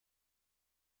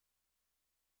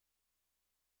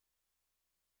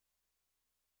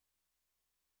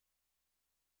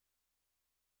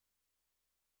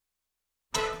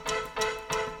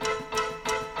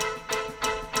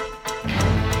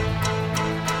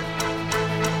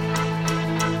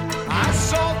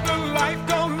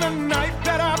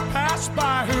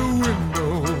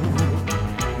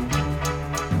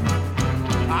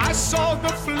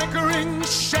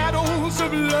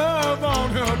with love on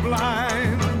her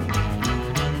blind.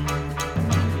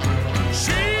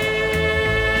 She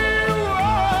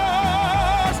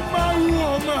was my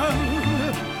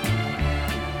woman.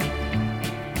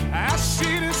 As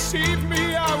she deceived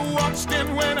me, I watched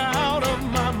and went out of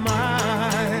my mind.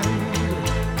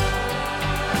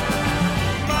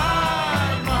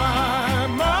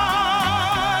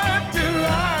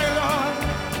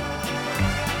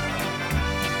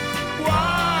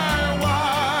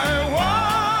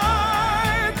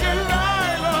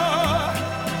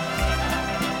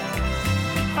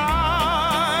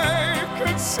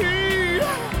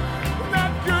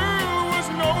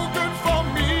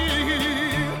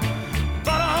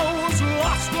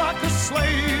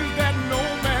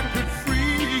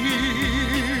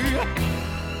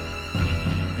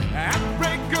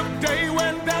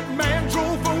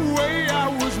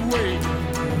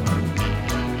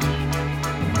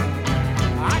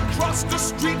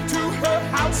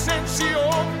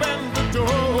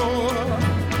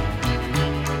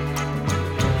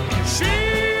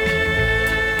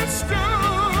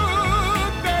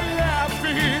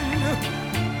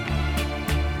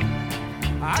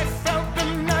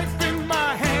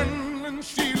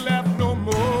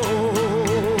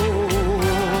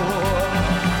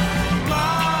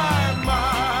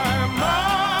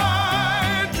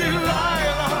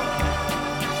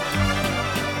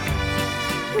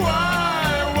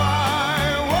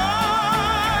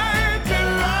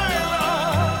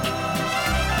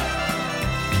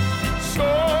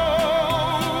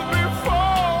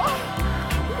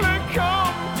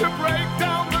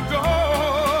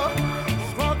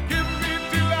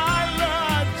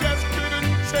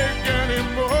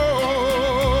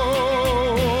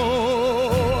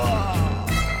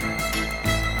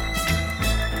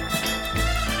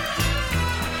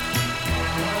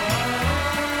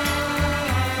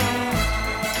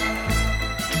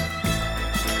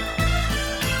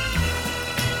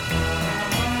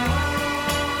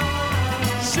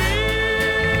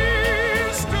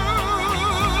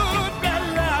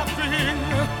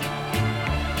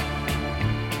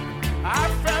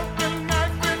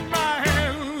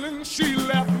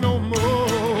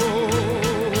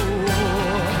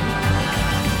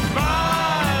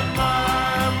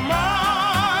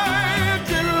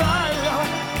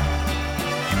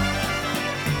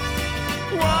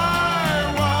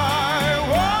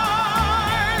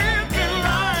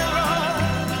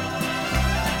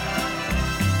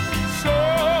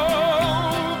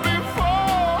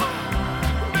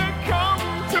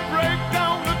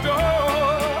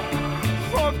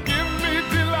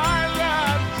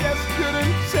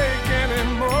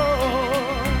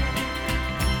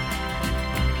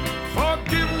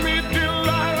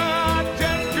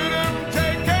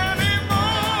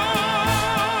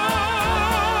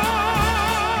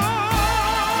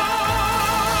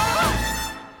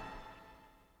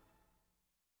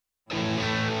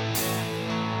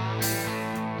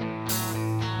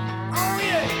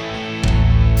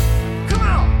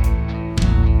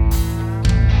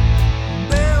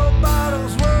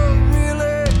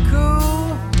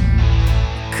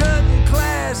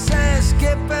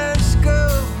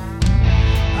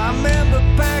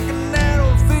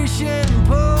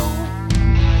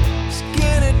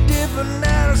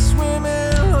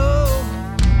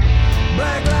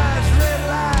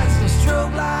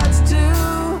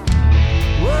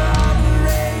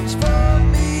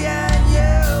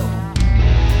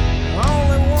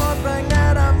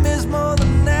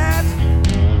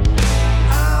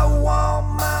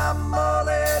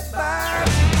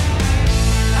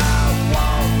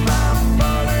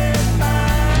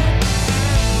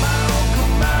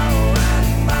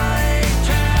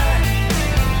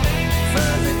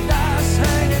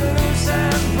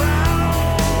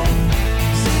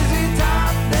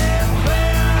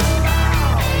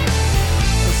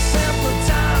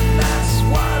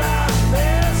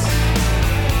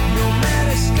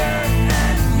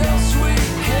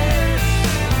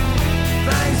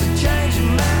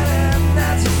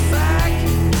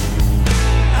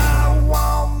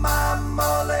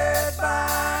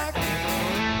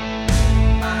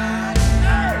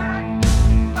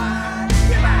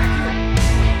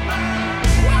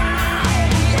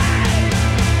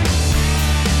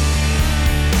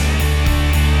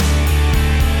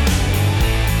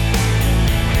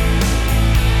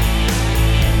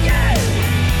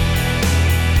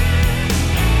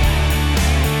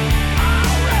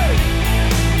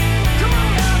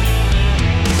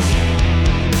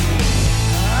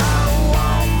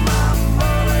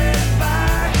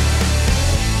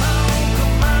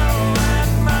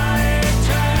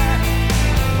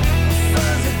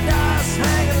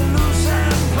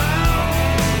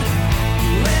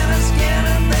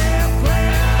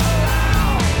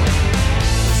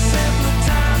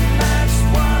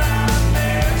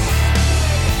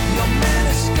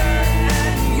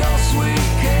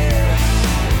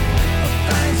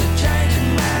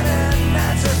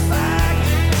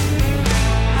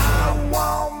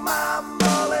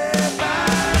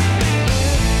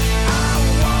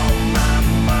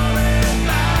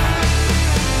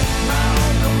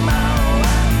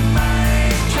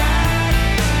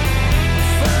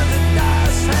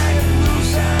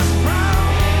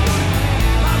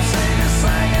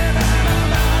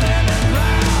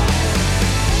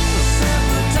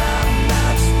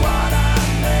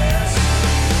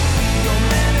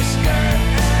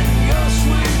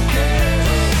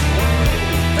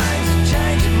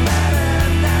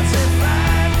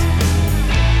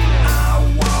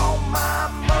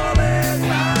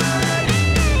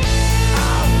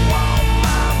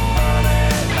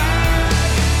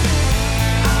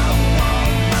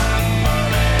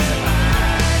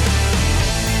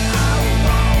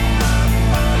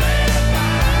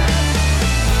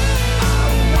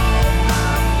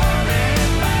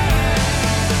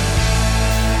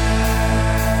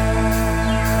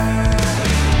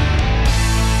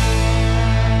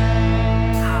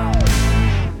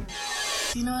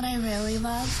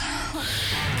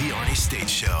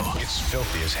 It's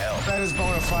filthy as hell. That is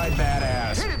bona fide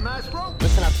badass. Hit it, Maestro.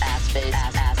 Listen up, ass face,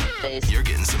 ass face. You're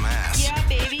getting some ass. Yeah,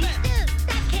 baby.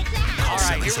 Call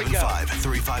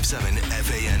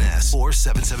 775-357-FANS or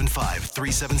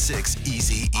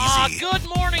 775-376-EASY-EASY. Good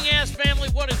morning, ass family.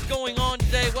 What is going on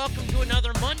today? Welcome to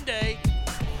another Monday.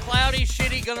 Cloudy,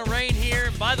 shitty, gonna rain here.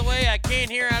 And by the way, I can't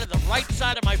hear out of the right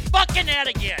side of my fucking head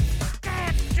again.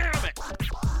 God damn it.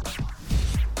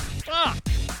 Fuck.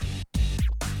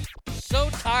 So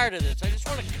tired of this. I just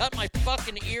want to cut my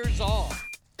fucking ears off.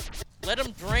 Let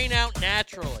them drain out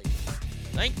naturally.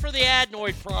 Thanks for the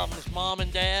adenoid problems, Mom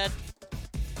and Dad.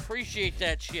 Appreciate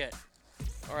that shit.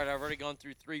 All right, I've already gone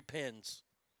through 3 pins.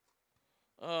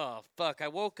 Oh, fuck. I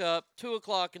woke up 2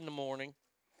 o'clock in the morning.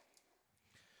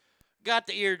 Got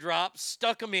the eardrops,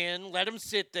 stuck them in, let them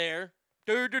sit there.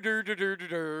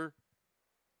 Dur-dur-dur-dur-dur-dur.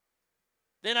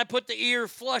 Then I put the ear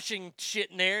flushing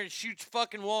shit in there. It shoots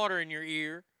fucking water in your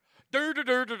ear.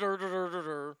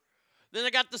 Dur-dur-dur-dur-dur-dur-dur. Then I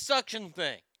got the suction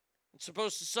thing. It's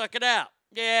supposed to suck it out.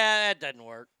 Yeah, that doesn't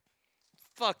work.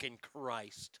 Fucking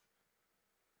Christ.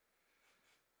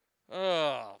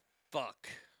 Oh, fuck.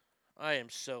 I am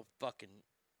so fucking...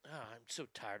 I'm so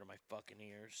tired of my fucking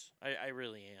ears. I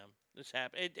really am. This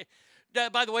happened.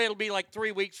 By the way, it'll be like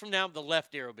 3 weeks from now. The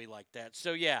left ear will be like that.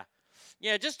 So, yeah.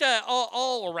 Yeah, just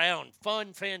all around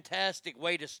fun, fantastic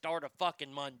way to start a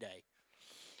fucking Monday.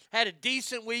 Had a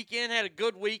decent weekend. Had a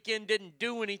good weekend. Didn't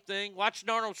do anything. Watched an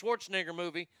Arnold Schwarzenegger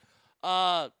movie.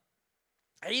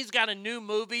 He's got a new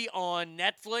movie on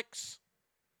Netflix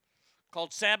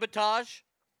called Sabotage.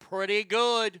 Pretty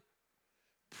good.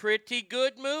 Pretty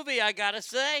good movie, I gotta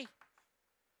say.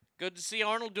 Good to see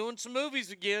Arnold doing some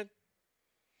movies again.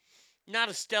 Not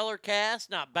a stellar cast,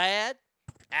 not bad.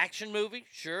 Action movie,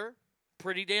 sure.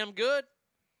 Pretty damn good.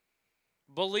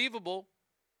 Believable.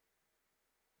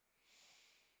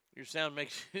 Your sound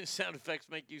effects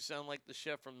make you sound like the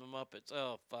chef from the Muppets.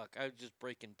 Oh, fuck. I was just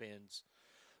breaking pins.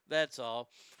 That's all.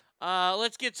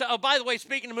 Let's get to... Oh, by the way,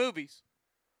 speaking of movies,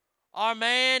 our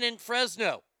man in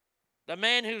Fresno, the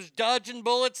man who's dodging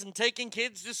bullets and taking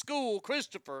kids to school,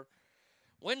 Christopher,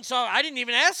 went and saw... I didn't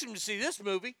even ask him to see this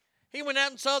movie. He went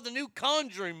out and saw the new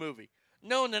Conjuring movie,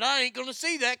 knowing that I ain't going to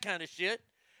see that kind of shit.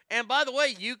 And by the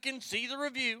way, you can see the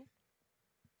review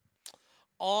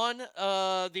on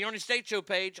the Ernie State Show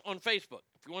page on Facebook.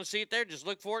 If you want to see it there, just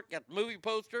look for it. Got the movie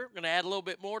poster. I'm going to add a little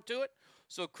bit more to it.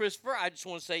 So, Christopher, I just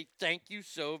want to say thank you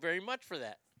so very much for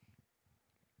that.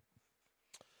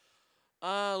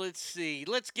 Let's see.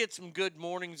 Let's get some good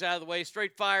mornings out of the way.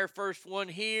 Straight fire, first one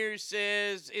here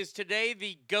says, is today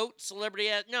the GOAT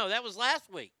celebrity? No, that was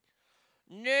last week.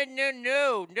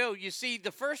 No. You see,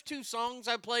 the first 2 songs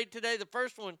I played today, the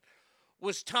first one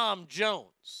was Tom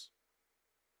Jones.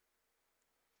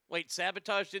 Wait,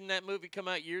 Sabotage, didn't that movie come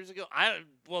out years ago?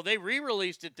 Well, they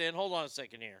re-released it then. Hold on a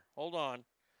second here. Hold on.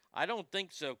 I don't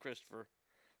think so, Christopher.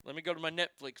 Let me go to my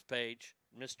Netflix page,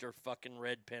 Mr. fucking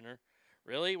Red Pinner.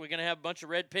 Really? We're going to have a bunch of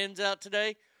red pins out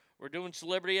today? We're doing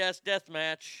celebrity-ass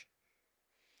deathmatch.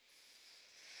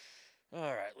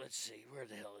 All right, let's see. Where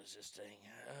the hell is this thing?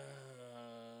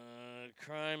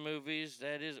 Crime movies.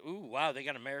 That is... Ooh, wow, they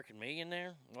got American Me in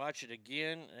there. Watch it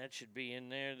again. That should be in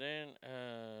there then.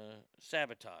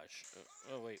 Sabotage.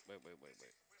 Wait.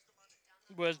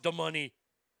 Where's the money?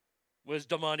 Where's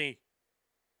the money?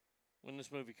 When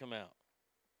this movie come out?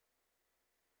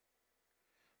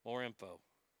 More info.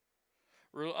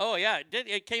 Oh, yeah, it did.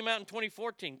 It came out in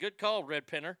 2014. Good call, Red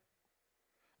Pinner.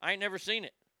 I ain't never seen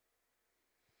it.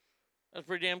 That's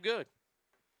pretty damn good.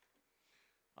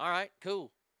 All right,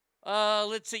 cool.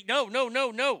 Let's see.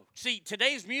 No. See,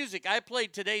 today's music, I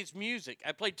played today's music.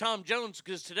 I played Tom Jones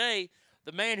because today,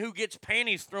 the man who gets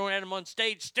panties thrown at him on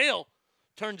stage still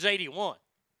turns 81.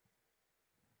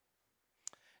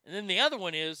 And then the other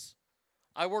one is,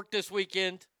 I worked this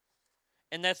weekend,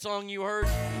 and that song you heard...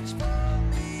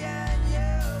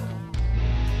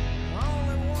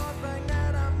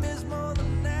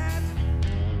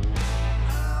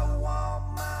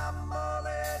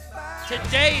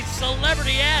 Today's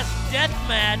celebrity-ass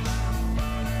deathmatch,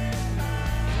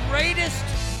 greatest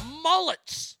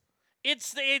mullets.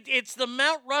 It's the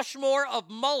Mount Rushmore of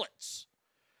mullets.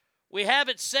 We have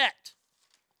it set.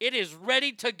 It is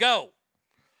ready to go.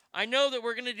 I know that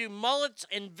we're going to do mullets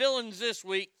and villains this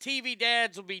week. TV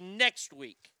dads will be next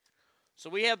week. So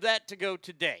we have that to go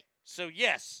today. So,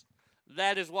 yes,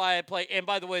 that is why I play. And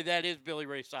by the way, that is Billy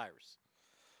Ray Cyrus.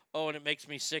 Oh, and it makes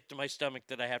me sick to my stomach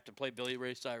that I have to play Billy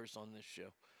Ray Cyrus on this show.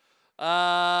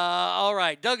 All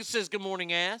right. Douglas says, good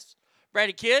morning, ass.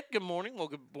 Brady Kid, good morning. Well,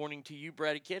 good morning to you,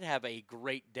 Brady Kid. Have a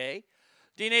great day.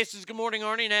 DNA says, good morning,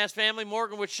 Arnie and ass family.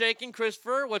 Morgan with Shaking.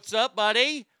 Christopher, what's up,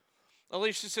 buddy?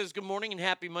 Alicia says, good morning and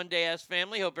happy Monday, ass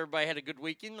family. Hope everybody had a good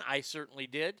weekend. I certainly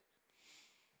did.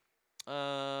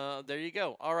 There you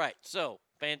go. All right, so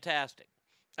fantastic.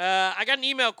 I got an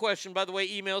email question. By the way,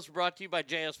 emails are brought to you by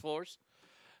JS Floors.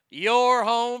 Your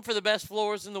home for the best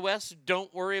floors in the West.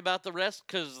 Don't worry about the rest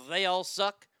because they all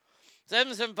suck.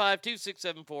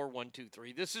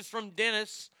 775-267-4123. This is from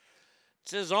Dennis. It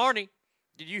says, Arnie,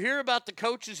 did you hear about the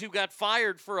coaches who got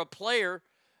fired for a player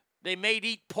they made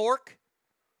eat pork?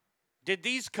 Did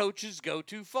these coaches go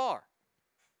too far?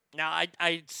 Now,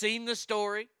 I'd seen the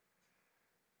story.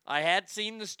 I had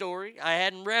seen the story. I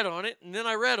hadn't read on it, and then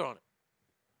I read on it.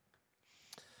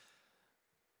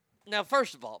 Now,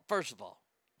 first of all,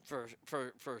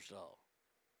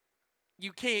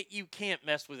 you can't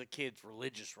mess with a kid's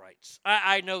religious rights.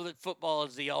 I know that football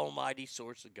is the almighty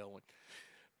source of going,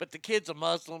 but the kid's a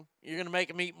Muslim. You're going to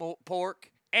make him eat pork.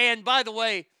 And by the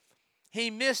way, he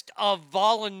missed a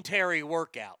voluntary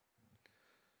workout.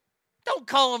 Don't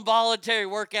call them voluntary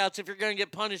workouts if you're going to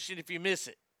get punished if you miss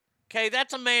it. Okay,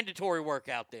 that's a mandatory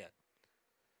workout then.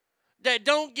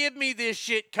 Don't give me this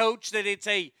shit, coach, that it's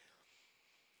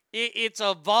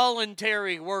a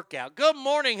voluntary workout. Good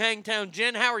morning, Hangtown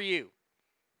Jen. How are you?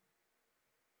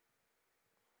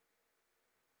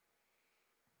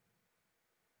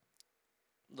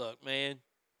 Look, man,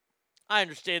 I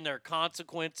understand there are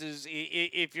consequences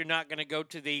if you're not going to go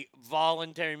to the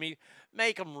voluntary meeting.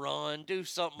 Make them run. Do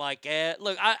something like that.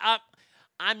 Look,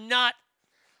 I'm not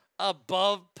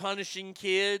above punishing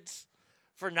kids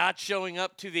for not showing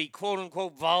up to the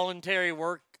quote-unquote voluntary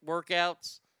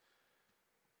workouts.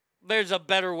 There's a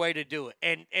better way to do it.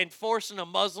 And forcing a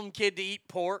Muslim kid to eat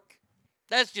pork,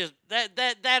 that's just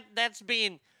that's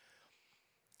being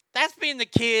the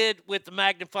kid with the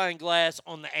magnifying glass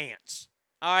on the ants.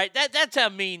 All right, that's how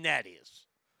mean that is.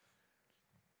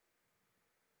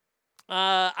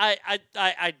 I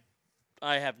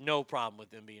have no problem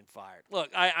with them being fired. Look,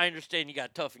 I understand you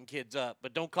got to toughen kids up,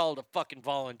 but don't call it a fucking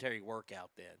voluntary workout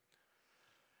then.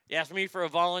 You ask me for a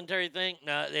voluntary thing?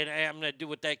 No, then I'm going to do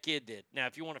what that kid did. Now,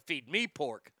 if you want to feed me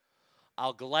pork,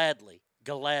 I'll gladly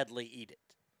eat it.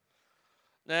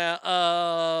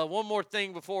 Now, one more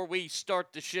thing before we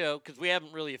start the show, because we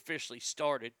haven't really officially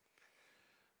started.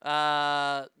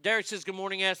 Derek says, good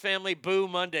morning, ass family. Boo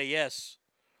Monday, yes.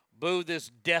 Boo this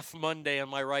deaf Monday on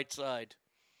my right side.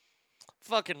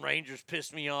 Fucking Rangers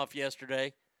pissed me off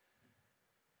yesterday.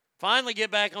 Finally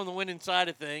get back on the winning side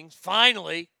of things.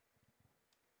 Finally.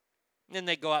 And then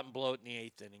they go out and blow it in the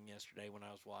 8th inning yesterday when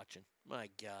I was watching. My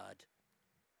God.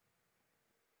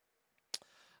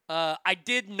 I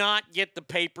did not get the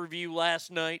pay-per-view last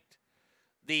night.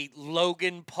 The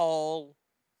Logan Paul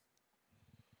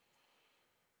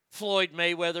Floyd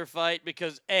Mayweather fight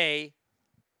because A,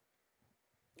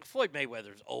 Floyd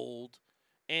Mayweather's old,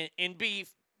 and B,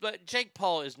 but Jake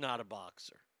Paul is not a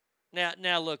boxer.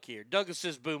 Now look here. Douglas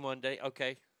says boo Monday.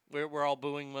 Okay. We're all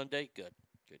booing Monday. Good.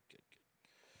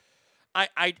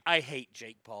 I hate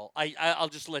Jake Paul. I'll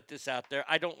just let this out there.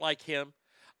 I don't like him.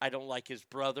 I don't like his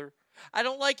brother. I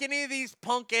don't like any of these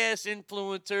punk ass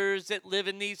influencers that live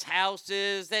in these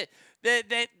houses that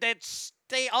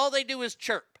stay all they do is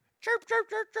chirp. Chirp, chirp,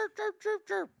 chirp, chirp, chirp, chirp,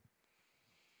 chirp.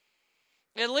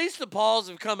 At least the Pauls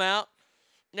have come out.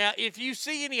 Now, if you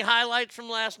see any highlights from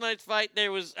last night's fight,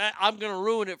 I'm going to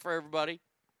ruin it for everybody.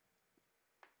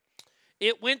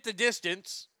 It went the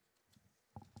distance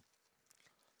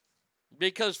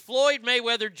because Floyd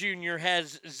Mayweather Jr.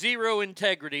 has zero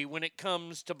integrity when it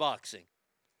comes to boxing.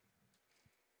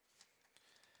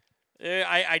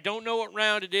 I don't know what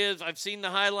round it is. I've seen the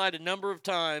highlight a number of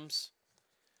times.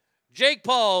 Jake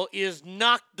Paul is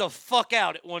knocked the fuck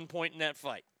out at one point in that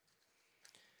fight.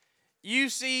 You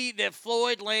see that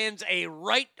Floyd lands a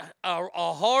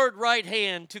hard right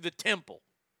hand to the temple.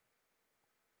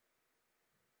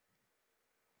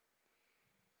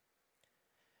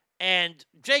 And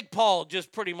Jake Paul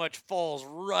just pretty much falls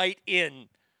right in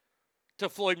to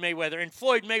Floyd Mayweather. And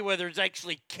Floyd Mayweather is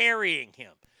actually carrying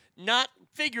him. Not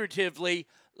figuratively,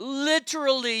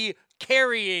 literally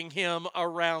carrying him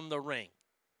around the ring.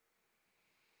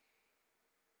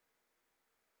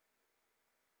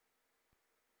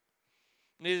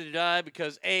 Neither did I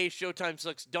because A, Showtime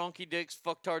sucks donkey dicks.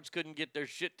 Fucktards couldn't get their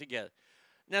shit together.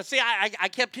 Now, see, I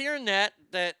kept hearing that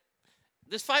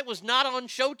this fight was not on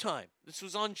Showtime. This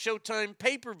was on Showtime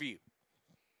pay-per-view.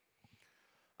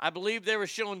 I believe they were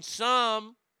showing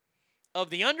some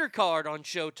of the undercard on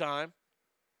Showtime.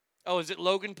 Oh, is it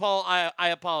Logan Paul? I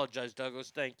apologize, Douglas.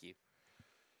 Thank you.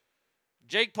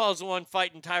 Jake Paul's the one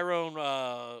fighting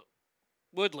Tyrone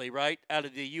Woodley, right? Out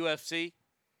of the UFC.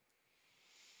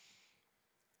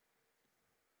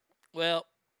 Well,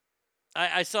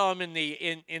 I saw him in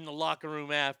the locker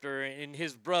room after, and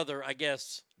his brother, I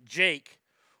guess Jake,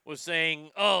 was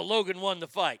saying, "Oh, Logan won the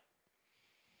fight."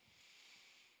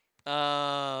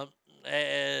 Uh,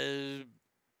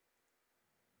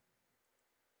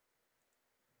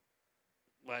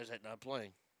 why is that not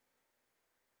playing?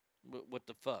 What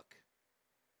the fuck?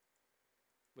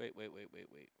 Wait.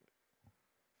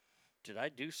 Did I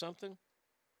do something?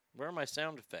 Where are my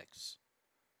sound effects?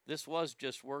 This was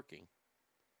just working.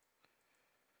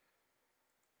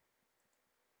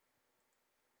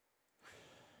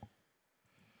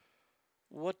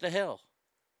 What the hell?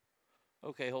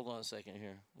 Okay, hold on a second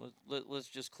here. Let's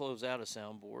just close out a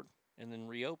soundboard and then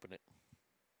reopen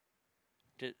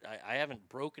it. I haven't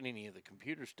broken any of the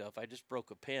computer stuff. I just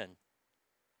broke a pen.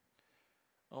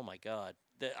 Oh my God.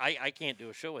 I can't do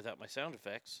a show without my sound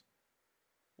effects.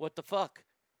 What the fuck?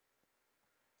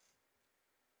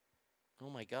 Oh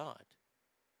my God.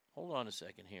 Hold on a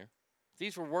second here.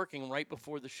 These were working right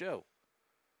before the show.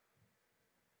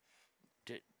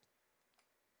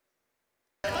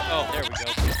 Oh, there we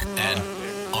go. And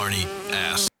Arnie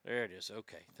ass. There it is.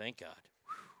 Okay, thank God.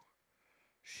 Whew.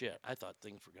 Shit, I thought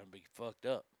things were going to be fucked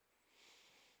up.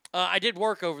 I did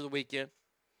work over the weekend.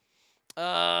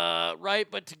 Right,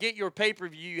 but to get your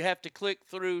pay-per-view, you have to click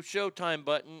through Showtime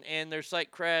button, and their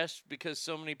site crashed because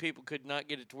so many people could not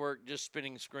get it to work, just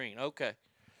spinning screen. Okay.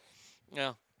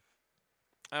 Now,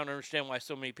 I don't understand why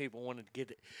so many people wanted to get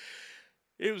it.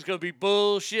 It was going to be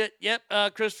bullshit.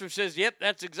 Yep, Christopher says, yep,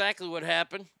 that's exactly what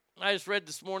happened. I just read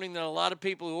this morning that a lot of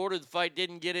people who ordered the fight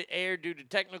didn't get it aired due to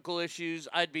technical issues.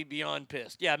 I'd be beyond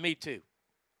pissed. Yeah, me too.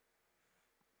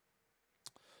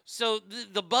 So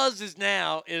the buzz is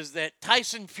that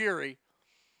Tyson Fury,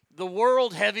 the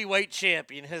world heavyweight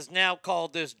champion, has now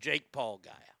called this Jake Paul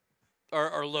guy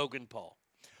or Logan Paul.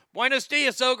 Buenos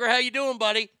dias, Ogre. How you doing,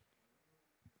 buddy?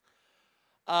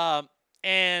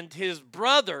 And his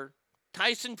brother,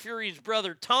 Tyson Fury's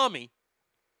brother, Tommy,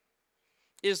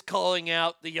 is calling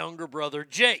out the younger brother,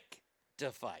 Jake,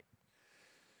 to fight.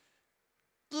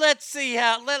 Let's see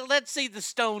the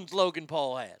stones Logan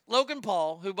Paul had. Logan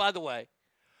Paul, who, by the way,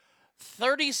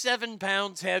 37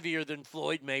 pounds heavier than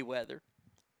Floyd Mayweather.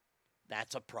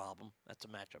 That's a problem. That's a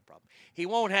matchup problem. He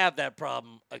won't have that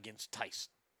problem against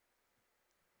Tyson.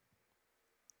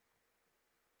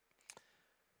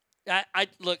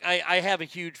 I have a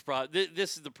huge problem.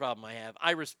 This is the problem I have.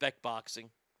 I respect boxing.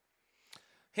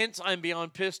 Hence, I'm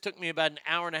beyond pissed. Took me about an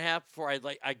hour and a half before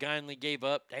I kindly gave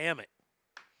up. Damn it.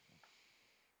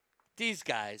 These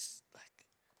guys,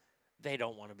 they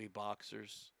don't want to be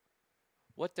boxers.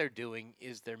 What they're doing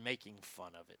is they're making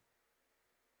fun of it.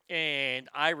 And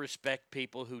I respect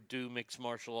people who do mixed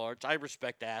martial arts. I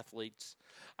respect athletes.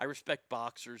 I respect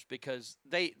boxers because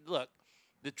the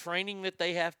training that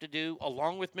they have to do,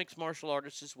 along with mixed martial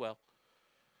artists as well,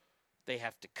 they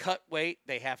have to cut weight.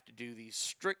 They have to do these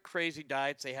strict, crazy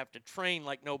diets. They have to train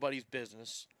like nobody's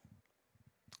business.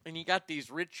 And you got these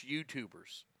rich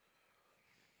YouTubers.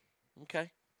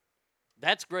 Okay.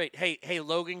 That's great. Hey,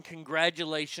 Logan,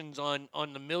 congratulations on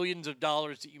the millions of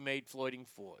dollars that you made floating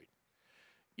Floyd.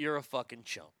 You're a fucking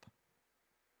chump.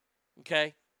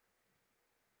 Okay?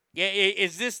 Yeah,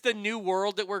 is this the new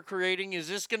world that we're creating? Is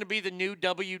this going to be the new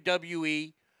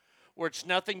WWE where it's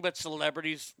nothing but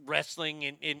celebrities wrestling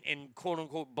and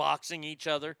quote-unquote boxing each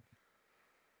other?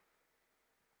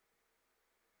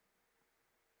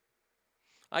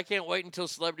 I can't wait until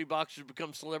celebrity boxers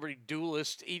become celebrity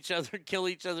duelists, kill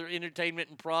each other, entertainment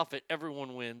and profit.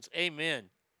 Everyone wins. Amen.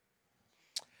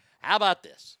 How about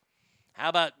this? How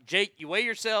about, Jake, you weigh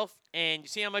yourself and you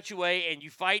see how much you weigh and you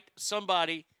fight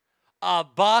somebody, a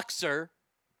boxer,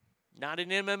 not an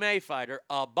MMA fighter,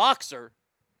 a boxer,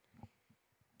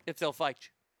 if they'll fight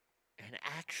you. An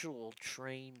actual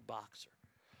trained boxer.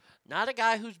 Not a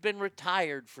guy who's been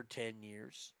retired for 10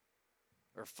 years.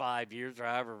 Or 5 years, or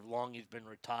however long he's been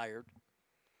retired.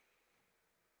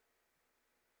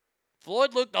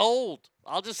 Floyd looked old.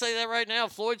 I'll just say that right now.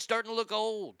 Floyd's starting to look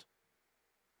old.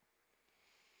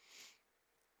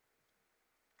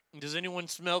 Does anyone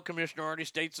smell Commissioner Artie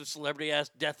States of celebrity-ass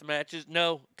death matches?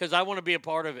 No, because I want to be a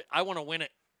part of it. I want to win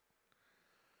it.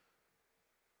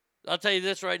 I'll tell you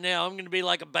this right now. I'm going to be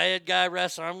like a bad guy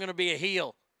wrestler. I'm going to be a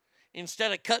heel.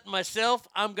 Instead of cutting myself,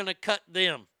 I'm going to cut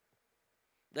them.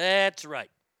 That's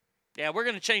right. Yeah, we're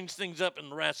going to change things up in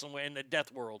the wrestling, in the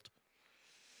death world.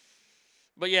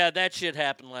 But yeah, that shit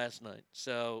happened last night.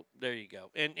 So there you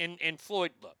go. And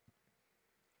Floyd, look.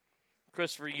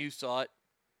 Christopher, you saw it.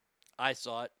 I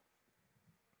saw it.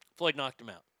 Floyd knocked him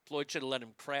out. Floyd should have let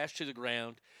him crash to the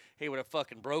ground. He would have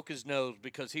fucking broke his nose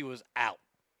because he was out.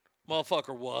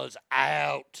 Motherfucker was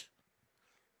out.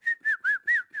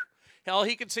 All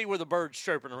he could see were the birds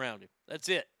chirping around him. That's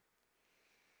it.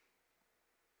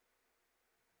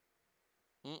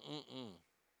 Mm-mm-mm.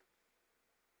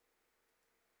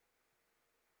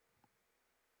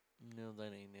 No,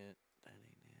 that ain't it. That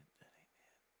ain't it. That ain't it.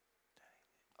 That ain't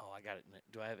it. Oh, I got it.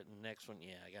 Do I have it in the next one?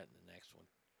 Yeah, I got it in the next one.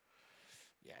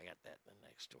 Yeah, I got that in the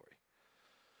next story.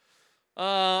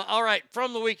 All right,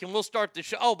 from the weekend, we'll start the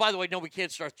show. Oh, by the way, no, we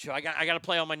can't start the show. I got to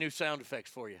play all my new sound effects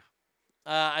for you.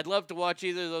 I'd love to watch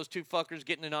either of those two fuckers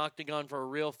get in an octagon for a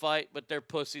real fight, but they're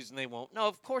pussies and they won't. No,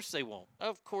 of course they won't.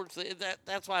 Of course,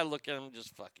 that's why I look at them and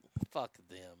just fucking fuck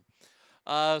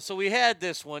them. So we had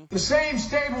this one. The same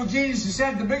stable genius who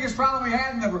said the biggest problem we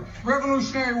had in the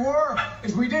Revolutionary War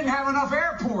is we didn't have enough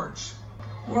airports.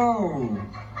 Whoa.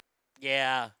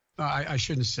 Yeah. I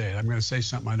shouldn't say it. I'm going to say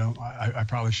something I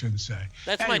probably shouldn't say.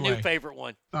 That's my new favorite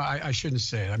one. I shouldn't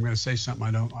say it. I'm going to say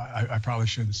something I probably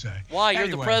shouldn't say. Why? You're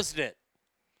the president.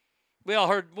 We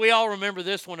all remember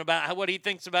this one about what he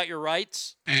thinks about your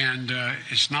rights. And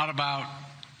it's not about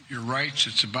your rights.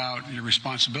 It's about your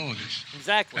responsibilities.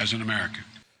 Exactly. As an American.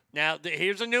 Now,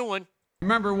 here's a new one. I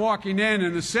remember walking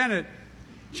in the Senate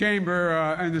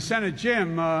chamber, in the Senate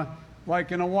gym,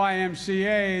 like in a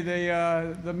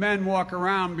YMCA, the men walk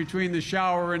around between the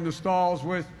shower and the stalls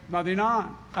with nothing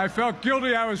on. I felt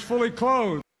guilty. I was fully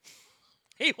clothed.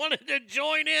 He wanted to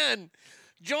join in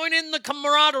the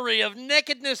camaraderie of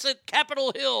nakedness at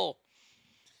Capitol Hill.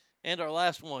 And our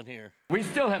last one here. We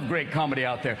still have great comedy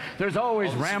out there. There's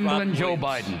always rambling Joe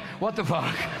Biden. What the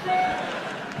fuck?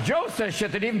 Joe says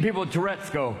shit that even people with Tourette's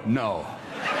go, no.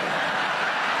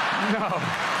 No.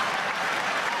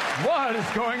 What is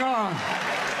going on?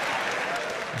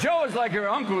 Joe is like your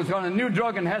uncle who's on a new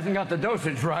drug and hasn't got the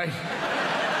dosage right.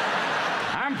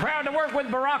 I'm proud to work with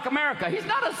Barack America. He's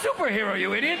not a superhero,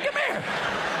 you idiot. Come here.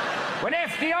 When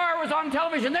FDR was on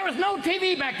television, there was no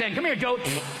TV back then. Come here, Joe.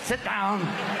 Sit down.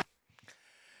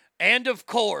 And of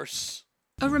course,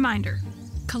 a reminder,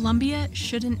 Colombia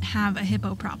shouldn't have a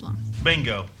hippo problem.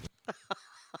 Bingo.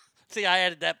 See, I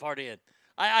added that part in.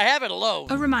 I have it alone.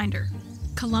 A reminder,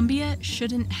 Colombia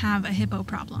shouldn't have a hippo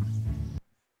problem.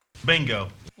 Bingo.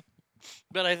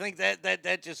 But I think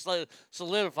that just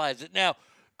solidifies it. Now,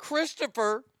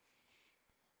 Christopher,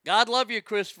 God love you,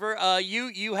 Christopher.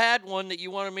 You had one that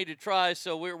you wanted me to try,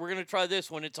 so we're going to try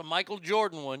this one. It's a Michael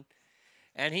Jordan one.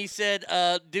 And he said,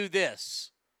 do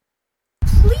this.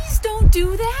 Please don't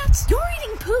do that. You're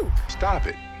eating poop. Stop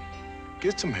it.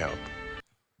 Get some help.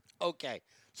 Okay.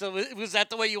 So was that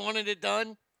the way you wanted it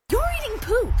done? You're eating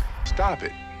poop. Stop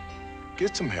it.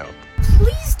 Get some help.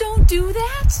 Please don't do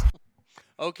that.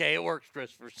 Okay, it works,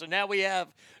 Christopher. So now we have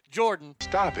Jordan.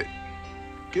 Stop it.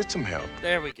 Get some help.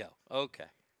 There we go. Okay.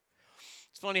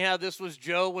 It's funny how this was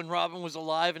Joe when Robin was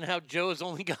alive and how Joe has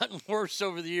only gotten worse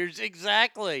over the years.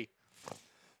 Exactly.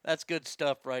 That's good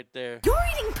stuff right there. You're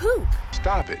eating poop.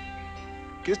 Stop it.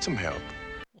 Get some help.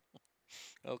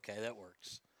 Okay, that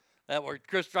works. That worked.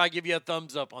 Christopher, I give you a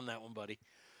thumbs up on that one, buddy.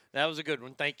 That was a good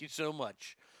one. Thank you so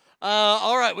much.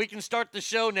 All right, we can start the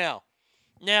show now.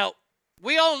 Now,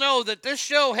 we all know that this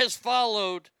show has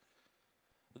followed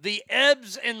the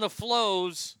ebbs and the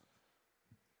flows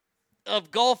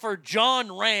of golfer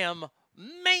John Ram,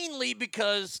 mainly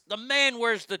because the man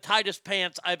wears the tightest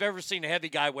pants I've ever seen a heavy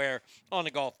guy wear on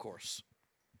a golf course.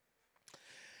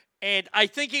 And I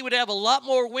think he would have a lot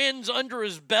more wins under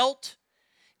his belt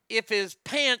if his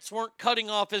pants weren't cutting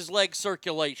off his leg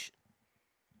circulation.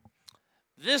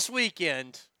 This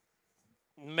weekend,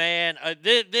 man,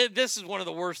 this is one of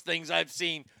the worst things I've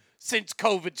seen since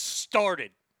COVID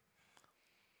started.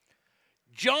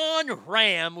 John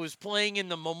Ram was playing in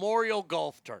the Memorial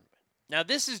Golf Tournament. Now,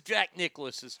 this is Jack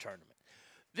Nicklaus's tournament.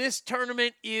 This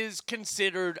tournament is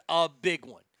considered a big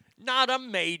one. Not a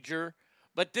major,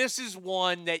 but this is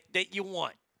one that you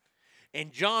want.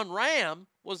 And John Ram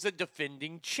was the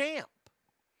defending champ.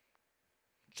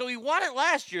 So he won it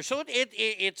last year. So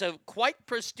it's a quite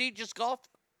prestigious golf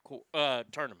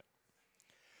tournament.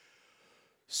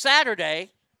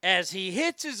 Saturday, as he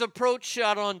hits his approach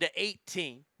shot onto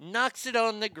 18, knocks it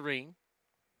on the green,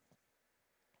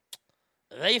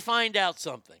 they find out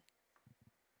something.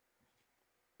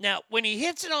 Now, when he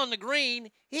hits it on the green,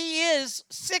 he is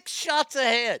 6 shots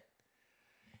ahead.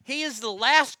 He is the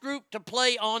last group to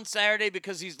play on Saturday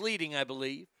because he's leading, I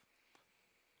believe.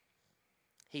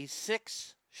 He's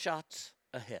 6 shots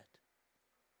ahead.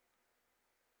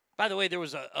 By the way, there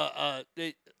was I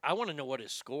want to know what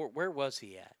his score, where was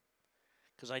he at?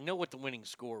 Because I know what the winning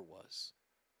score was.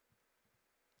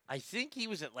 I think he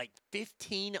was at like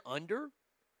 15 under.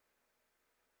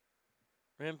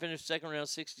 Ram finished second round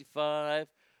 65.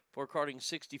 Before carding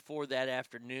 64 that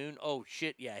afternoon. Oh,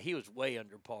 shit, yeah, he was way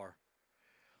under par.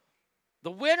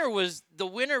 The winner was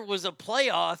a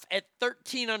playoff at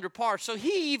 13 under par, so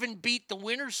he even beat the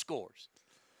winner's scores.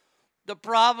 The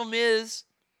problem is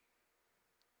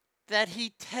that he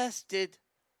tested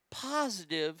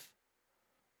positive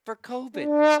for COVID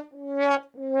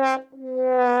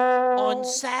on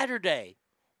Saturday,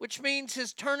 which means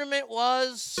his tournament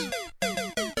was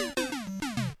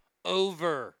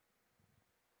over.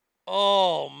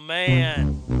 Oh,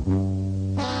 man.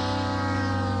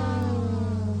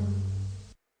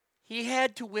 He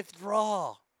had to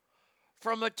withdraw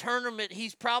from a tournament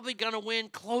he's probably going to win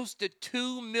close to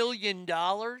 $2 million.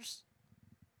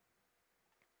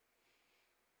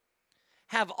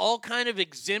 Have all kind of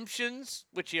exemptions,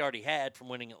 which he already had from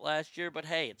winning it last year, but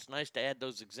hey, it's nice to add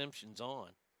those exemptions on.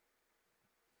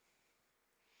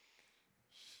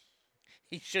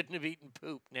 He shouldn't have eaten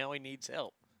poop. Now he needs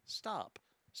help. Stop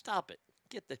it.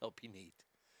 Get the help you need.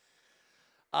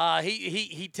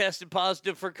 He tested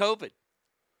positive for COVID.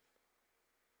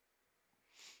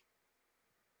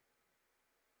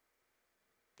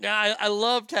 Now, I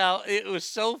loved how it was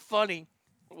so funny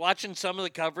watching some of the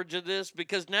coverage of this,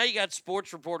 because now you got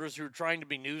sports reporters who are trying to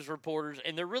be news reporters,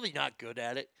 and they're really not good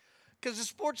at it, because the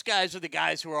sports guys are the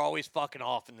guys who are always fucking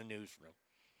off in the newsroom.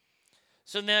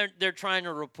 So they're trying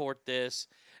to report this,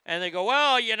 and they go,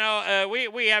 well,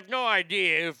 we have no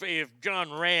idea if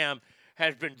John Ram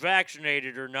has been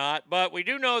vaccinated or not, but we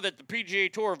do know that the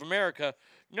PGA Tour of America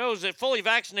knows that fully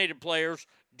vaccinated players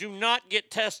do not get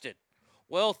tested.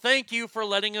 Well, thank you for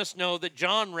letting us know that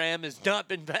John Ram has not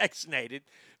been vaccinated,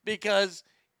 because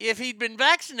if he'd been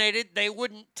vaccinated, they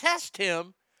wouldn't test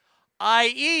him,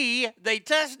 i.e., they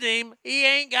tested him, he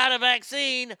ain't got a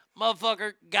vaccine,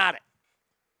 motherfucker got it.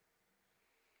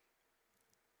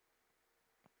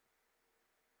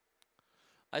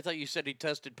 I thought you said he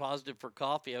tested positive for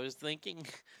coffee. I was thinking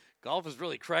golf has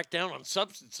really cracked down on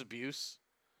substance abuse.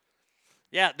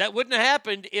 Yeah, that wouldn't have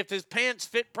happened if his pants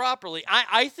fit properly.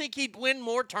 I think he'd win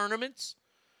more tournaments.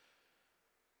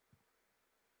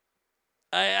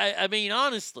 I mean,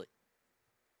 honestly.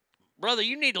 Brother,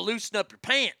 you need to loosen up your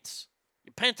pants.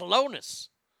 Your pantalones.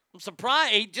 I'm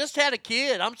surprised. He just had a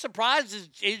kid. I'm surprised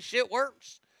his shit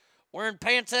works. Wearing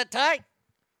pants that tight.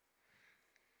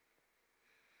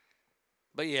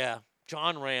 But yeah,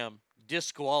 John Ram,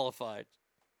 disqualified.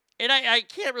 And I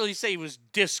can't really say he was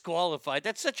disqualified.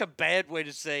 That's such a bad way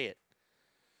to say it.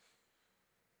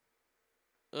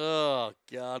 Oh,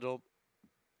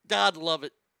 God love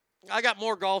it. I got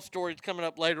more golf stories coming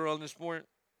up later on this morning.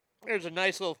 There's a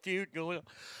nice little feud going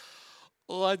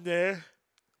on there.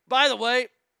 By the way,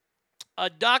 a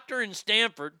doctor in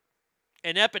Stanford,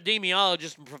 an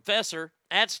epidemiologist and professor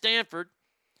at Stanford,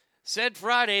 said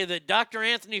Friday that Dr.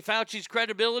 Anthony Fauci's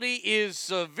credibility is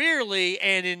severely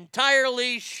and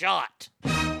entirely shot.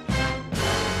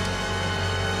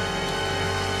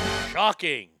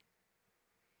 Shocking.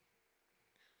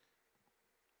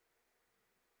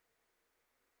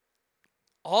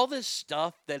 All this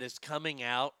stuff that is coming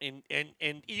out, and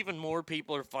even more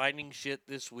people are finding shit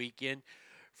this weekend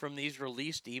from these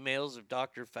released emails of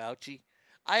Dr. Fauci.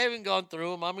 I haven't gone through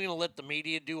them. I'm going to let the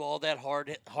media do all that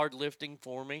hard lifting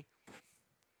for me.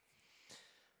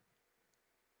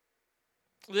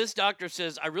 This doctor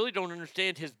says, I really don't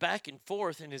understand his back and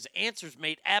forth, and his answers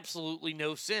made absolutely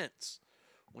no sense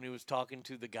when he was talking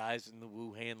to the guys in the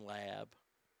Wuhan lab.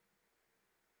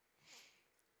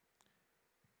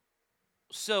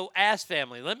 So, Ass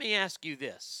Family, let me ask you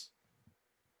this.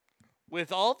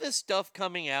 With all this stuff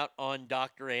coming out on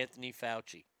Dr. Anthony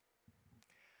Fauci,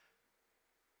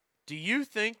 do you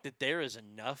think that there is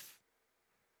enough?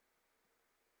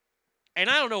 And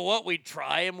I don't know what we'd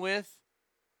try him with.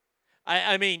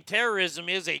 I mean, terrorism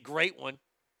is a great one.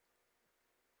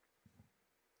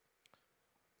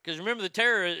 Because remember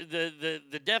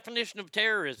the definition of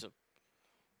terrorism.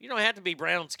 You don't have to be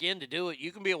brown-skinned to do it.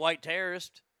 You can be a white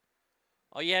terrorist.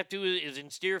 All you have to do is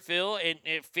instill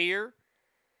fear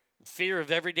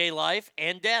of everyday life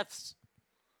and deaths.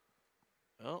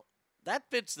 Well, that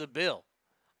fits the bill.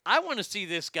 I want to see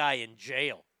this guy in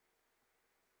jail.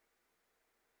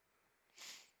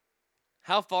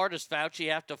 How far does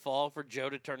Fauci have to fall for Joe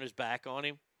to turn his back on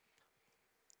him?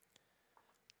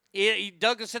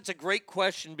 Douglas, that's a great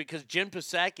question, because Jen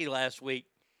Psaki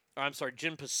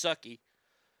Jen Psaki,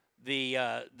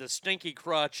 the stinky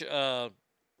crotch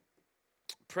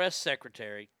press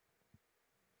secretary,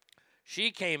 she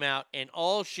came out and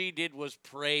all she did was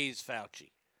praise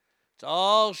Fauci. That's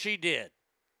all she did.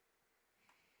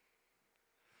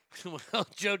 Well,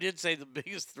 Joe did say the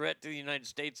biggest threat to the United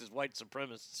States is white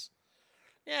supremacists.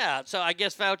 Yeah, so I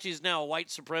guess Fauci is now a white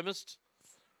supremacist.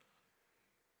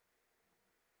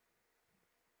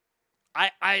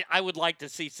 I would like to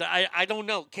see. So I don't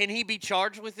know. Can he be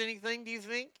charged with anything, do you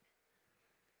think?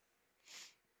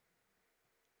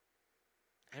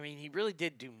 I mean, he really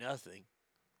did do nothing.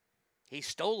 He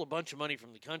stole a bunch of money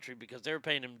from the country because they were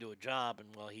paying him to do a job,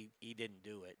 and, well, he didn't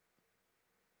do it.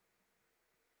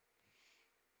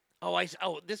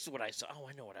 This is what I saw. Oh,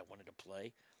 I know what I wanted to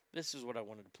play. This is what I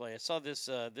wanted to play. I saw this.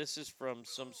 This is from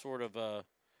some sort of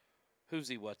who's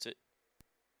he? What's it?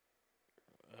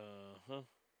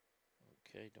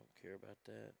 Okay, don't care about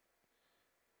that.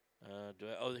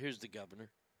 Here's the governor.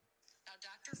 Now,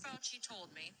 Dr. Fauci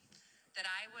told me that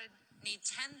I would need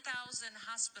 10,000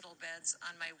 hospital beds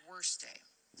on my worst day.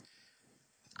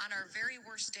 On our very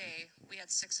worst day, we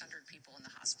had 600 people in the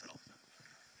hospital.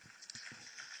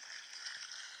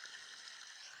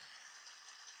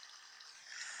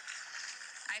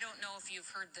 I don't know if you've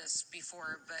heard this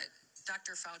before, but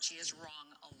Dr. Fauci is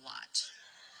wrong a lot.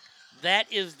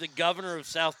 That is the governor of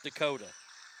South Dakota.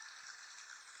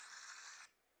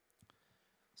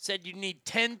 Said you need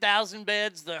 10,000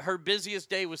 beds. Her busiest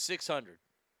day was 600.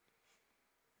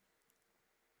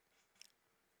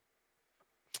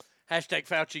 Hashtag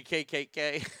Fauci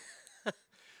KKK.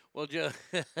 Well, Joe.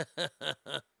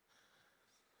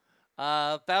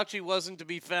 Fauci wasn't to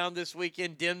be found this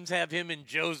weekend. Dems have him in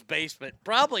Joe's basement.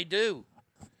 Probably do.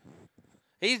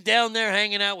 He's down there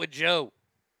hanging out with Joe.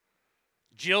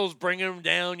 Jill's bringing him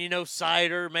down,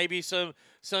 cider, maybe some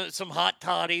hot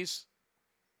toddies.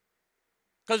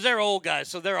 Because they're old guys,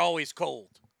 so they're always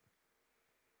cold.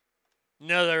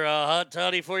 Another hot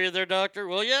toddy for you there, Doctor?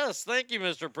 Well, yes. Thank you,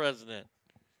 Mr. President.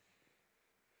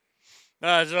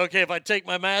 Is it okay if I take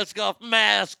my mask off?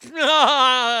 Mask!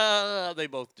 They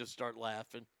both just start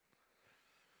laughing.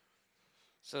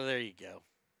 So there you go.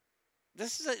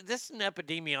 This is an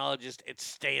epidemiologist at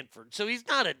Stanford, so he's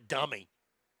not a dummy.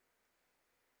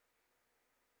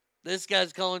 This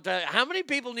guy's calling Fauci. How many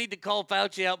people need to call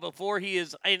Fauci out before he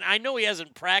is? And I know he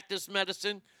hasn't practiced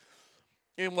medicine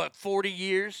in, 40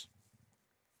 years?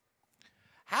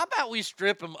 How about we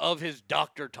strip him of his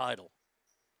doctor title?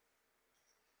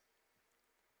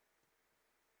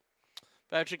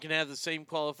 Fauci can have the same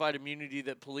qualified immunity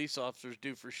that police officers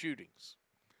do for shootings.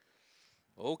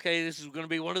 Okay, this is going to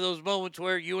be one of those moments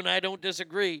where you and I don't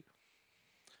disagree.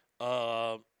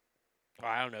 I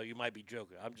don't know. You might be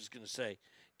joking. I'm just going to say,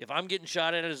 if I'm getting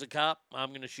shot at as a cop, I'm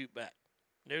going to shoot back.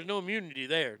 There's no immunity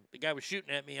there. The guy was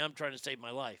shooting at me. I'm trying to save my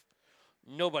life.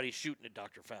 Nobody's shooting at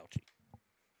Dr. Fauci.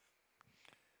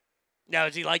 Now,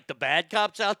 is he like the bad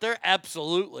cops out there?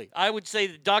 Absolutely. I would say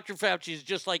that Dr. Fauci is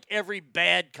just like every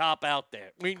bad cop out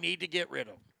there. We need to get rid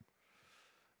of him.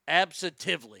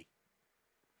 Absolutely.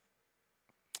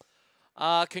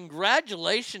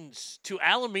 Congratulations to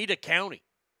Alameda County.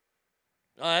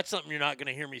 That's something you're not going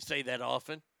to hear me say that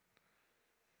often.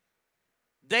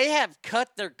 They have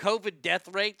cut their COVID death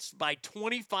rates by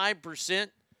 25%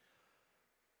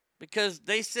 because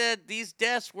they said these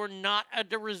deaths were not a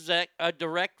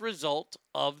direct result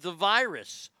of the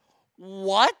virus.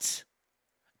 What?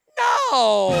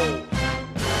 No!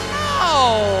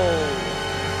 No!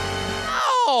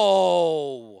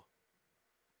 No!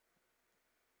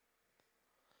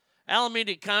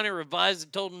 Alameda County revised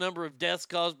the total number of deaths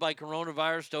caused by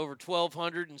coronavirus to over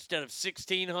 1,200 instead of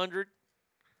 1,600.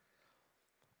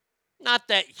 Not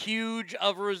that huge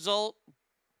of a result,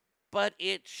 but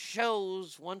it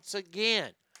shows once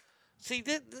again. See,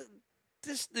 this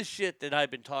is the shit that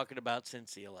I've been talking about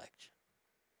since the election.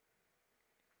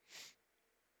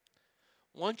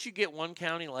 Once you get one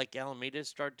county like Alameda to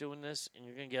start doing this, and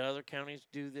you're going to get other counties to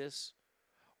do this,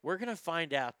 we're going to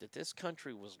find out that this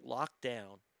country was locked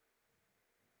down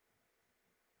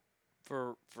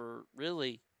for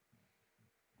really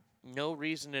no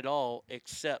reason at all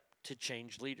except to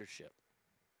change leadership.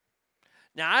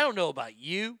 Now, I don't know about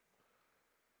you,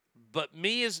 but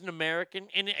me as an American,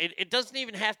 and it doesn't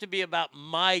even have to be about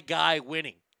my guy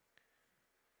winning.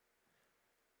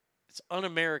 It's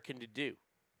un-American to do.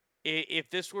 If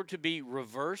this were to be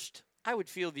reversed, I would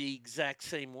feel the exact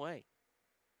same way.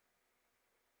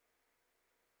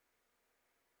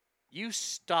 You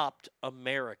stopped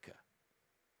America.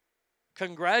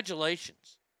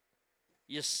 Congratulations.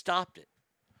 You stopped it.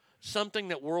 Something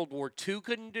that World War II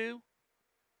couldn't do.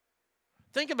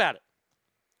 Think about it.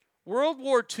 World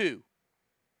War II.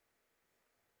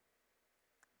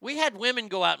 We had women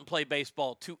go out and play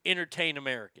baseball to entertain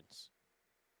Americans.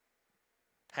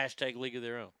 Hashtag League of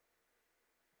Their Own.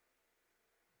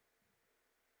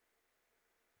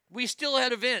 We still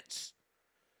had events.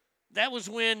 That was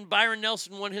when Byron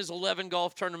Nelson won his 11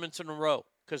 golf tournaments in a row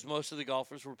because most of the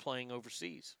golfers were playing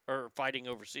overseas or fighting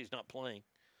overseas, not playing.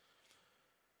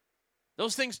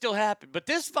 Those things still happen. But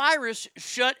this virus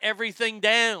shut everything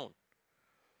down.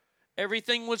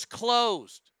 Everything was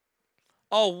closed.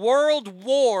 A world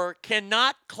war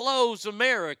cannot close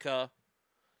America.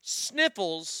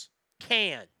 Sniffles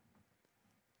can.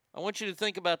 I want you to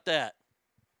think about that.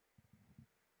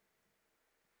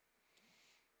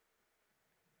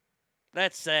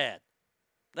 That's sad.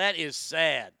 That is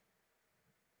sad.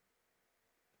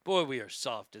 Boy, we are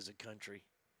soft as a country.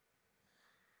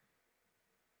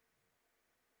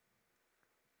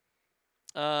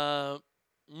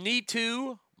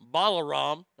 Neetu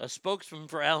Balaram, a spokesman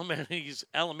for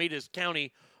Alameda's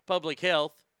County Public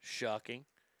Health, shocking,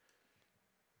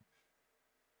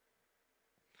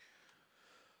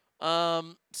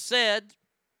 said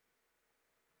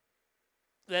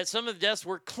that some of the deaths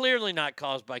were clearly not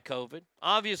caused by COVID.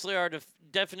 Obviously, our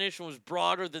definition was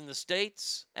broader than the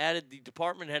states. Added the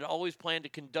department had always planned to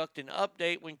conduct an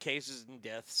update when cases and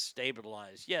deaths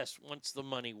stabilized. Yes, once the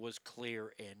money was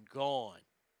clear and gone.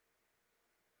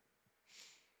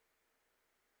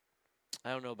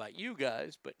 I don't know about you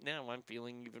guys, but now I'm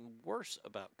feeling even worse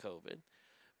about COVID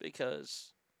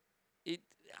because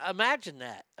imagine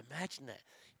that. Imagine that.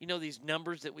 You know, these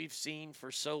numbers that we've seen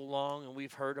for so long and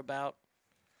we've heard about.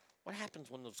 What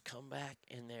happens when those come back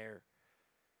and they're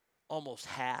almost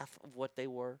half of what they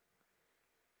were?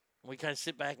 And we kind of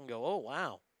sit back and go, oh,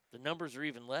 wow, the numbers are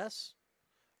even less?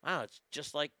 Wow, it's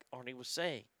just like Arnie was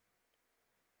saying.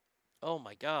 Oh,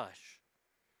 my gosh.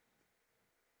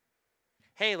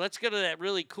 Hey, let's go to that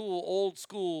really cool old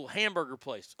school hamburger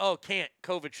place. Oh, can't.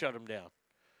 COVID shut them down.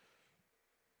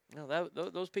 No,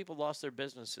 those people lost their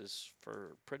businesses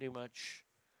for pretty much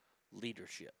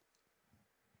leadership.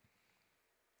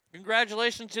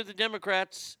 Congratulations to the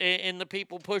Democrats and the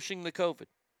people pushing the COVID.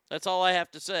 That's all I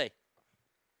have to say.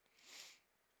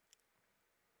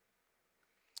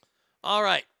 All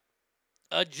right.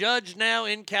 A judge now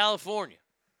in California.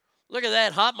 Look at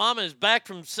that. Hot Mama is back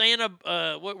from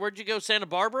where'd you go, Santa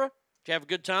Barbara? Did you have a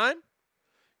good time?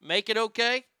 Make it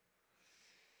okay?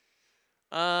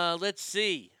 Let's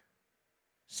see.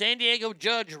 San Diego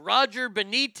Judge Roger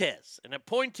Benitez, an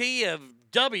appointee of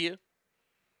W,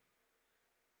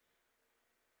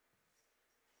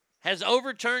 has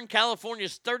overturned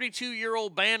California's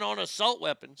 32-year-old ban on assault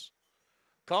weapons,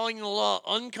 calling the law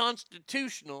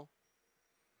unconstitutional.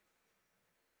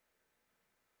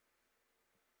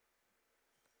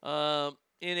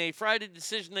 In a Friday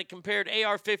decision that compared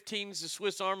AR-15s to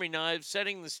Swiss Army knives,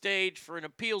 setting the stage for an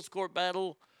appeals court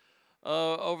battle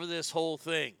over this whole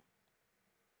thing.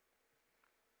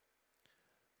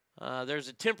 There's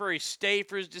a temporary stay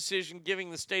for his decision, giving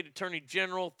the state attorney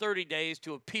general 30 days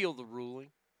to appeal the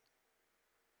ruling.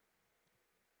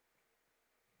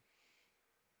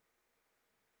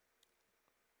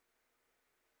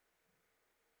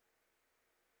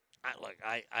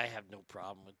 I have no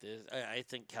problem with this. I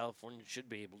think California should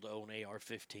be able to own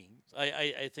AR-15s.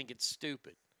 I think it's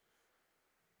stupid.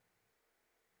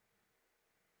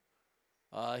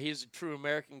 He's a true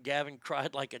American. Gavin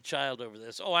cried like a child over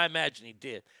this. Oh, I imagine he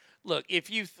did. Look, if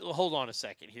you hold on a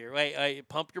second here. Wait,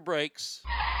 pump your brakes.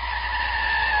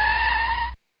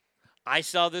 I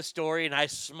saw this story and I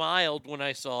smiled when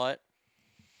I saw it.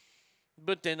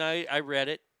 But then I read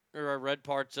it, or I read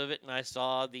parts of it, and I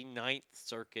saw the Ninth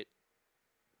Circuit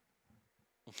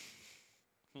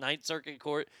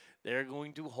Court. They're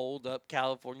going to hold up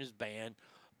California's ban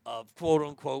of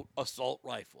quote-unquote assault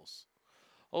rifles.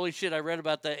 Holy shit, I read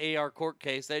about that AR court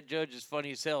case. That judge is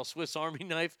funny as hell. Swiss Army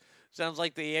knife sounds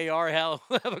like the AR have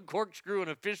a corkscrew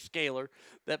and a fish scaler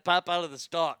that pop out of the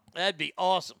stock. That'd be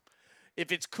awesome.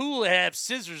 If it's cool to have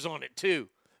scissors on it, too.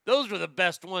 Those were the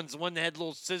best ones, the one that had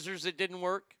little scissors that didn't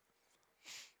work.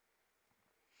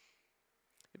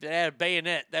 If it had a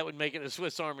bayonet, that would make it a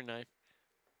Swiss Army knife.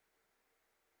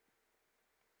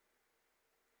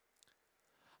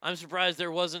 I'm surprised they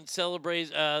wasn't celebrating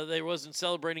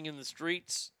in the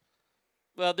streets.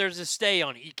 Well, there's a stay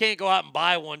on it. You can't go out and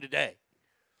buy one today.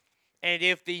 And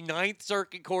if the Ninth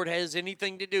Circuit Court has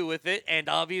anything to do with it, and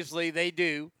obviously they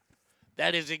do,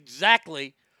 that is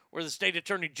exactly where the state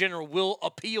attorney general will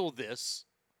appeal this.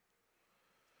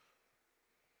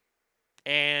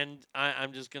 And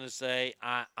I'm just going to say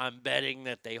I'm betting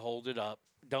that they hold it up.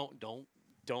 Don't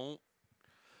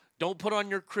put on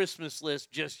your Christmas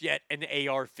list just yet an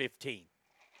AR-15.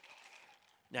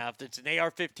 Now, if it's an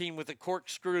AR-15 with a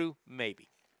corkscrew, maybe.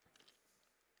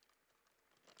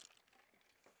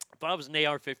 If I was an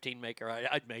AR-15 maker,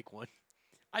 I'd make one.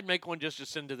 I'd make one just to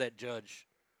send to that judge.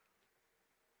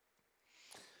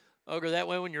 Ogre, that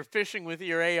way when you're fishing with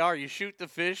your AR, you shoot the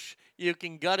fish, you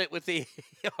can gut it with the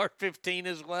AR-15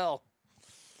 as well.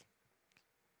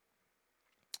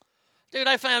 Dude,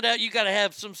 I found out you got to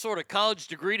have some sort of college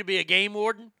degree to be a game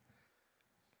warden.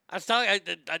 I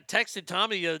texted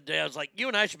Tommy the other day. I was like, you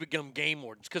and I should become game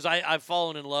wardens because I've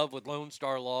fallen in love with Lone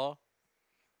Star Law.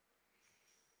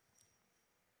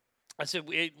 I said,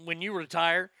 when you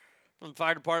retire from the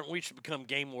fire department, we should become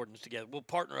game wardens together. We'll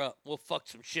partner up. We'll fuck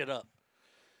some shit up.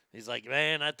 He's like,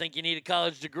 man, I think you need a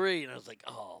college degree. And I was like,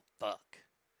 oh, fuck.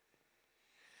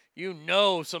 You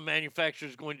know some manufacturer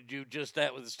is going to do just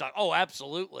that with the stock. Oh,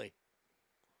 absolutely.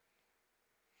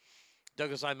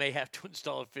 Douglas, I may have to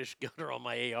install a fish gunner on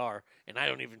my AR, and I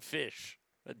don't even fish.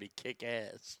 That'd be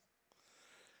kick-ass.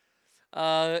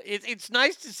 It's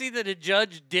nice to see that a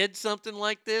judge did something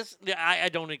like this. I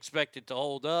don't expect it to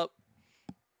hold up.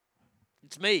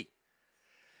 It's me.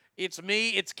 It's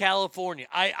me. It's California.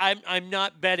 I'm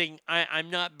not betting. I'm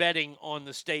not betting on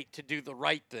the state to do the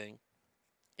right thing.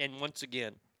 And once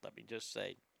again, let me just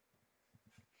say,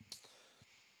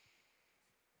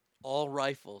 all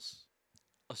rifles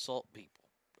assault people.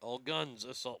 All guns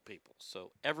assault people.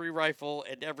 So every rifle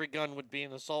and every gun would be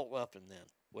an assault weapon then,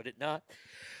 would it not?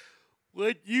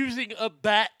 Would using a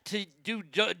bat to do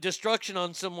destruction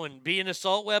on someone be an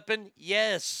assault weapon?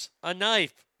 Yes. A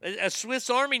knife. A Swiss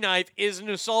Army knife is an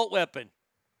assault weapon.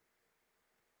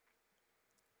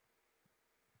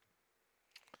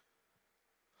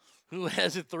 Who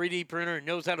has a 3D printer and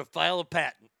knows how to file a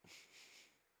patent?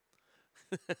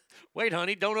 Wait,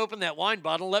 honey, don't open that wine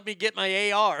bottle. Let me get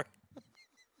my AR.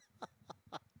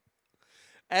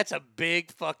 That's a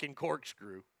big fucking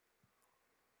corkscrew.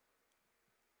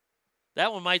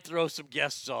 That one might throw some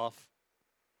guests off.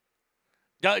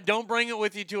 Don't bring it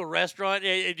with you to a restaurant. Do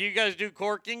you guys do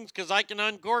corkings? Because I can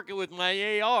uncork it with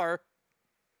my AR.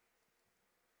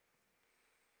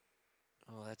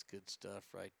 Oh, that's good stuff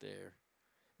right there.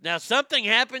 Now, something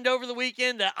happened over the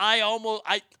weekend that I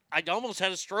almost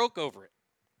had a stroke over it.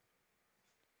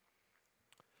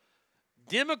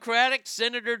 Democratic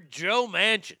Senator Joe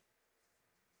Manchin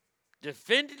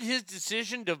defended his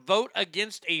decision to vote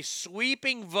against a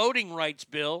sweeping voting rights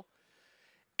bill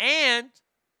and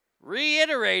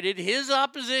reiterated his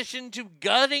opposition to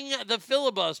gutting the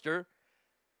filibuster,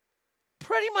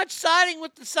 pretty much siding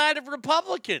with the side of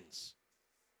Republicans.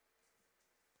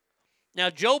 Now,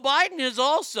 Joe Biden has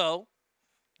also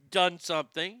done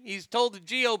something. He's told the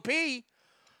GOP,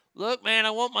 look, man,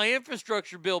 I want my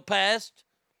infrastructure bill passed.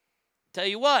 Tell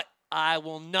you what, I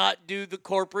will not do the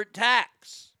corporate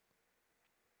tax.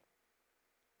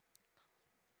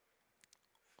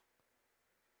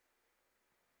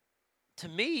 To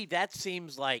me, that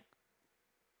seems like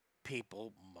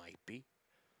people might be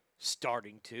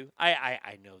starting to.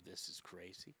 I know this is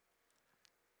crazy.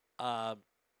 I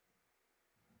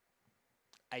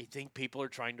think people are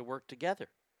trying to work together.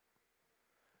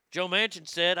 Joe Manchin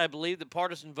said, I believe that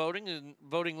partisan voting and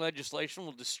voting legislation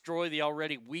will destroy the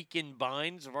already weakened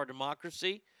binds of our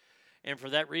democracy. And for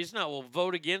that reason, I will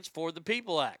vote against For the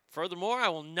People Act. Furthermore, I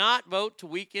will not vote to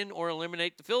weaken or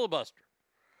eliminate the filibuster.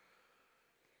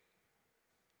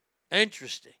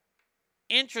 Interesting.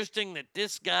 Interesting that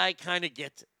this guy kind of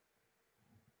gets it.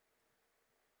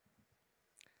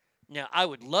 Now, I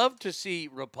would love to see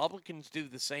Republicans do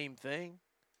the same thing.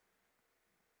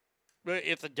 But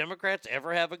if the Democrats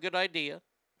ever have a good idea,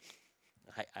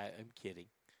 I'm kidding.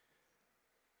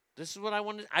 This is what I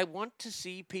want. I want to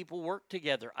see people work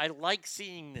together. I like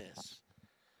seeing this.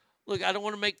 Look, I don't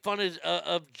want to make fun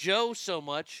of Joe so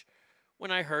much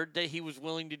when I heard that he was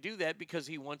willing to do that because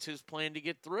he wants his plan to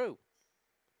get through.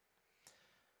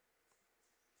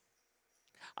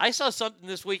 I saw something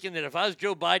this weekend that if I was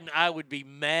Joe Biden, I would be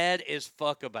mad as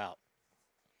fuck about.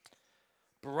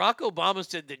 Barack Obama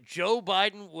said that Joe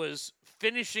Biden was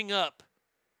finishing up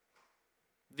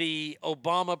the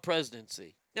Obama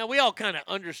presidency. Now, we all kind of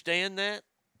understand that.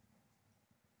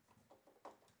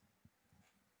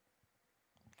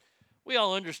 We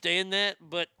all understand that,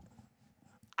 but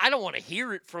I don't want to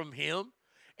hear it from him.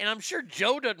 And I'm sure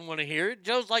Joe doesn't want to hear it.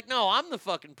 Joe's like, no, I'm the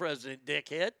fucking president,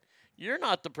 dickhead. You're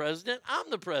not the president.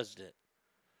 I'm the president.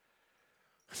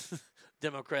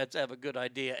 Democrats have a good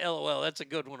idea. LOL, that's a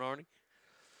good one, Arnie.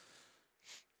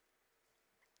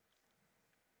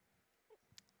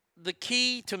 The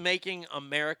key to making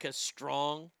America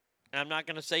strong, and I'm not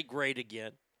going to say great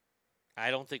again.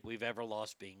 I don't think we've ever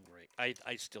lost being great.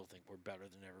 I still think we're better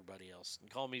than everybody else.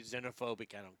 And call me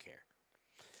xenophobic, I don't care.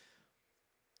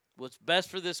 What's best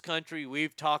for this country,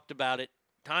 we've talked about it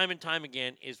time and time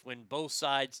again, is when both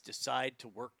sides decide to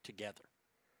work together.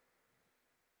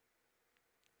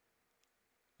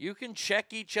 You can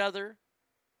check each other.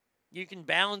 You can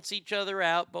balance each other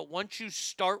out, but once you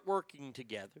start working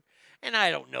together, and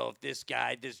I don't know if this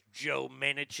guy, this Joe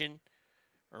Manchin,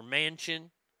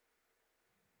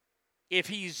 if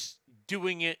he's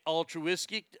doing it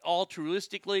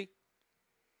altruistically.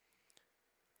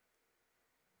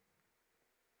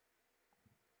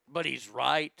 But he's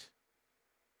right.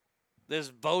 This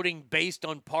voting based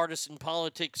on partisan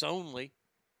politics only.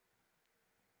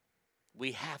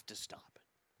 We have to stop it.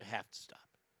 We have to stop it.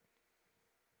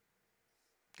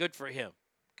 Good for him.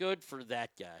 Good for that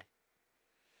guy.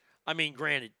 I mean,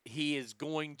 granted, he is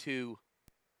going to...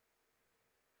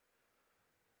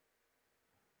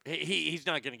 He's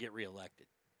not going to get reelected.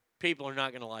 People are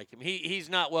not going to like him. He's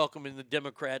not welcome in the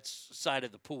Democrats' side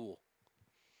of the pool,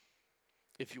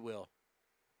 if you will.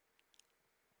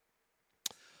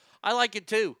 I like it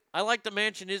too. I like the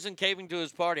Manchin isn't caving to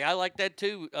his party. I like that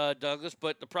too, Douglas,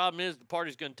 but the problem is the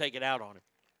party's going to take it out on him.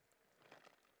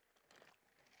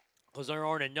 Because there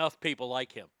aren't enough people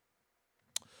like him.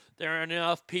 There aren't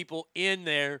enough people in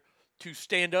there to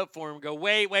stand up for him and go,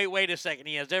 wait a second.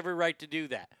 He has every right to do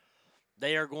that.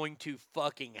 They are going to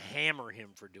fucking hammer him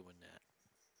for doing that.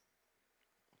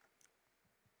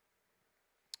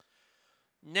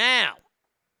 Now,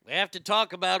 we have to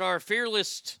talk about our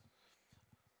fearless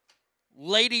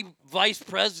lady vice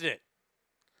president,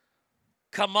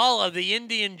 Kamala, the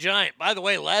Indian giant. By the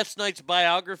way, last night's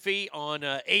biography on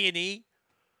A&E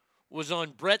was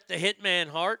on Bret the Hitman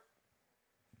Hart.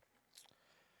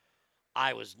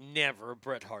 I was never a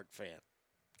Bret Hart fan.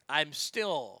 I'm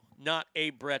still not a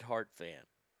Bret Hart fan.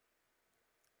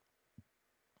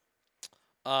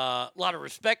 A lot of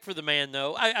respect for the man,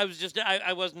 though. I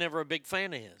was never a big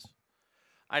fan of his.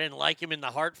 I didn't like him in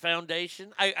the Hart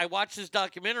Foundation. I watched his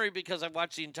documentary because I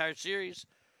watched the entire series.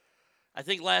 I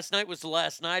think last night was the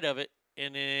last night of it.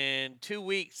 And in 2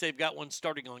 weeks, they've got one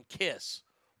starting on Kiss,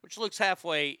 which looks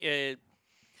halfway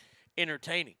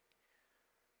entertaining.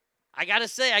 I got to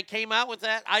say, I came out with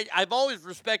that. I've always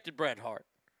respected Bret Hart.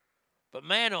 But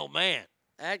man, oh man,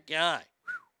 that guy,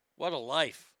 whew, what a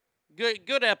life.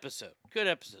 Good episode. Good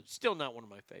episode. Still not one of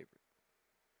my favorites.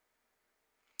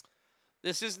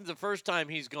 This isn't the first time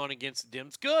he's gone against the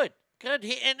Dems. Good.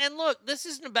 And look, this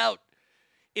isn't about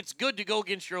it's good to go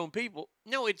against your own people.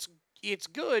 No, it's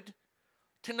good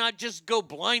to not just go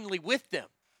blindly with them.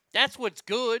 That's what's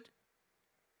good.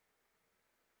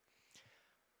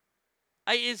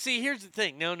 See, here's the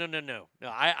thing. No.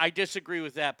 I disagree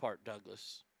with that part,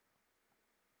 Douglas.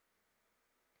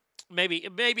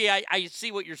 Maybe I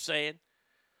see what you're saying.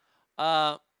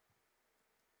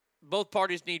 Both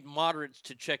parties need moderates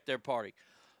to check their party.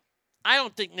 I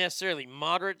don't think necessarily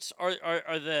moderates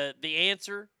are the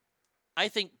answer. I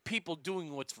think people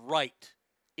doing what's right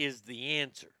is the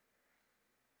answer.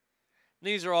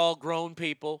 These are all grown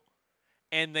people,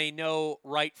 and they know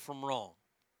right from wrong.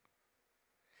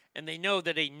 And they know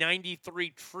that a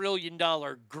 $93 trillion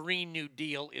Green New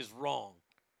Deal is wrong.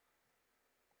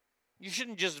 You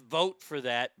shouldn't just vote for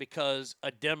that because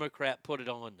a Democrat put it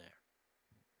on there.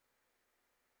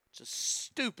 It's a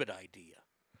stupid idea.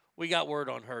 We got word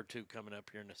on her, too, coming up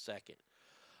here in a second.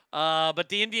 But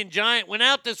the Indian Giant went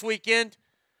out this weekend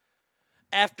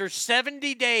after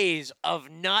 70 days of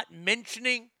not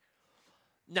mentioning,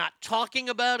 not talking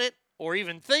about it, or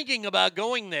even thinking about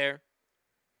going there.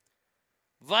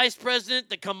 Vice President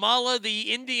Kamala,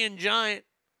 the Indian Giant,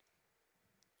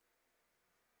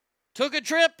 took a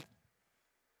trip.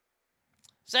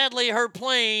 Sadly, her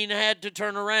plane had to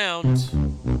turn around.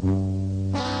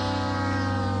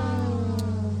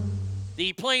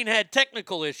 The plane had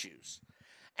technical issues.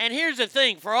 And here's the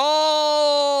thing, for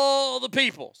all the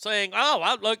people saying,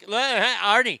 oh, look,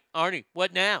 Arnie,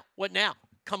 what now? What now?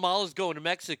 Kamala's going to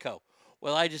Mexico.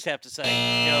 Well, I just have to say,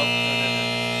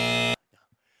 no.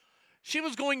 She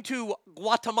was going to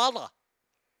Guatemala.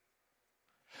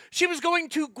 She was going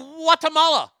to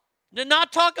Guatemala to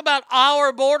not talk about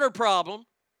our border problem.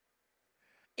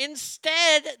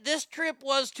 Instead, this trip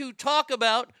was to talk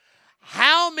about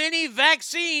how many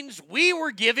vaccines we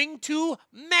were giving to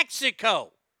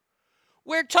Mexico.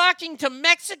 We're talking to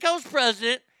Mexico's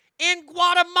president in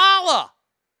Guatemala.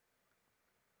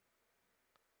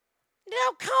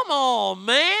 Now, come on,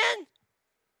 man.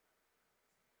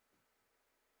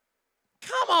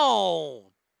 Come on.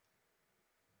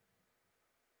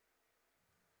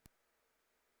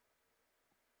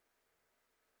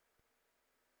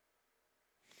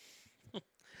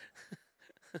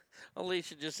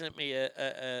 Alicia just sent me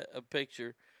a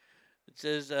picture. It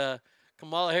says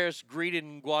Kamala Harris greeted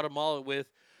in Guatemala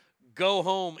with "Go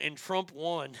home" and Trump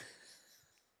won.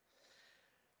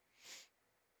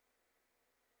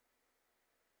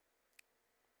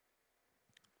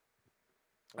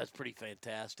 That's pretty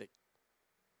fantastic.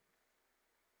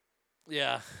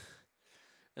 Yeah.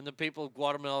 And the people of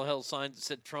Guatemala held signs that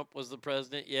said Trump was the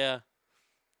president. Yeah.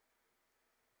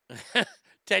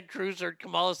 Ted Cruz heard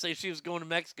Kamala say she was going to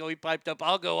Mexico. He piped up,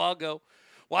 I'll go.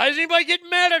 Why is anybody getting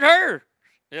mad at her?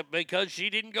 Yeah, because she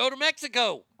didn't go to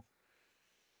Mexico.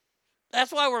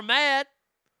 That's why we're mad.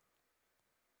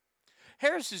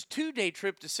 Harris's 2-day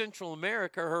trip to Central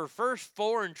America, her first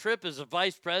foreign trip as a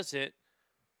vice president.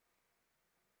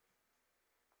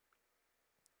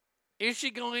 Is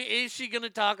she going to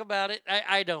talk about it?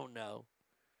 I don't know.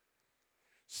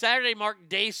 Saturday marked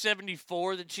day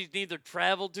 74 that she's neither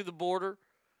traveled to the border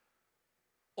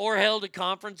or held a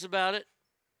conference about it.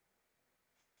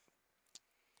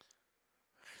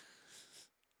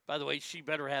 By the way, she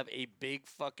better have a big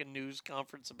fucking news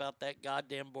conference about that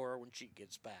goddamn border when she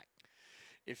gets back.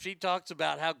 If she talks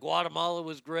about how Guatemala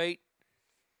was great,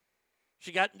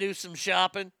 she got to do some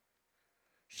shopping.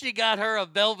 She got her a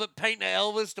velvet painting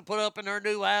of Elvis to put up in her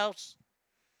new house.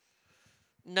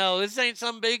 No, this ain't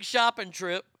some big shopping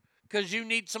trip because you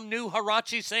need some new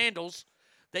Huarache sandals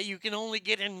that you can only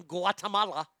get in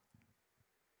Guatemala.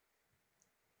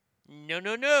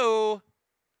 No,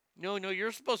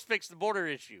 you're supposed to fix the border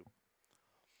issue.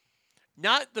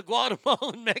 Not the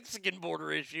Guatemalan-Mexican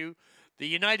border issue. The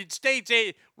United States,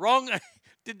 wrong.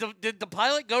 Did the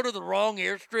pilot go to the wrong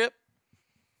airstrip?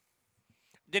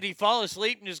 Did he fall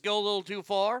asleep and just go a little too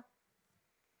far?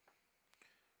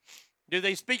 Do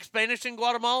they speak Spanish in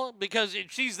Guatemala? Because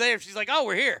if she's there, she's like, oh,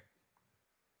 we're here.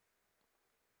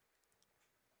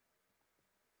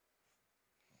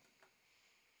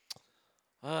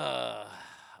 All right.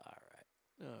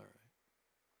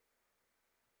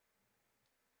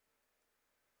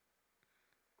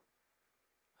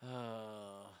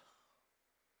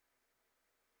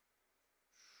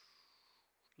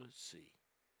 Let's see.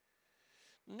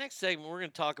 Next segment, we're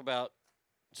going to talk about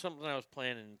something I was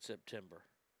planning in September.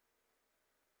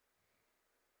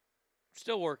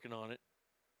 Still working on it.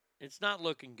 It's not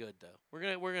looking good though. We're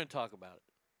gonna talk about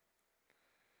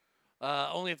it.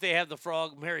 Only if they have the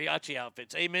frog mariachi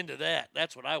outfits. Amen to that.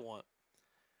 That's what I want.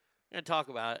 I'm gonna talk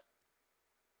about it.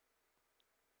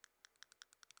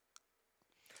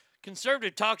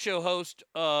 Conservative talk show host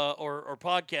or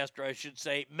podcaster, I should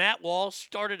say, Matt Walsh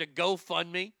started a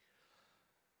GoFundMe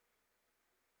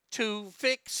to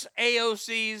fix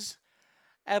AOC's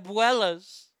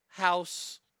abuela's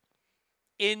house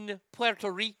in Puerto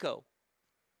Rico.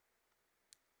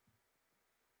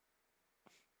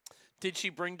 Did she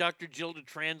bring Dr. Jill to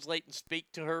translate and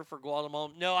speak to her for Guatemala?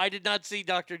 No, I did not see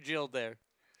Dr. Jill there.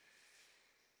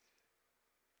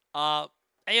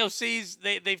 AOC's,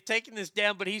 they've taken this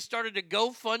down, but he started a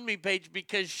GoFundMe page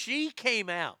because she came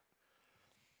out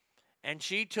and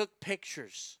she took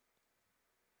pictures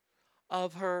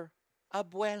of her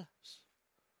abuela's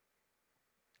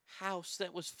house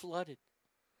that was flooded.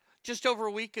 Just over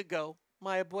a week ago,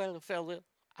 my abuela fell ill.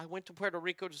 I went to Puerto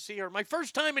Rico to see her. My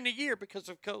first time in a year because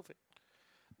of COVID.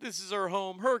 This is her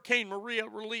home. Hurricane Maria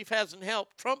relief hasn't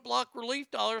helped. Trump blocked relief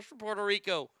dollars for Puerto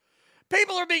Rico.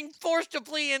 People are being forced to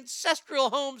flee ancestral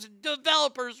homes and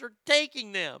developers are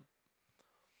taking them.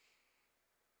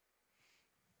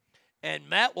 And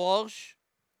Matt Walsh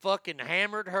fucking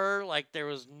hammered her like there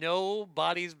was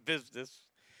nobody's business.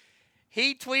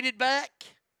 He tweeted back,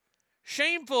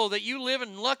 "Shameful that you live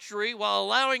in luxury while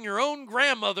allowing your own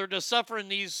grandmother to suffer in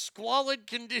these squalid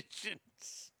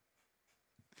conditions."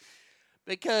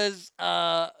 Because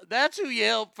that's who you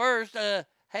helped first. Hey,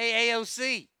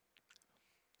 AOC,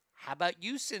 how about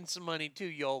you send some money to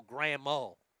your grandma?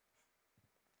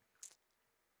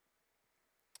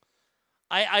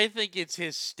 I think it's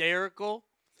hysterical.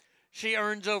 She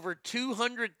earns over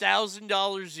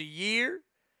 $200,000 a year,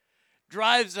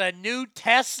 drives a new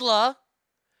Tesla,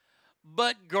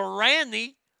 but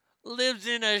Granny lives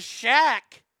in a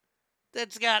shack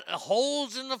that's got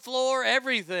holes in the floor,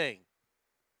 everything.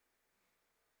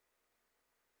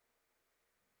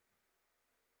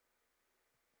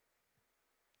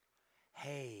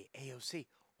 Hey, AOC,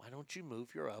 why don't you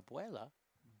move your abuela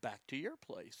back to your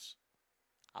place?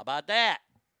 How about that?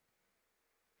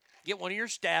 Get one of your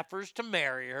staffers to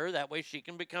marry her. That way she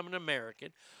can become an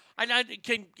American.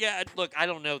 Look, I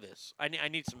don't know this. I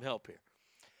need some help here.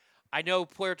 I know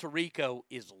Puerto Rico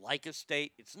is like a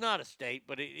state. It's not a state,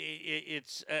 but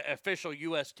it's official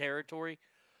U.S. territory.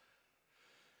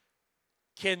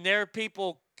 Can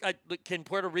can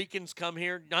Puerto Ricans come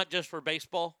here, not just for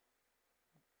baseball?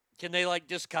 Can they,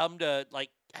 just come to,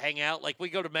 hang out? Like, we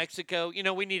go to Mexico. You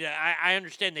know, I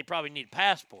understand they probably need a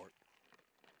passport.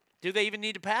 Do they even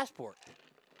need a passport?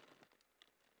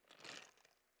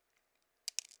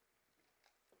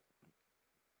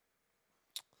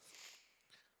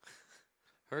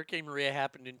 Hurricane Maria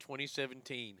happened in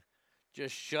 2017.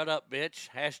 Just shut up, bitch.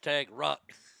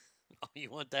 #Ruck. Oh, you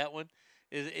want that one?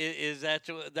 Is that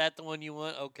the one you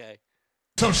want? Okay.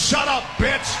 So shut up,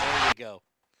 bitch! There you go.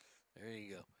 There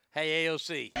you go. Hey,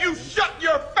 AOC. You shut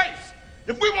your face!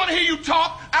 If we want to hear you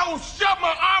talk, I will shove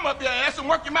my arm up your ass and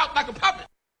work your mouth like a puppet.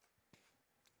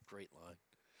 Great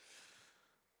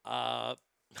line.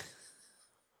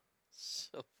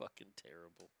 So fucking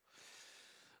terrible.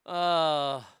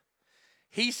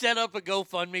 He set up a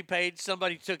GoFundMe page.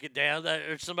 Somebody took it down,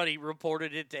 or somebody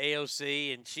reported it to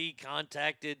AOC, and she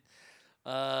contacted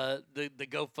the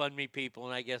GoFundMe people,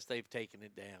 and I guess they've taken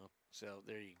it down. So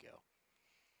there you go.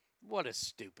 What a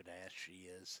stupid ass she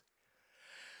is.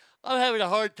 I'm having a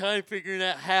hard time figuring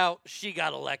out how she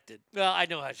got elected. Well, I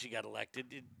know how she got elected.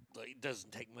 It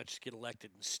doesn't take much to get elected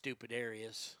in stupid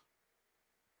areas.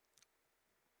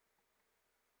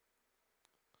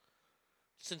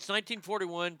 Since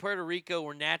 1941, Puerto Rico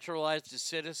were naturalized as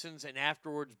citizens and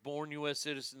afterwards born U.S.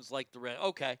 citizens like the rest.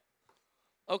 Okay.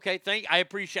 I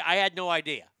appreciate. I had no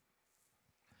idea.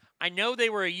 I know they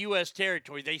were a U.S.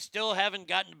 territory. They still haven't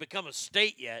gotten to become a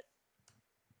state yet.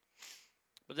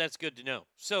 But that's good to know.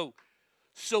 So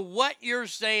what you're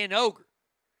saying, Ogre,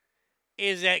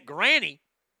 is that Granny,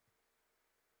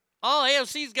 all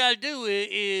AOC's got to do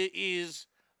is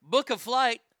book a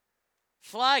flight,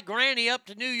 fly Granny up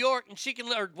to New York, and she can,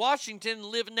 or Washington, and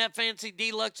live in that fancy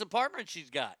deluxe apartment she's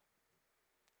got.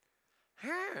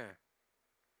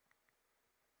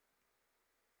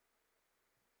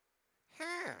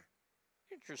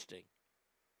 Interesting.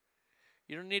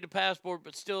 You don't need a passport,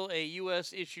 but still a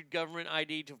U.S. issued government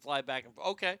ID to fly back and forth.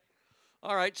 Okay.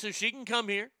 All right, so she can come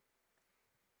here.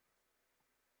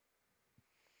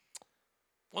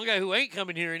 One guy who ain't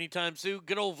coming here anytime soon,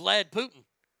 good old Vlad Putin.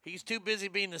 He's too busy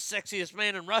being the sexiest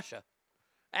man in Russia.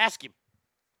 Ask him.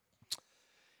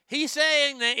 He's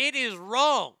saying that it is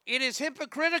wrong. It is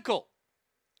hypocritical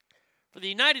for the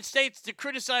United States to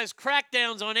criticize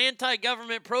crackdowns on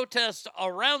anti-government protests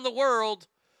around the world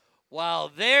while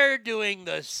they're doing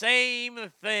the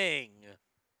same thing.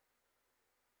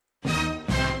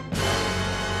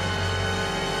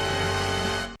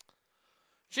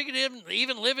 She could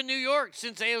even live in New York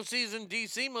since AOC's in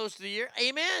D.C. most of the year.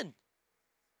 Amen.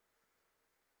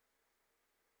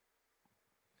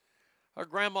 Her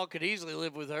grandma could easily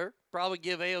live with her. Probably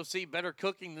give AOC better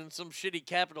cooking than some shitty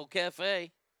Capitol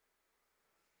Cafe.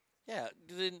 Yeah,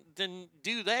 then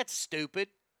do that, stupid.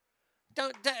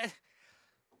 God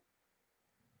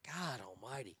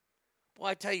almighty. Boy,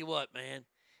 I tell you what, man.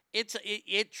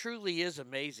 It truly is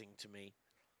amazing to me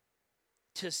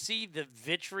to see the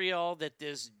vitriol that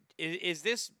is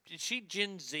she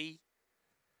Gen Z?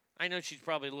 I know she's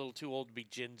probably a little too old to be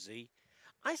Gen Z.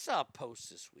 I saw a post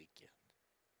this weekend.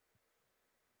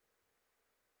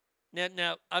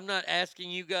 Now I'm not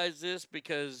asking you guys this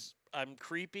because I'm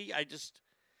creepy.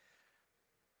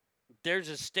 There's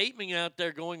a statement out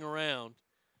there going around,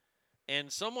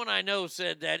 and someone I know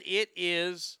said that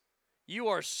you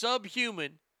are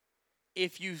subhuman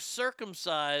if you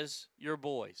circumcise your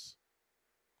boys.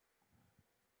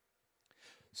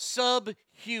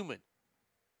 Subhuman.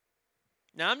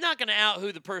 Now, I'm not going to out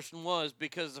who the person was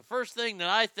because the first thing that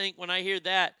I think when I hear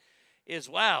that is,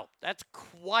 wow, that's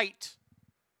quite,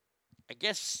 I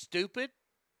guess, stupid.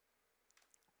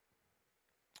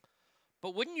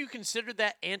 But wouldn't you consider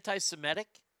that anti-Semitic?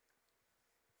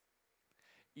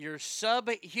 You're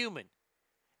subhuman.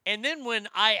 And then when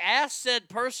I asked said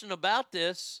person about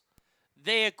this,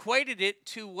 they equated it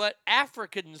to what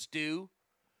Africans do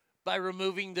by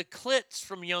removing the clits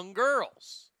from young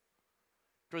girls,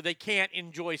 where they can't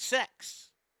enjoy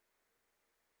sex.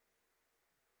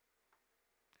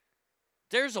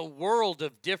 There's a world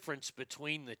of difference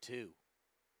between the two.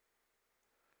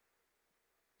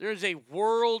 There's a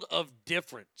world of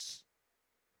difference.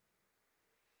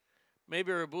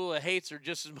 Maybe Rabula hates her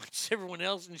just as much as everyone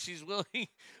else, and she's will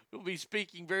be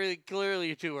speaking very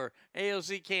clearly to her.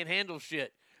 AOC can't handle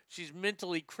shit. She's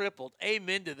mentally crippled.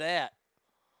 Amen to that.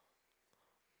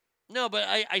 No, but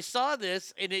I saw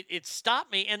this, and it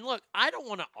stopped me. And look, I don't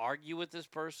want to argue with this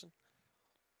person.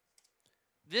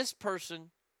 This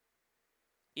person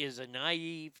is a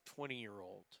naive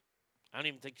 20-year-old. I don't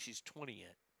even think she's 20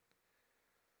 yet.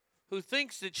 Who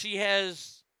thinks that she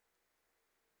has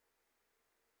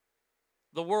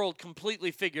the world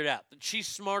completely figured out. That she's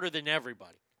smarter than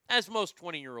everybody. As most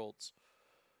 20-year-olds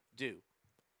do.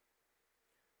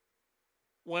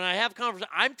 When I have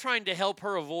conversations, I'm trying to help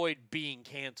her avoid being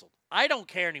canceled. I don't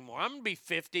care anymore. I'm going to be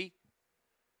 50.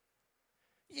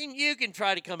 You can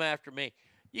try to come after me.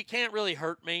 You can't really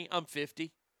hurt me. I'm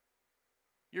 50.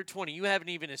 You're 20. You haven't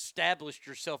even established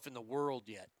yourself in the world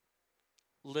yet,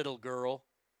 little girl.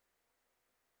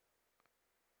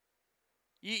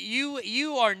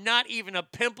 You are not even a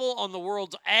pimple on the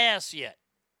world's ass yet.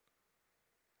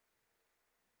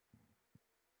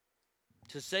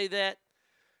 To say that,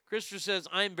 Christopher says,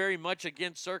 I'm very much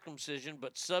against circumcision,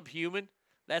 but subhuman,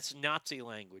 that's Nazi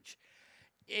language.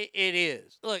 It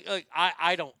is. Look,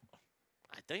 I don't,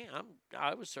 I think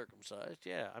I was circumcised.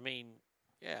 Yeah, I mean,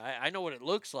 yeah, I know what it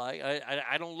looks like.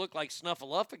 I don't look like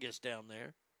Snuffleupagus down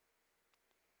there.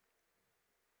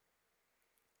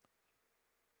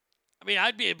 I mean,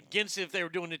 I'd be against it if they were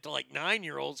doing it to like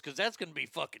 9-year-olds because that's going to be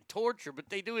fucking torture, but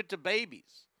they do it to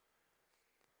babies.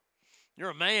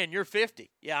 You're a man, you're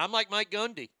 50. Yeah, I'm like Mike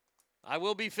Gundy. I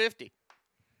will be 50.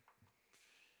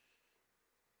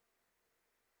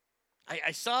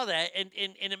 I saw that, and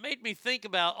it made me think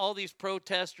about all these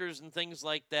protesters and things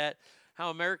like that, how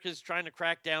America's trying to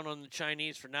crack down on the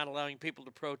Chinese for not allowing people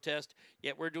to protest,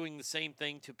 yet we're doing the same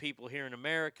thing to people here in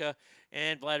America,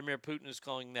 and Vladimir Putin is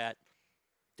calling that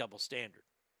double standard.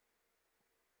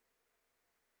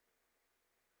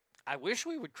 I wish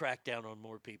we would crack down on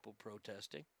more people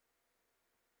protesting.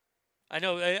 I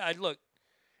know, I look,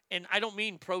 and I don't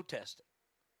mean protesting.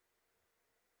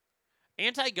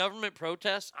 Anti-government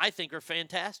protests, I think, are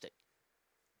fantastic.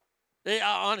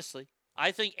 Honestly,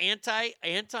 I think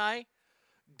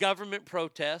anti-government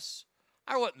protests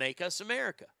are what make us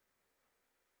America.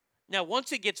 Now,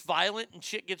 once it gets violent and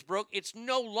shit gets broke, it's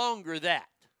no longer that.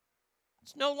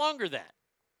 It's no longer that.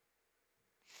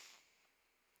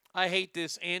 I hate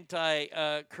this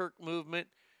anti-Kirk movement.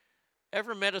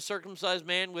 Ever met a circumcised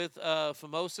man with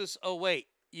phimosis? Oh, wait.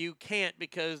 You can't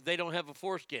because they don't have a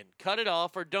foreskin. Cut it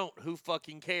off or don't. Who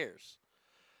fucking cares?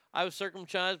 I was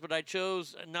circumcised, but I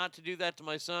chose not to do that to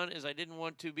my son as I didn't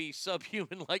want to be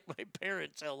subhuman like my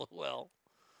parents, LOL.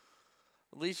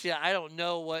 Alicia, I don't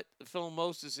know what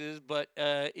phimosis is, but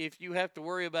if you have to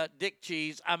worry about dick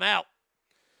cheese, I'm out.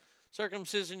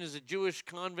 Circumcision is a Jewish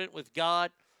convent with God.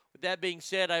 With that being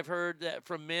said, I've heard that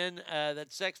from men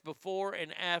that sex before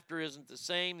and after isn't the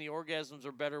same. The orgasms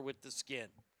are better with the skin.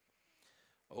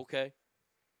 Okay.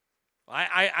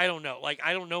 I don't know. Like,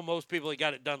 I don't know most people that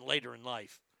got it done later in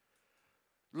life.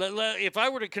 If I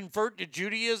were to convert to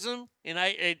Judaism, and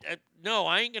no,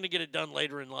 I ain't going to get it done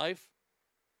later in life.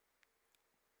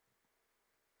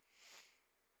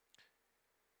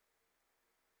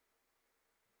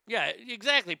 Yeah,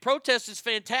 exactly. Protest is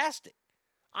fantastic.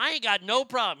 I ain't got no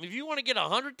problem. If you want to get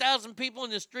 100,000 people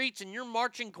in the streets and you're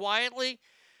marching quietly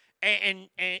and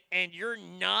you're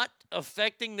not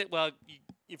affecting that, well,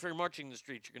 if you're marching in the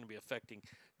streets, you're going to be affecting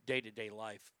day-to-day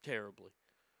life terribly.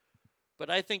 But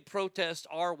I think protests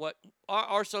are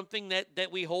something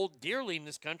that we hold dearly in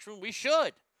this country, and we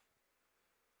should.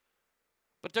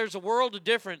 But there's a world of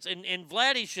difference, and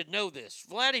Vladdy should know this.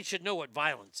 Vladdy should know what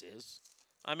violence is.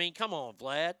 I mean, come on,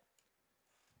 Vlad.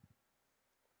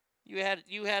 You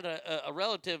had a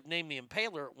relative named the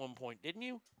Impaler at one point, didn't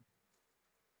you?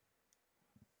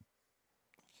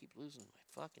 I keep losing my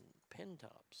fucking pen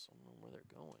tops. I don't know where they're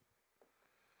going.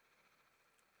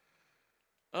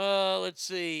 Let's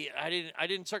see. I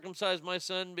didn't circumcise my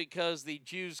son because the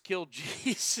Jews killed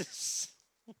Jesus.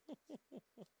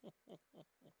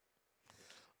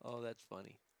 Oh, that's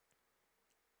funny.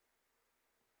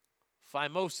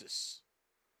 Phimosis.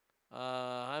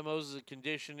 Phimosis is a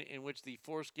condition in which the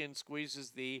foreskin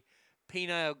squeezes the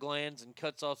penile glands and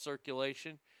cuts off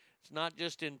circulation. It's not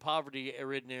just in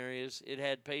poverty-ridden areas. It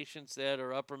had patients that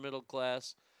are upper middle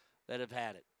class that have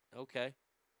had it. Okay.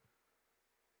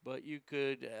 But you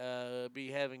could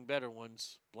be having better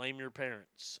ones. Blame your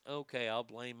parents. Okay, I'll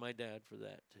blame my dad for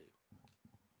that too.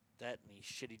 That and the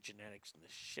shitty genetics and the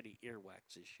shitty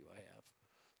earwax issue I have.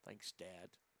 Thanks, Dad.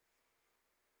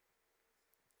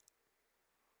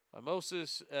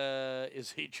 Phimosis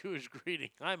is a Jewish greeting.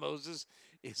 Hi, Moses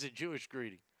is a Jewish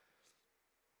greeting.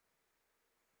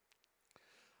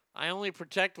 I only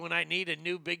protect when I need a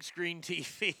new big screen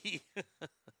TV.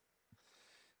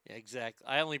 Yeah, exactly.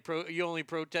 You only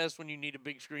protest when you need a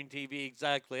big screen TV.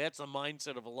 Exactly. That's the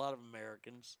mindset of a lot of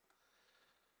Americans.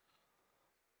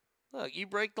 Look, you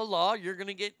break the law, you're going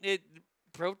to get it.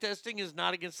 Protesting is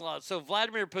not against the law. So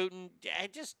Vladimir Putin,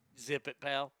 just zip it,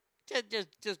 pal.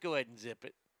 Just go ahead and zip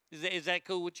it. Is that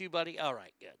cool with you, buddy? All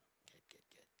right, good.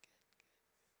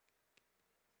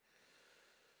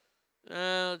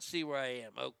 Let's see where I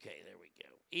am. Okay, there we go.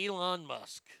 Elon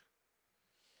Musk.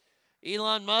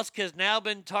 Elon Musk has now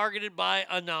been targeted by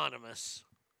Anonymous.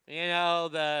 You know,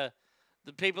 the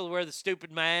people who wear the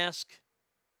stupid mask.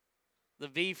 The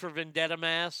V for Vendetta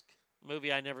mask.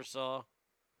 Movie I never saw.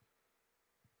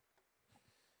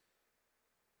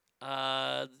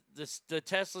 The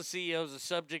Tesla CEO is the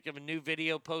subject of a new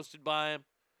video posted by him.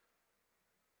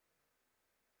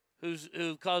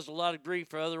 who caused a lot of grief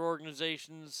for other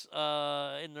organizations.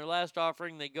 In their last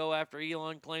offering, they go after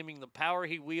Elon, claiming the power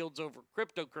he wields over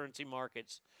cryptocurrency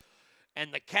markets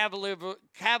and the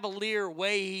cavalier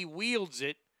way he wields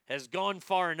it has gone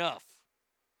far enough,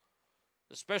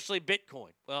 especially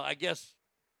Bitcoin. Well, I guess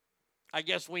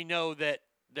we know that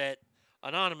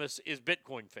Anonymous is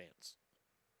Bitcoin fans.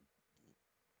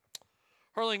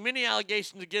 Hurling many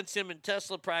allegations against him in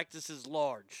Tesla practices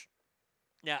large.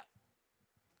 Now,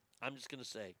 I'm just going to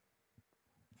say,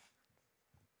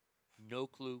 no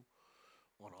clue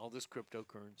on all this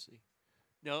cryptocurrency.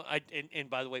 No, and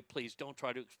by the way, please don't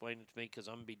try to explain it to me because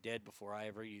I'm going to be dead before I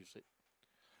ever use it.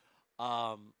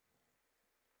 I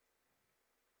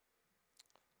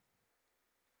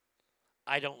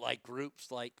don't like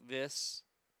groups like this.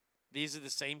 These are the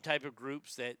same type of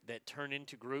groups that turn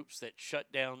into groups that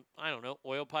shut down, I don't know,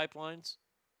 oil pipelines.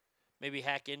 Maybe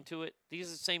hack into it. These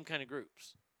are the same kind of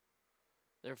groups.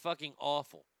 They're fucking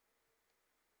awful.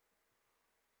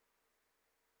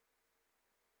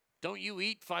 Don't you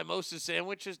eat Fimosa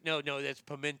sandwiches? No, that's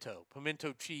pimento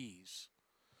cheese.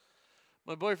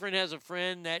 My boyfriend has a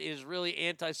friend that is really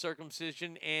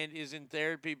anti-circumcision and is in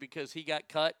therapy because he got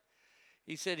cut.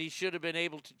 He said he should have been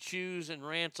able to choose and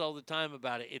rants all the time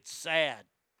about it. It's sad.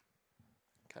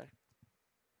 Okay.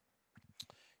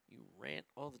 You rant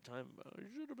all the time about it. You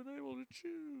should have been able to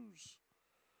choose.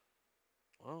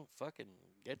 Well, fucking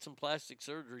get some plastic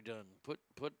surgery done. Put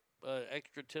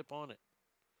extra tip on it.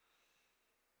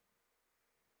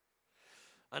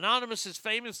 Anonymous has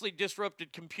famously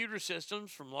disrupted computer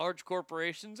systems from large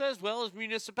corporations as well as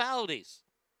municipalities.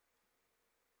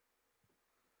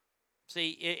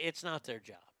 See, it's not their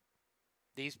job.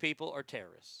 These people are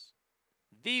terrorists.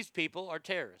 These people are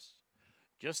terrorists.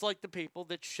 Just like the people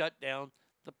that shut down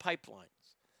the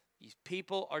pipelines. These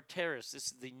people are terrorists. This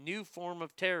is the new form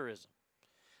of terrorism.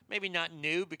 Maybe not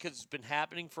new because it's been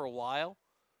happening for a while,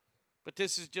 but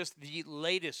this is just the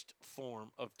latest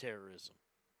form of terrorism.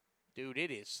 Dude,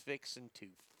 it is fixing to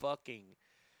fucking...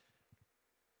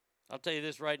 I'll tell you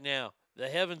this right now. The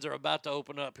heavens are about to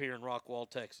open up here in Rockwall,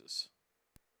 Texas.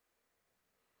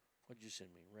 What'd you send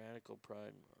me? Radical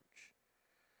Pride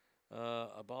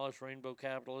March. Abolish rainbow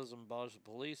capitalism, abolish the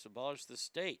police, abolish the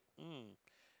state.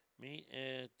 Meet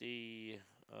at the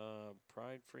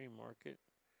Pride Free Market.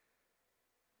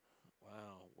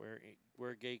 Wow.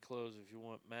 Wear gay clothes if you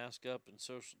want. Mask up and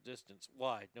social distance.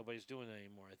 Why? Nobody's doing that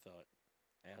anymore, I thought.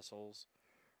 Assholes.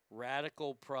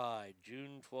 Radical Pride,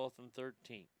 June 12th and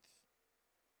 13th.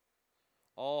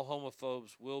 All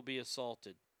homophobes will be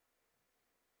assaulted.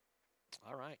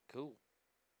 All right, cool.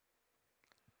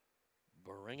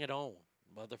 Bring it on,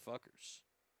 motherfuckers.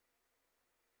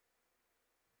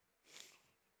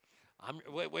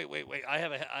 Wait. I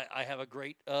have a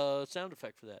great sound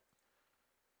effect for that.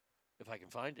 If I can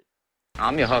find it.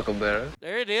 I'm your huckleberry.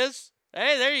 There it is.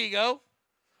 Hey, there you go.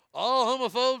 All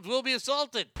homophobes will be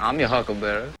assaulted. I'm your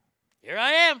huckleberry. Here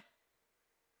I am.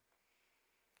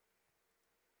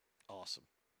 Awesome.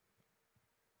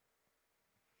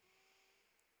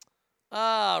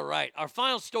 All right. Our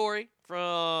final story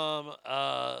from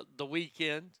the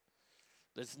weekend.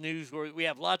 That's news. We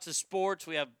have lots of sports.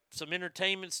 We have some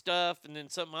entertainment stuff, and then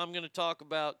something I'm going to talk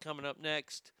about coming up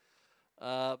next.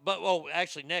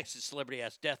 Actually, next is Celebrity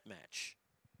Ass Deathmatch.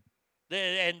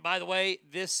 And by the way,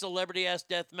 this Celebrity Ass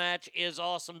Deathmatch is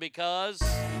awesome because...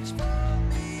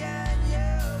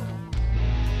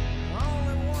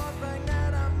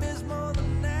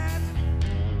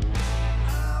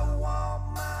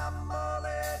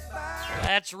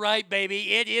 That's right,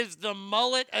 baby. It is the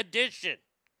mullet edition.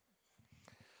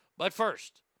 But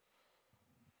first,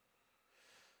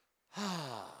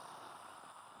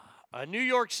 a New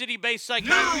York City-based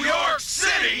psychiatrist. New York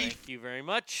City! Thank you very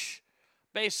much.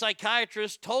 Based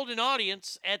psychiatrist told an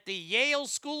audience at the Yale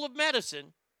School of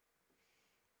Medicine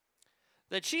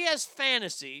that she has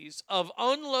fantasies of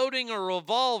unloading a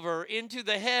revolver into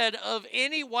the head of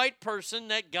any white person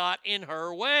that got in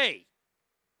her way.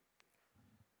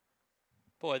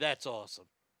 Boy, that's awesome.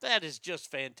 That is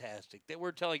just fantastic that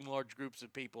we're telling large groups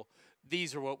of people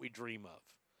these are what we dream of.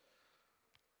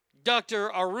 Dr.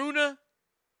 Aruna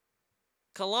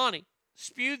Kalani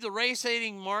spewed the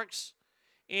race-hating marks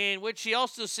in which she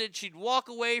also said she'd walk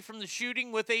away from the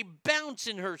shooting with a bounce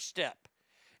in her step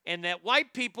and that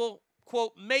white people,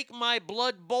 quote, make my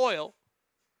blood boil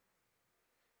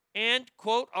and,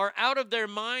 quote, are out of their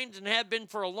minds and have been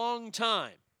for a long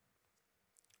time.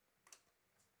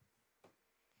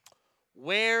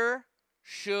 Where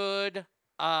should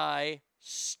I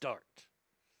start?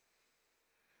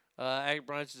 Ag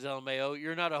Brian says, LMAO,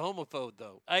 you're not a homophobe,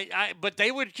 though. But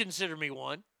they would consider me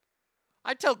one.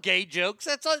 I tell gay jokes.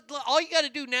 That's all you got to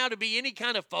do now to be any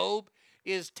kind of phobe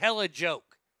is tell a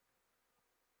joke.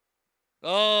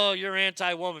 Oh, you're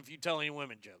anti-woman if you tell any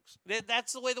women jokes.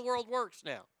 That's the way the world works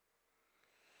now.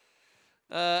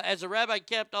 As the rabbi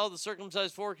kept all the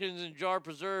circumcised foreskins in a jar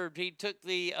preserved, he took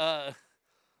the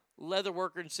leather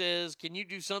worker and says, "Can you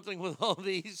do something with all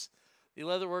these?" The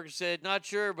leather worker said, "Not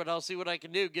sure, but I'll see what I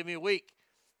can do. Give me a week."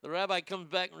 The rabbi comes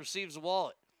back and receives the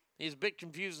wallet. He's a bit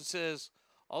confused and says,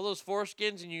 "All those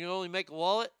foreskins and you can only make a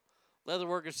wallet?" Leather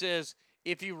worker says,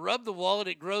 "If you rub the wallet,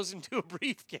 it grows into a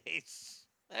briefcase."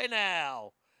 Hey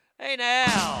now. Hey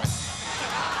now.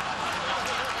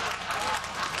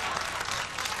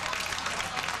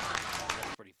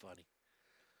 That's pretty funny.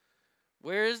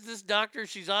 Where is this doctor?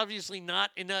 She's obviously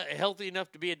not healthy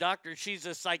enough to be a doctor. She's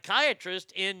a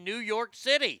psychiatrist in New York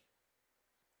City.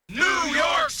 New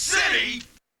York City?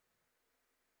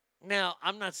 Now,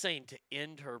 I'm not saying to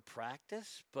end her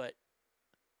practice, but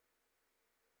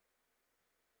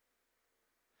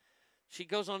she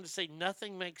goes on to say,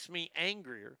 "Nothing makes me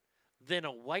angrier than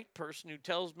a white person who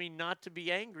tells me not to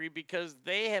be angry because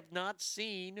they have not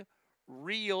seen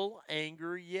real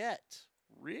anger yet."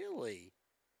 Really?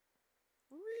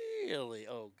 Really?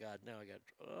 Oh, God, now I got...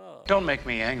 Oh. Don't make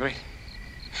me angry.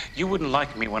 You wouldn't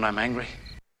like me when I'm angry.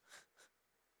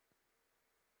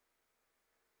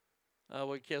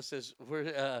 What Kale says,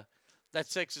 that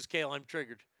sexist Kale, I'm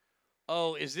triggered.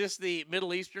 Oh, is this the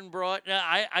Middle Eastern broad?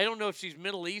 I don't know if she's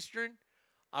Middle Eastern.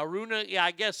 Aruna, yeah,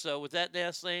 I guess so. With that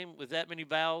last name, with that many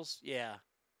vowels, yeah.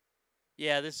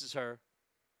 Yeah, this is her.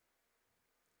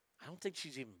 I don't think she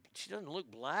doesn't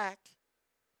look black.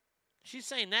 She's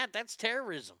saying that's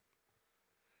terrorism.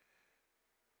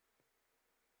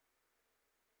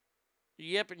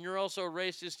 Yep, and you're also a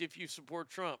racist if you support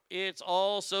Trump. It's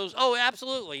also... Oh,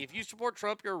 absolutely. If you support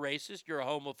Trump, you're a racist. You're a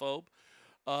homophobe.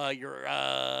 You're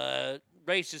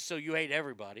racist, so you hate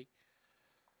everybody.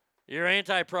 You're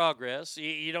anti-progress.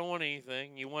 You don't want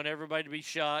anything. You want everybody to be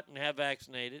shot and have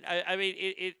vaccinated. I mean,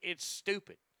 it's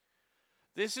stupid.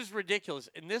 This is ridiculous.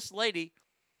 And this lady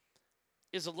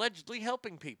is allegedly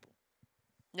helping people.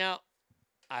 Now,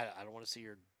 I don't want to see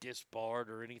her disbarred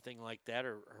or anything like that,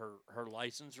 or her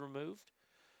license removed.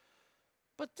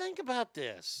 But think about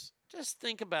this. Just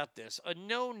think about this. A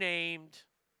no-named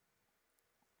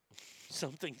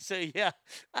something say, "Yeah,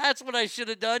 that's what I should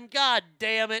have done. God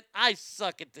damn it. I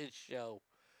suck at this show.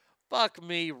 Fuck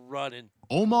me running."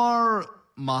 Omar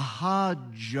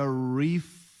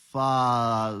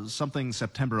Mahajarifa something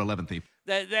September 11th.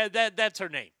 That's her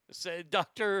name.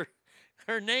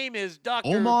 Her name is Dr.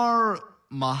 Omar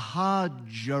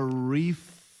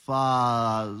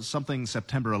Mahajarifa something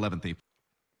September 11th.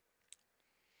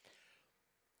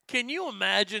 Can you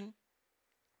imagine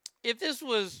if this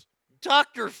was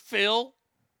Dr. Phil,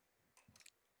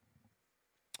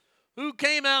 who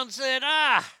came out and said,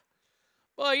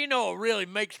 well, you know what really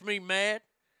makes me mad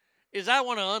is I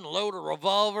want to unload a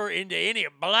revolver into any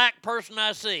black person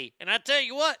I see. And I tell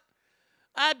you what,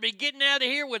 I'd be getting out of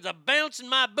here with a bounce in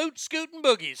my boot scooting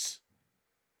boogies.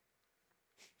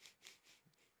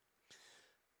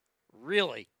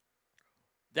 Really?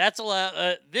 That's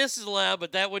allowed. This is allowed,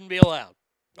 but that wouldn't be allowed.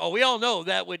 Oh, we all know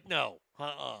that would no.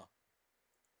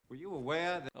 Were you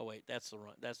aware that? Oh wait, that's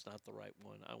not the right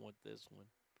one. I want this one.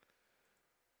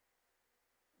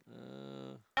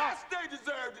 I stay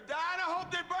deserve to die, and I hope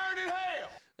they burn in hell.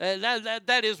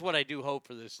 That is what I do hope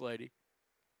for this lady.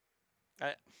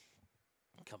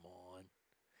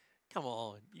 Come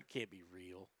on, you can't be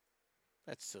real.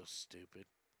 That's so stupid.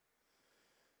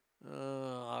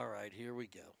 All right, here we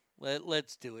go.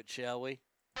 Let's do it, shall we?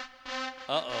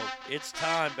 Uh-oh, it's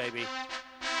time, baby.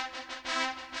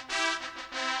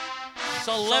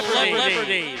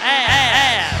 Celebrity.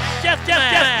 Ass. Jeff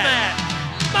Matt.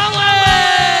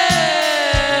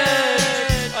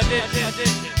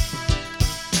 Audition.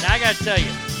 Now, I got to tell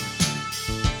you,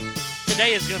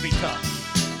 today is going to be tough.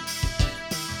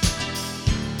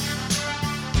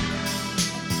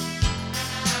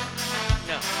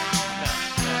 No.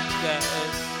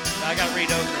 I got to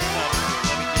read over stuff.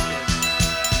 Let me get this.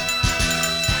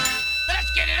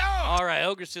 Let's get it on. All right,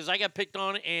 Ogre says, I got picked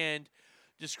on and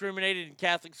discriminated in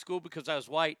Catholic school because I was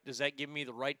white. Does that give me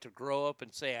the right to grow up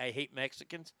and say I hate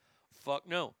Mexicans? Fuck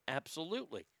no.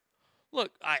 Absolutely.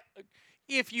 Look,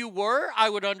 if you were, I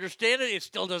would understand it. It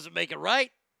still doesn't make it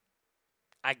right.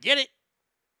 I get it.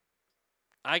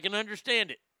 I can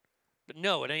understand it. But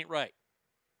no, it ain't right.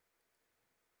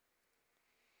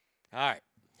 All right,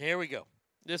 here we go.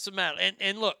 This is a matter.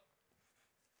 And look,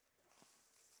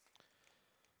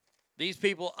 these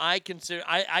people I consider,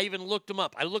 I even looked them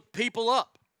up. I looked people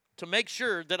up to make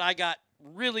sure that I got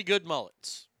really good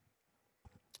mullets.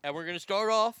 And we're going to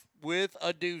start off with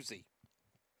a doozy.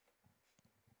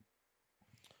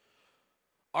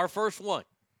 Our first one.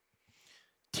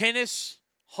 Tennis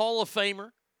Hall of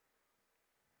Famer.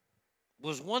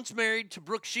 Was once married to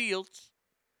Brooke Shields.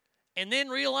 And then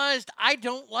realized I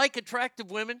don't like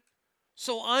attractive women.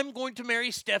 So I'm going to marry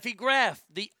Steffi Graf,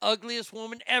 the ugliest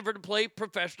woman ever to play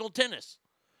professional tennis.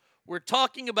 We're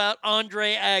talking about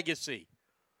Andre Agassi,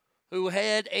 who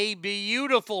had a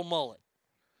beautiful mullet,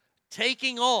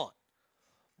 taking on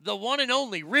the one and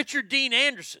only Richard Dean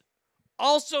Anderson,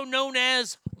 also known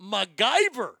as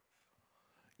MacGyver.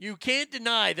 You can't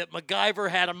deny that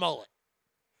MacGyver had a mullet,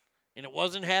 and it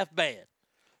wasn't half bad.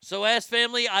 So, Ask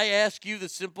Family, I ask you the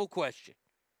simple question.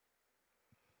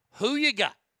 Who you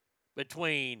got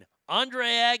between Andre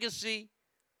Agassi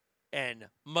and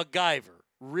MacGyver,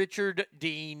 Richard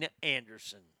Dean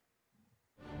Anderson?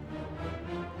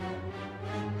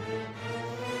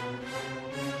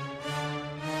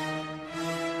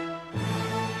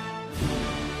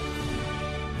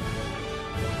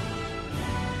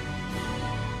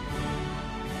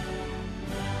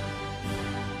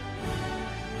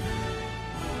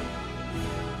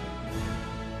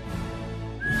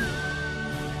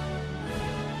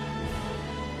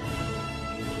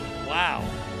 Wow,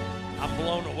 I'm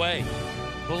blown away.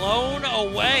 Blown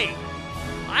away.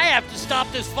 I have to stop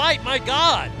this fight, my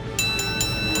God.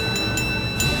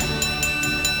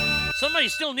 Somebody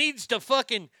still needs to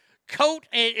fucking coat,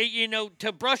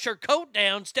 to brush her coat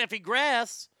down, Steffi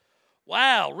Graf.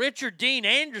 Wow, Richard Dean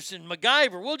Anderson,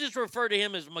 MacGyver. We'll just refer to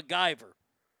him as MacGyver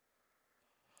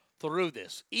through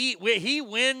this. He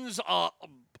wins a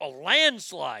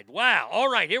landslide. Wow.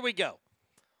 All right, here we go.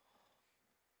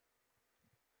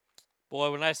 Boy,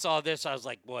 when I saw this, I was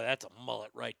like, boy, that's a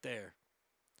mullet right there.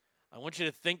 I want you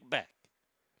to think back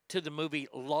to the movie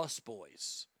Lost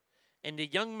Boys and a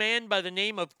young man by the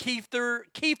name of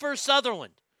Kiefer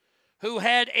Sutherland, who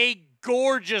had a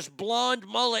gorgeous blonde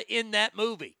mullet in that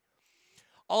movie.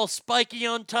 All spiky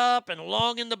on top and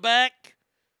long in the back.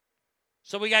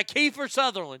 So we got Kiefer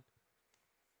Sutherland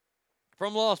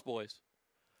from Lost Boys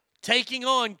taking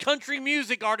on country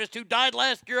music artist who died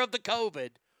last year of the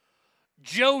COVID,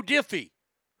 Joe Diffie.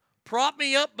 Prop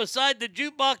me up beside the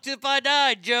jukebox if I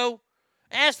died, Joe.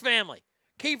 Ask Family.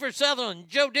 Kiefer Sutherland,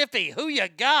 Joe Diffie, who you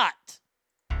got?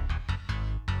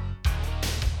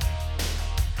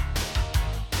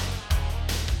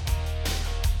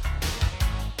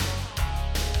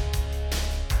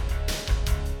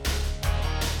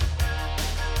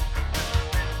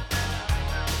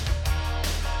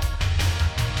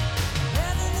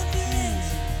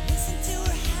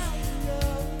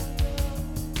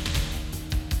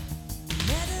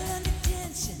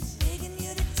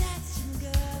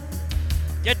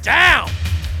 Get down!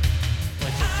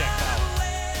 Let's inject power.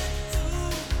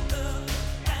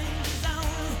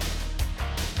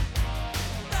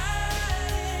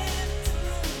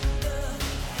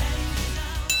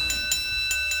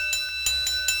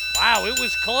 Wow, it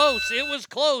was close. It was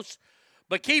close.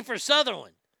 But Kiefer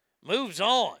Sutherland moves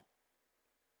on.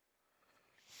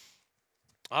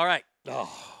 All right.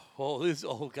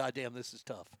 Goddamn, this is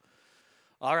tough.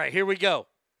 All right, here we go.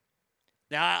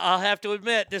 Now, I'll have to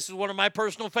admit, this is one of my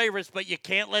personal favorites, but you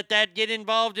can't let that get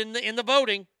involved in the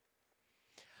voting.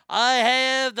 I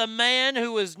have the man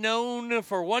who is known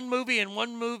for one movie and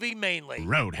one movie mainly.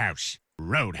 Roadhouse.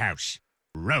 Roadhouse.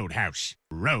 Roadhouse.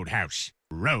 Roadhouse.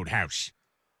 Roadhouse.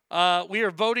 We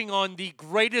are voting on the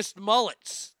greatest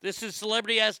mullets. This is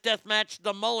Celebrity Ass Deathmatch,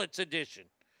 the Mullets edition.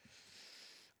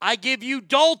 I give you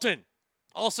Dalton,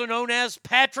 also known as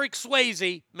Patrick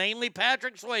Swayze, mainly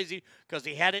Patrick Swayze, because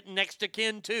he had it next to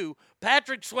kin too.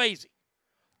 Patrick Swayze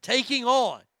taking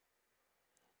on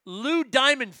Lou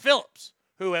Diamond Phillips,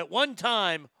 who at one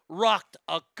time rocked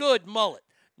a good mullet.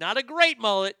 Not a great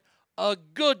mullet, a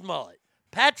good mullet.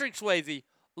 Patrick Swayze,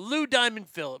 Lou Diamond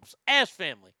Phillips, Ask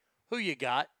Family, who you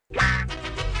got?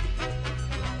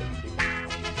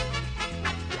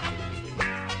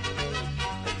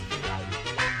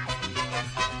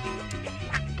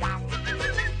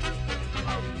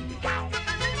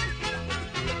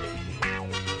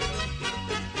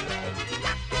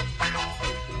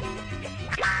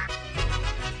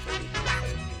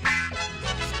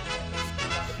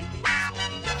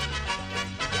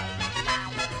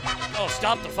 Oh,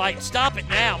 stop the fight. Stop it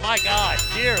now. My God.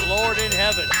 Dear Lord in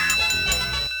heaven.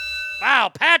 Wow,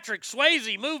 Patrick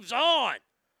Swayze moves on.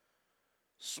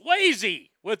 Swayze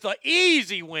with the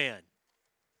easy win.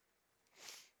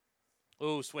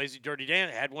 Oh, Swayze Dirty Dan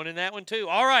had one in that one too.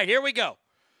 All right, here we go.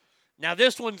 Now,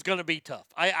 this one's going to be tough.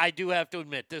 I do have to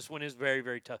admit, this one is very,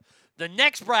 very tough. The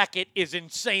next bracket is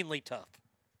insanely tough.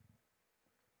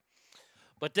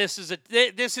 But this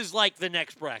is like the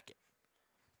next bracket.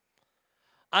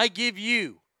 I give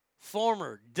you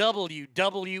former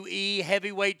WWE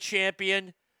heavyweight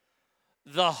champion,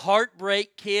 the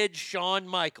Heartbreak Kid, Shawn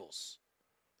Michaels.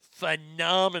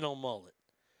 Phenomenal mullet.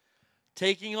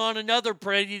 Taking on another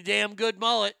pretty damn good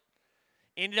mullet.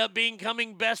 Ended up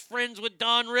becoming best friends with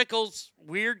Don Rickles.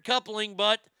 Weird coupling,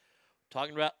 but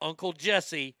talking about Uncle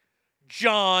Jesse,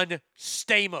 John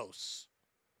Stamos.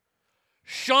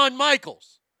 Shawn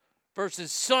Michaels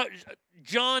versus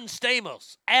John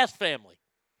Stamos. Ass family.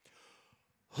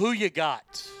 Who you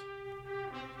got?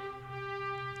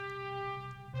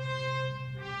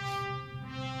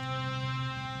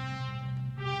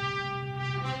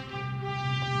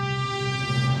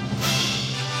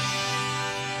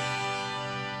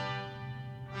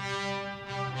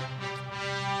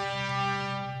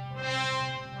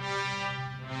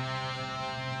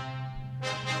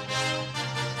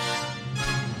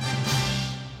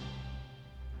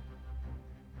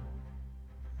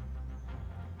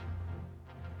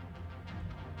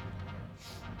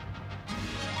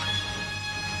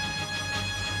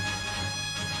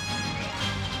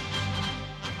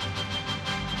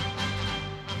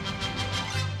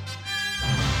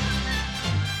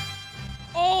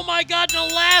 Oh my God, in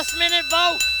the last minute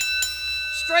vote.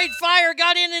 Straight Fire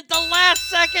got in at the last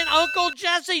second. Uncle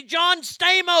Jesse, John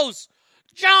Stamos.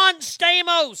 John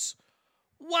Stamos.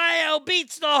 Wow,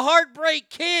 beats the Heartbreak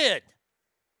Kid.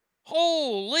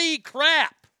 Holy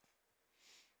crap.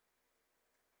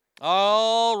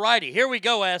 All righty, here we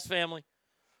go, ass family.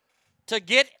 To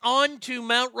get on to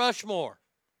Mount Rushmore.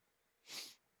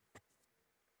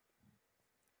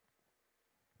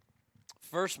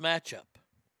 First matchup.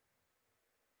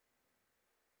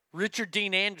 Richard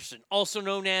Dean Anderson, also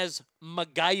known as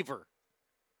MacGyver,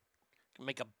 can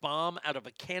make a bomb out of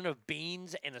a can of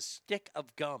beans and a stick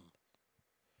of gum.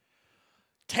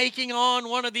 Taking on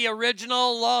one of the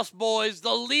original Lost Boys,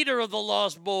 the leader of the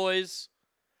Lost Boys,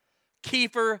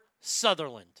 Kiefer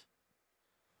Sutherland.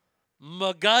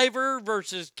 MacGyver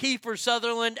versus Kiefer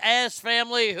Sutherland. Ass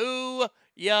family, who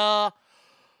ya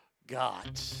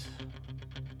got?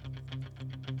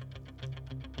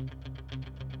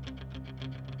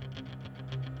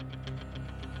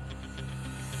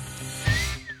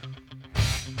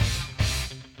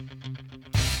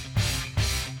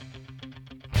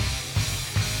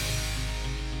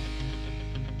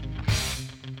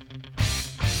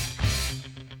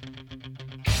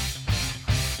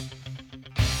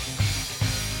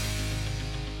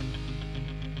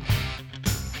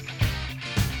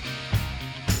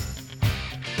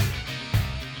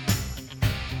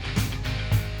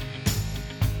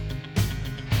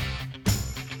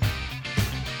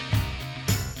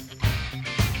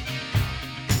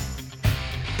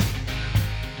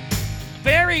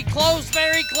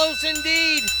 Very close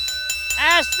indeed.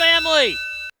 Ass family,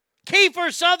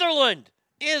 Kiefer Sutherland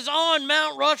is on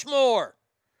Mount Rushmore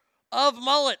of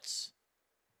mullets.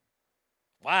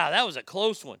 Wow, that was a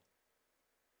close one.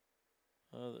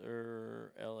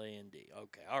 Other L-A-N-D.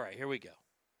 Okay, all right, here we go.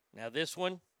 Now this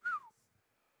one,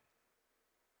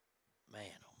 man,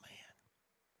 oh man.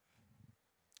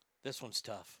 This one's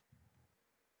tough.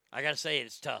 I got to say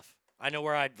it's tough. I know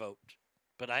where I'd vote,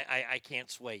 but I can't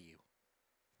sway you.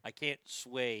 I can't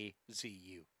sway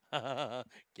you.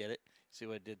 Get it? See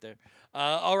what I did there?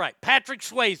 All right. Patrick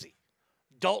Swayze.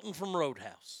 Dalton from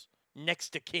Roadhouse. Next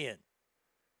to kin.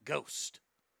 Ghost.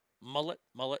 Mullet,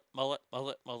 mullet, mullet,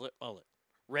 mullet, mullet, mullet.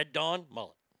 Red Dawn,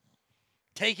 mullet.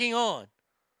 Taking on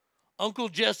Uncle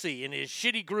Jesse and his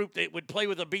shitty group that would play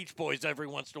with the Beach Boys every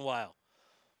once in a while.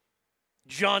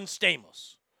 John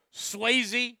Stamos.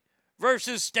 Swayze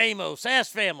versus Stamos. Ass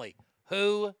family.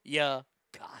 Who ya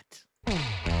got?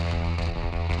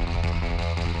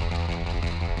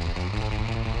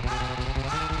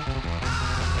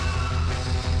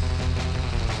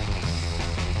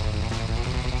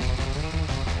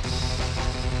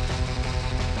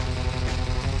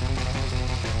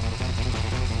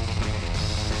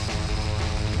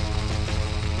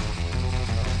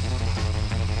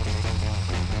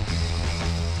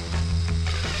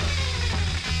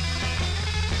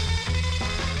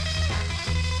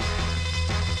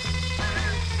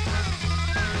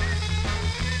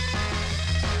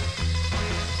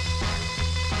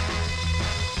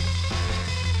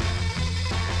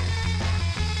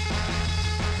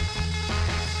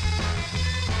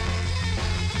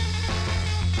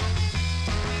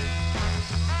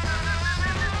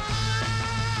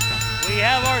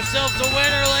 Have ourselves a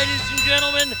winner, ladies and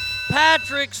gentlemen.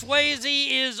 Patrick Swayze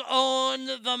is on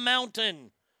the mountain.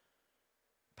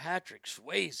 Patrick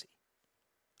Swayze.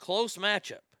 Close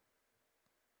matchup.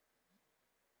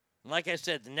 And like I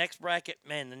said, the next bracket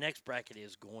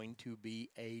is going to be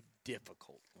a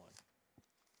difficult one.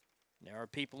 There are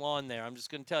people on there, I'm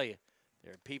just going to tell you,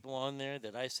 there are people on there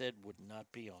that I said would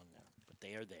not be on there, but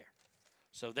they are there.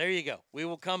 So there you go. We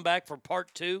will come back for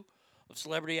part 2 of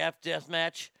Celebrity After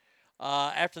Deathmatch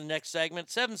after the next segment.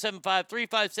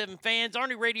 775-357-FANS,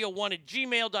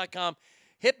 ArnieRadio1@gmail.com.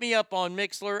 Hit me up on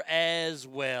Mixler as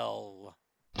well.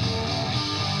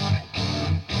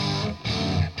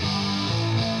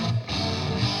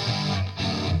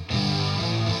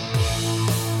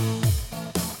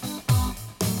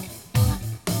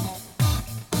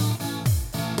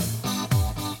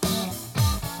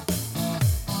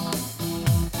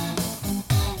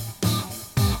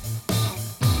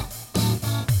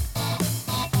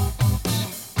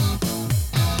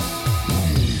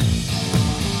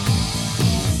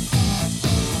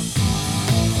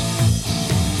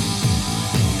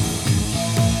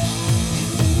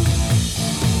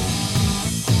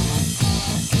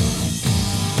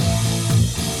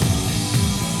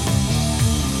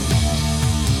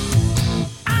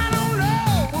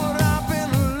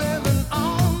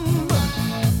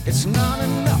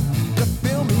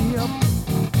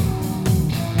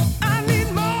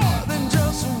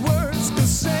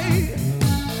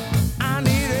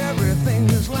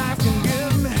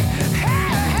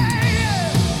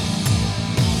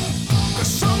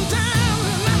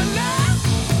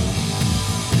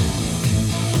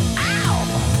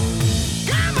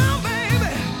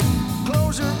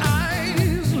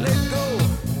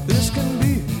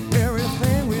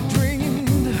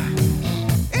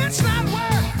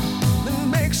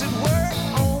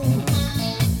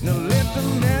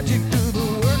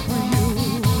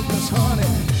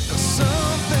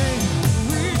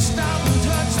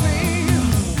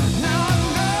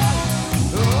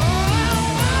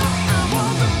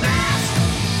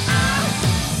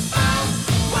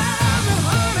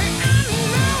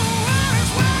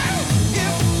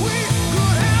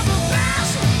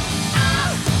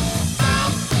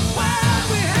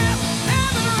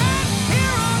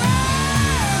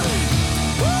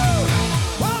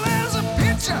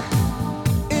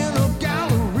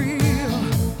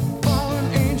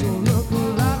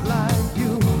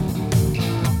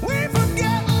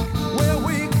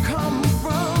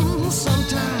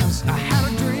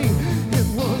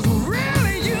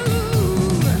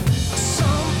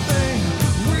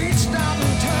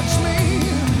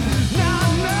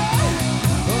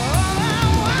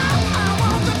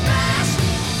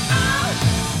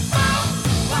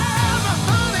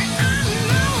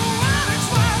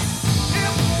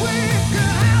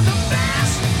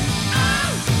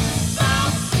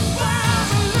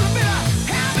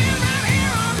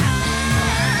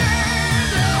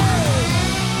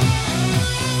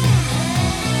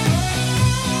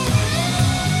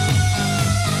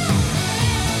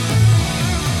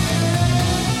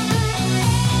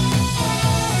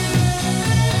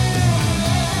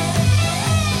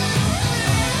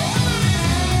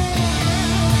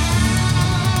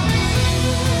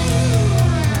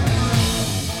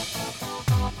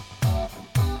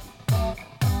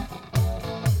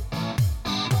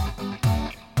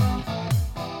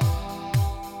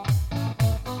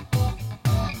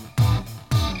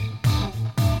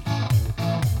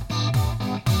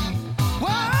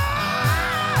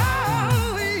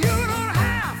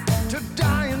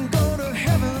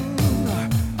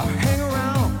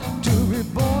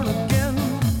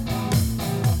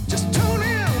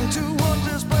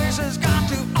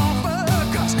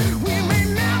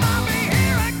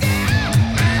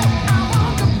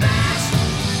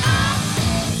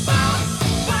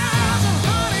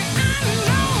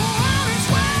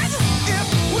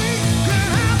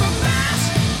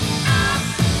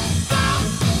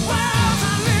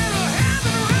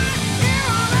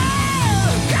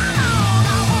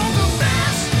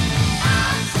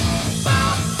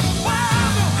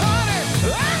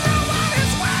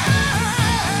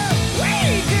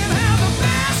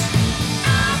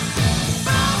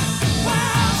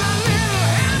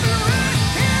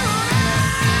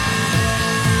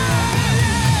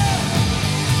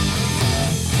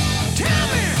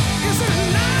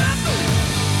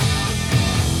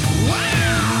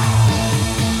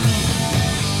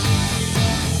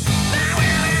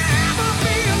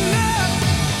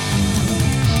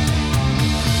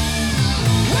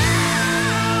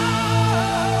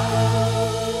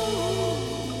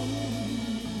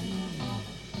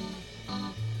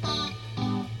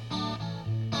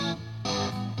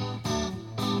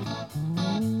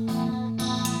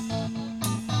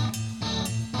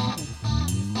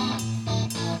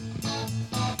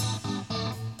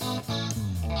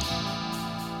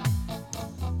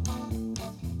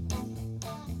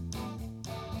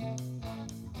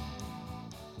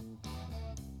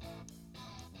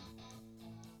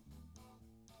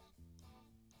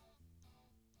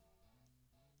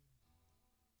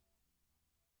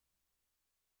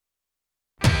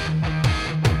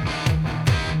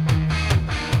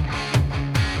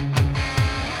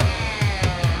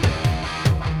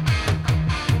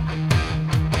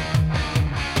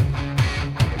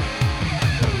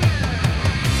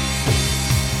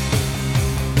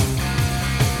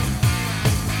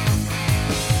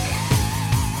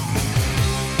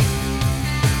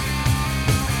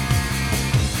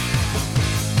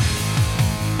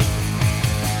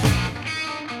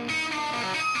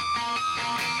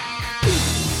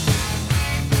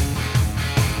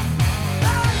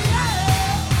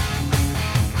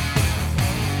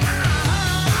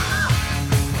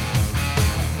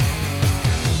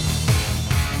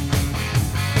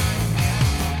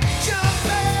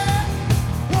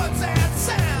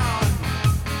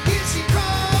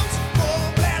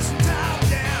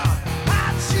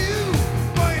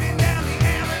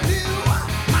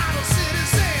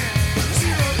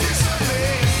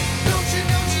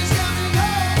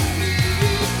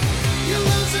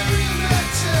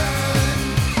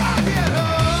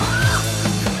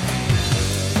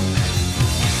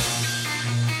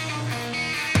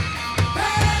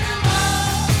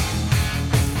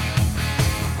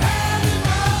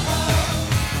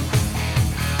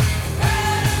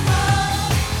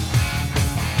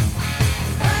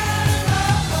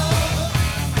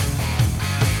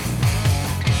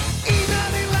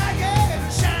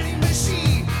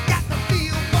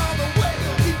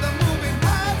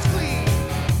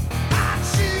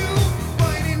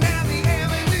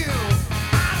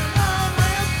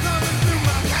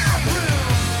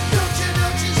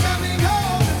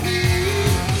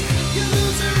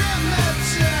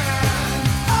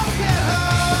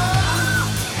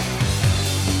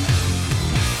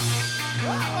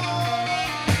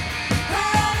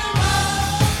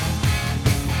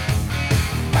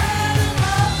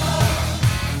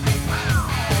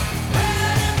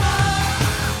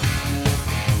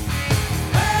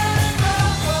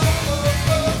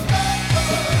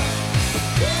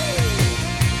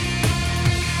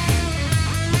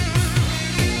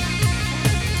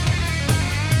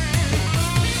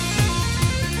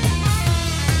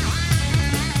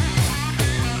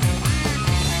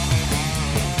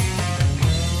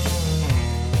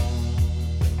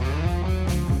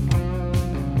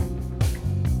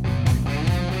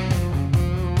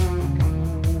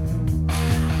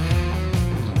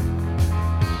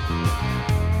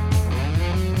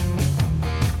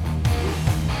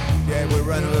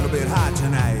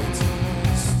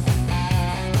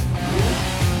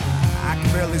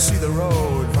 see the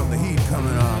road from the heat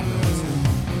coming up.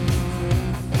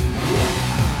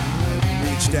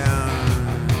 Reach down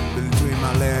between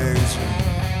my legs,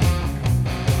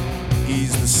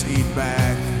 ease the seat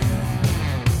back.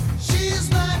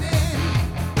 She's running,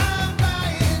 I'm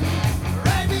buying,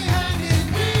 right behind it,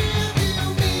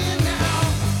 real me now.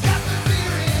 Got the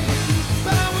feeling,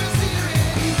 power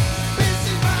steering,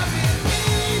 busy popping,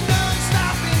 me no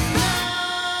stopping now.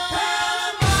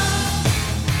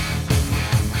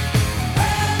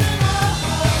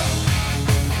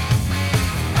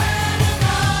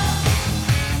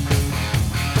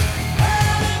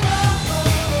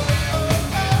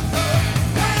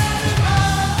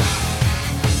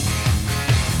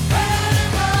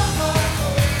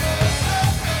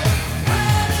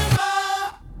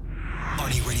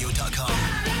 ArnieRadio.com.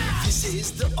 This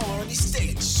is the Arnie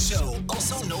State Show,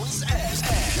 also known as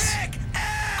Kick Ass.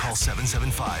 Call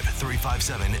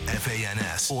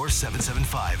 775-357-FANS or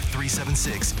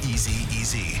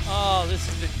 775-376-EASY. Oh, this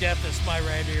is the deafest my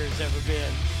right ear has ever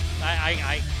been.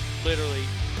 I literally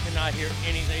cannot hear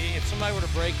anything. If somebody were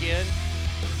to break in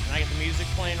and I get the music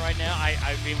playing right now,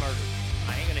 I'd be murdered.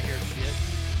 I ain't gonna hear shit.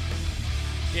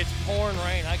 It's pouring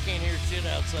rain. I can't hear shit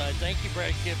outside. Thank you,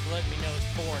 Brad Kidd, for letting me know it's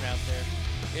pouring out there.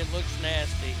 It looks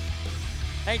nasty.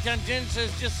 Hangtown Jen says,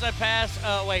 just as I passed,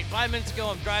 5 minutes ago,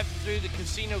 I'm driving through the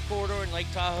casino corridor in Lake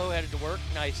Tahoe, headed to work.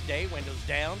 Nice day, windows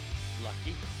down.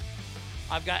 Lucky.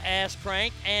 I've got Ass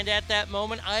Crank, and at that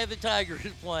moment, Eye of the Tiger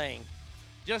is playing.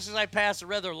 Just as I pass a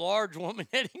rather large woman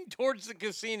heading towards the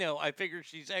casino, I figure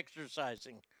she's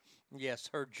exercising. Yes,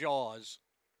 her jaws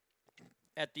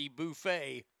at the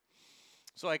buffet.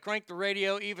 So I crank the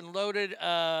radio, even loaded,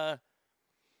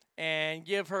 and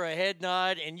give her a head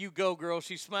nod, and you go, girl.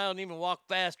 She smiled and even walked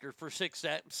faster for 6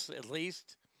 steps, at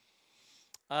least.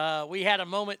 We had a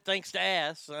moment thanks to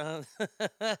Ass.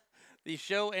 The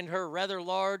show and her rather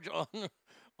large on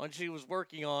she was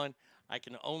working on, I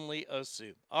can only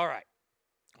assume. All right.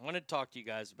 I want to talk to you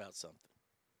guys about something.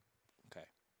 Okay.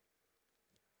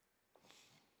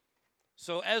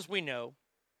 So as we know,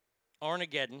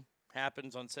 Armageddon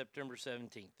happens on September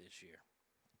 17th this year.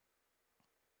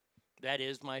 That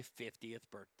is my 50th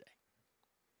birthday.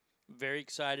 Very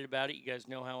excited about it. You guys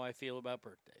know how I feel about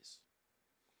birthdays.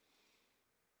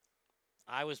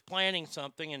 I was planning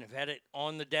something and have had it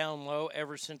on the down low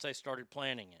ever since I started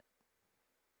planning it.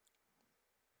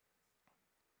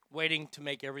 Waiting to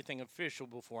make everything official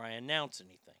before I announce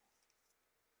anything.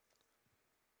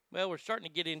 Well, we're starting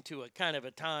to get into a kind of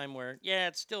a time where, yeah,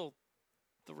 it's still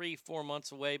 3-4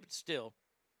 months away, but still.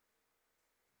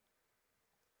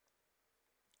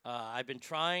 I've been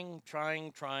trying to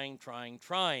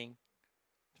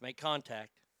make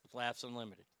contact with Laughs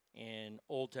Unlimited in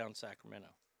Old Town Sacramento.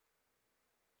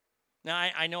 Now,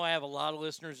 I know I have a lot of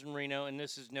listeners in Reno, and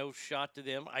this is no shot to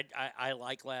them. I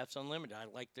like Laughs Unlimited. I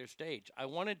like their stage. I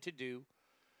wanted to do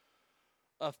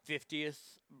a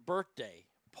 50th birthday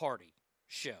party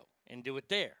show and do it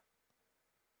there.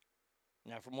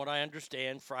 Now, from what I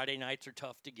understand, Friday nights are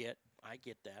tough to get. I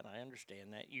get that. I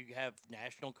understand that. You have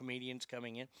national comedians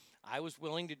coming in. I was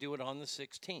willing to do it on the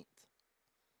 16th.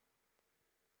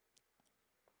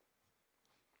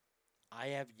 I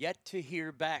have yet to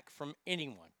hear back from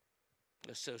anyone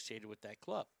associated with that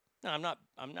club. Now,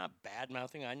 I'm not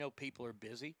bad-mouthing. I know people are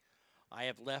busy. I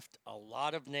have left a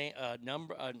lot of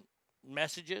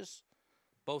messages,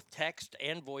 both text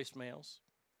and voicemails.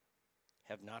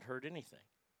 Have not heard anything.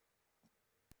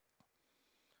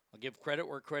 I'll give credit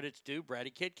where credit's due.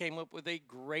 Brady Kidd came up with a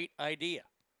great idea.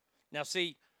 Now,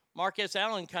 see, Marcus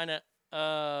Allen kind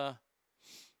of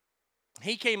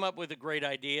he came up with a great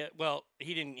idea. Well,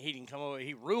 he didn't come up with it.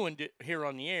 He ruined it here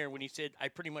on the air when he said, I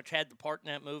pretty much had the part in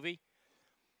that movie.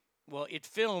 Well, it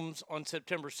films on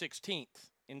September 16th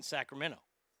in Sacramento.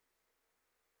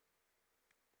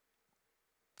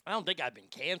 I don't think I've been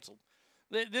canceled.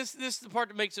 This is the part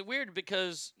that makes it weird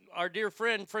because our dear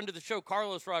friend of the show,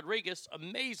 Carlos Rodriguez,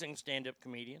 amazing stand-up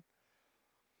comedian,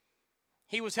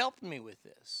 he was helping me with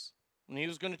this. And he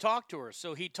was going to talk to her.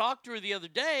 So he talked to her the other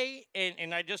day,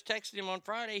 and I just texted him on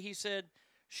Friday. He said,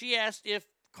 she asked if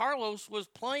Carlos was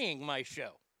playing my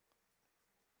show.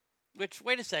 Which,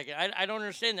 wait a second, I don't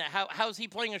understand that. How's he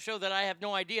playing a show that I have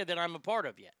no idea that I'm a part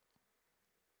of yet?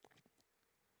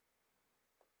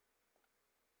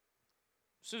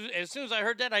 So as soon as I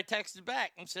heard that, I texted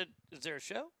back and said, is there a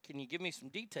show? Can you give me some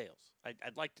details?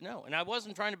 I'd like to know. And I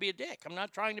wasn't trying to be a dick. I'm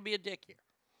not trying to be a dick here.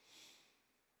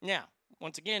 Now,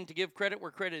 once again, to give credit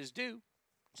where credit is due,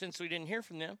 since we didn't hear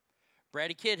from them,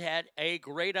 Brady Kidd had a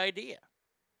great idea.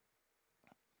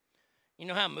 You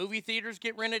know how movie theaters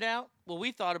get rented out? Well,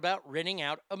 we thought about renting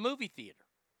out a movie theater.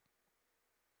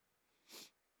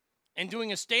 and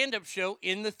doing a stand-up show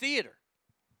in the theater.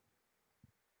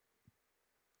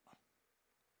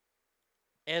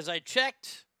 As I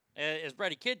checked, as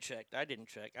Brady Kidd checked, I didn't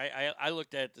check. I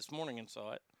looked at it this morning and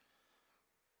saw it.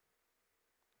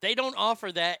 They don't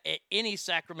offer that at any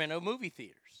Sacramento movie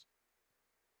theaters.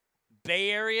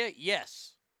 Bay Area,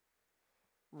 yes.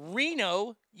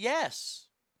 Reno, yes.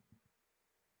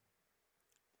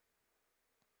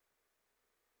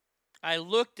 I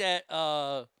looked at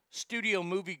Studio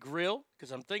Movie Grill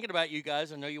because I'm thinking about you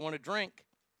guys. I know you want to drink.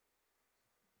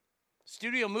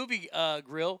 Studio Movie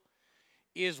Grill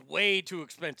is way too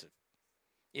expensive.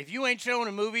 If you ain't showing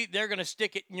a movie, they're going to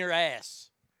stick it in your ass.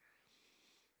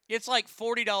 It's like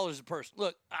 $40 a person.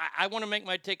 Look, I want to make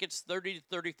my tickets $30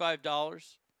 to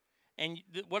 $35. And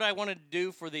what I wanted to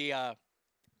do for the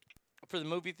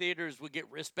movie theater is we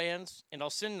get wristbands, and I'll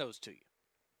send those to you.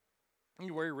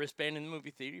 You wear your wristband in the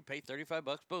movie theater, you pay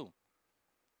 $35, boom.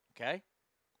 Okay?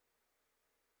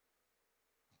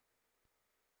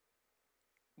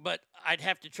 But I'd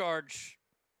have to charge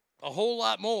a whole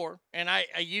lot more, and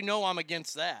I'm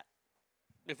against that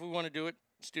if we want to do it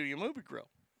Studio Movie Grill.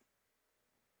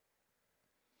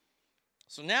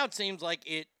 So now it seems like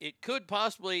it could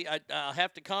possibly, I'll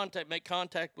have to make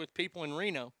contact with people in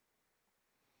Reno.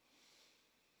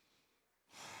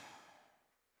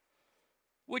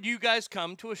 Would you guys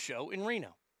come to a show in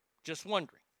Reno? Just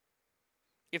wondering.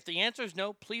 If the answer is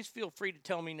no, please feel free to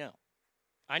tell me no.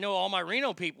 I know all my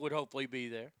Reno people would hopefully be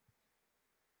there.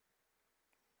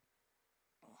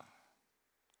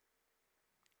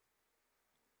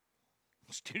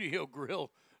 Studio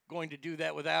Grill going to do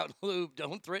that without lube.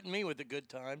 Don't threaten me with a good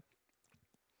time.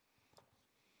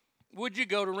 Would you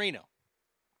go to Reno?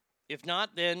 If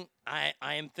not, then I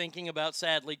am thinking about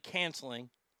sadly canceling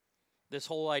this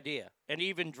whole idea and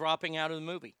even dropping out of the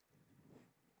movie.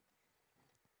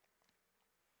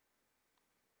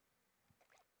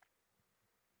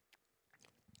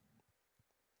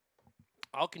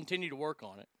 I'll continue to work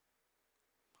on it.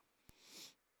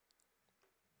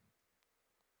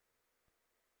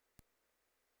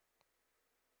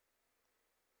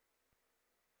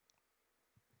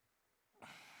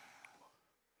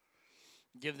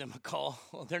 Give them a call.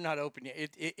 Well, they're not open yet.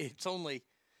 It's only,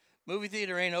 movie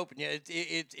theater ain't open yet.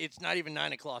 It's not even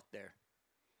 9 o'clock there.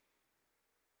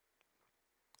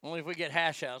 Only if we get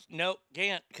Hash House. Nope,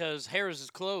 can't, because Harris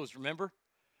is closed, remember?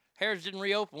 Harris didn't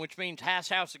reopen, which means Hash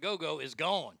House A-Go-Go is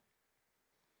gone.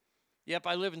 Yep,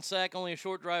 I live in Sac, only a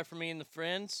short drive for me and the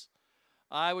friends.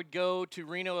 I would go to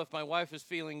Reno if my wife is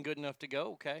feeling good enough to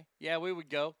go. Okay. Yeah, we would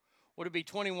go. Would it be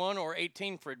 21 or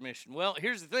 18 for admission? Well,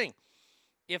 here's the thing.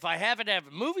 If I happen to have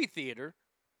a movie theater,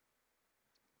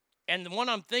 and the one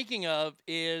I'm thinking of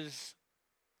is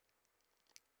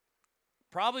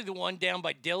probably the one down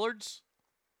by Dillard's,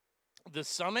 the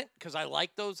Summit, because I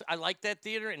like those. I like that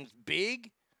theater, and it's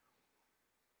big,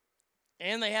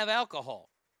 and they have alcohol.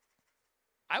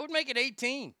 I would make it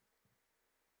 18.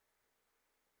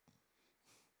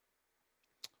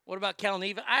 What about Cal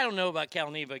Neva? I don't know about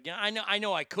Cal Neva again. I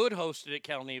know I could host it at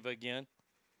Cal Neva again.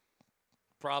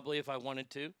 Probably if I wanted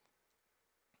to.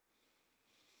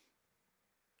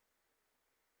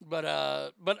 But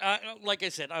like I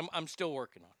said, I'm still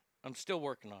working on it. I'm still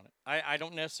working on it. I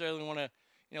don't necessarily want to,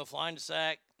 fly into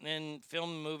Sac and then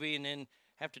film the movie and then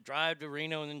have to drive to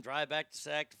Reno and then drive back to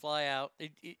Sac to fly out. They're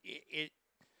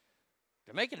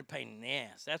making it a pain in the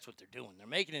ass. That's what they're doing. They're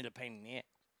making it a pain in the ass.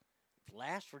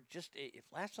 If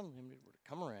Last Unlimited were to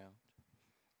come around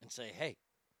and say, hey,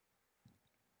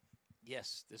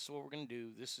 yes, this is what we're going to do.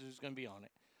 This is who's going to be on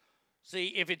it. See,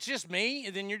 if it's just me,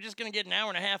 then you're just going to get an hour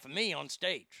and a half of me on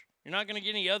stage. You're not going to get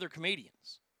any other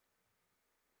comedians.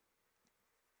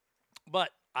 But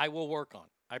I will work on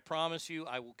it. I promise you,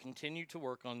 I will continue to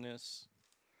work on this.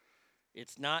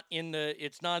 It's not in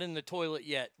the toilet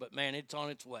yet, but man, it's on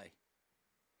its way.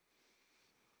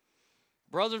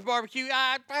 Brothers Barbecue,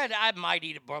 I might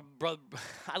eat a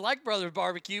I like Brothers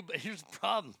Barbecue, but here's the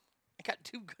problem. I got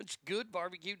too much good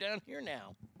barbecue down here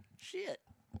now. Shit.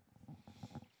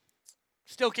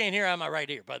 Still can't hear out of my right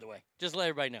ear, by the way. Just to let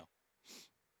everybody know.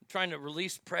 I'm trying to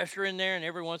release pressure in there, and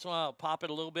every once in a while I'll pop it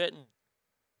a little bit and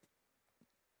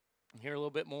hear a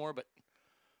little bit more, but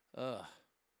all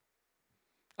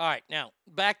right, now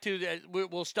back to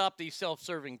we'll stop the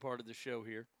self-serving part of the show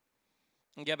here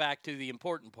and get back to the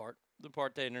important part, the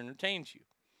part that entertains you.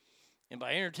 And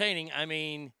by entertaining, I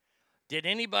mean, did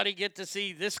anybody get to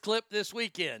see this clip this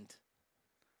weekend?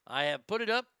 I have put it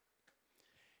up.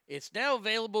 It's now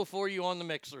available for you on the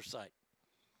Mixler site.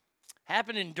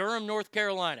 Happened in Durham, North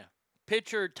Carolina.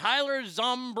 Pitcher Tyler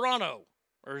Zombro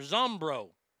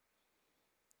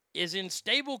is in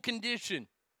stable condition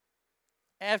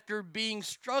after being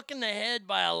struck in the head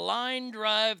by a line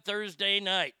drive Thursday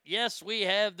night. Yes, we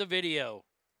have the video.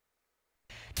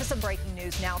 To some breaking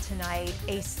news now tonight.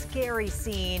 A scary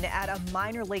scene at a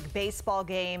minor league baseball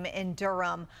game in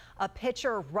Durham. A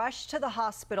pitcher rushed to the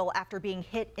hospital after being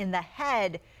hit in the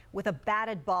head with a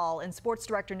batted ball. And sports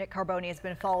director Nick Carboni has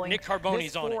been following Nick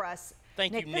Carboni's this on for it. us.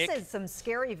 Thank you, Nick. This is some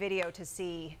scary video to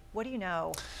see. What do you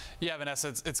know? Yeah, Vanessa,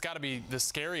 it's got to be the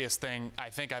scariest thing I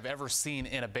think I've ever seen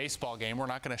in a baseball game. We're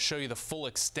not going to show you the full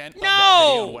extent of that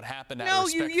video and what happened out of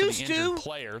respect for the injured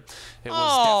player. It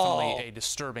was definitely a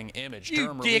disturbing image.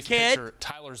 Durham relief pitcher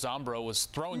Tyler Zombro was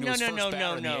throwing to his first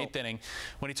batter in the 8th inning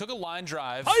when he took a line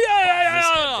drive.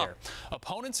 There.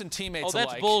 Opponents and teammates alike.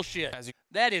 Oh, that's bullshit.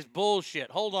 That is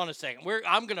bullshit. Hold on a second.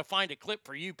 I'm going to find a clip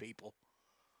for you people.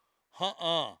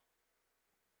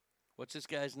 What's this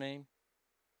guy's name?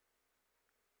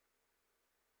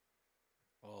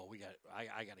 Oh,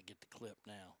 I got to get the clip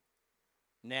now.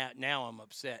 Now I'm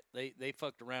upset. They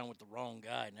fucked around with the wrong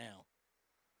guy now.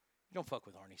 You don't fuck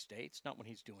with Arnie States, not when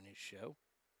he's doing his show.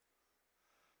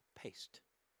 Paste.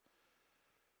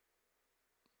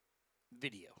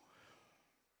 Video.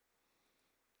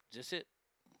 Is this it?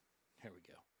 Here we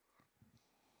go.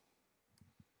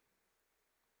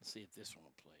 Let's see if this one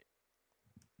will play it.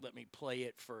 Let me play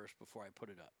it first before I put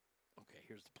it up. Okay,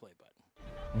 here's the play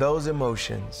button. Those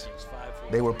emotions,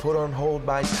 they were put on hold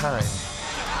by time,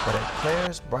 but at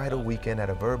Claire's Bridal Weekend at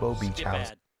a Verbo Beach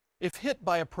House. If hit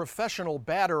by a professional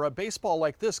batter, a baseball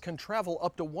like this can travel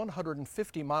up to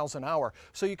 150 miles an hour.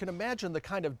 So you can imagine the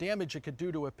kind of damage it could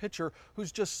do to a pitcher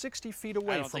who's just 60 feet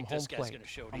away from home plate.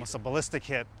 Almost a ballistic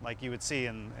hit like you would see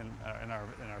in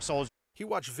our soldiers. He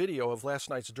watched video of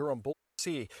last night's Durham Bulls.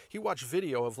 He watched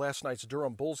video of last night's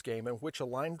Durham Bulls game in which a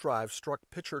line drive struck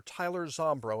pitcher Tyler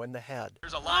Zombro in the head.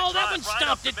 Oh, that one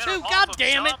stopped it too. God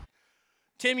damn it.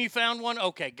 Tim, you found one?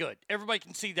 Okay, good. Everybody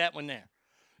can see that one there.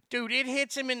 Dude, it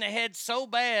hits him in the head so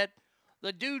bad,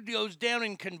 the dude goes down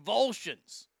in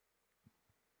convulsions.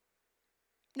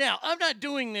 Now, I'm not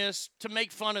doing this to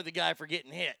make fun of the guy for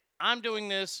getting hit. I'm doing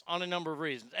this on a number of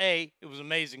reasons. A, it was an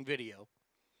amazing video.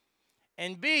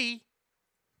 And B,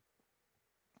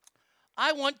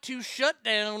 I want to shut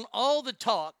down all the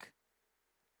talk.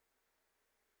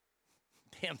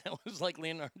 Damn, that was like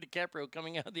Leonardo DiCaprio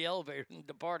coming out of the elevator and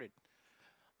departed.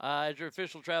 As your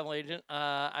official travel agent,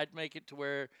 I'd make it to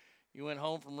where you went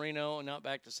home from Reno and not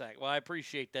back to Sac. Well, I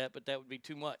appreciate that, but that would be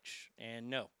too much. And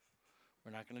no,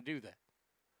 we're not going to do that.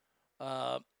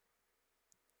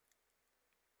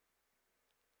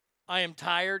 I am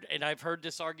tired, and I've heard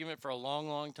this argument for a long,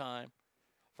 long time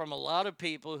from a lot of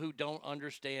people who don't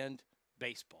understand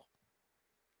baseball.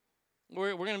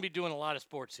 We're going to be doing a lot of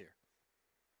sports here.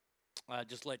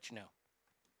 Just let you know.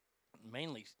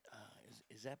 Mainly,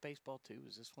 is that baseball too?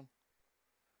 Is this one?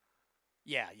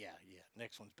 Yeah.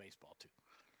 Next one's baseball too.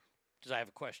 Because I have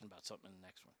a question about something in the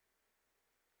next one.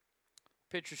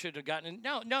 Pitcher should have gotten in.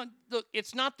 No, look,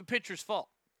 it's not the pitcher's fault.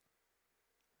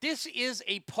 This is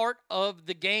a part of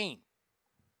the game.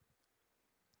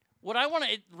 What I want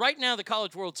to, right now the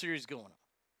College World Series is going on.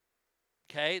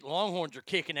 Okay, Longhorns are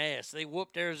kicking ass. They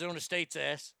whooped Arizona State's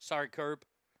ass. Sorry, Curb.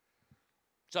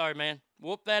 Sorry, man.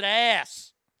 Whoop that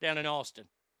ass down in Austin.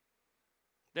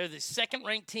 They're the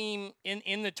second-ranked team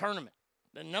in the tournament.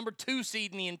 The number 2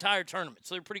 seed in the entire tournament.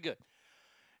 So they're pretty good.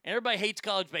 And everybody hates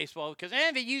college baseball because,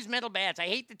 they use metal bats. I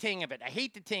hate the ting of it.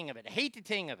 Okay.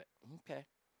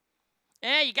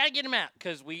 You got to get them out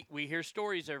because we hear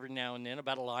stories every now and then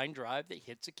about a line drive that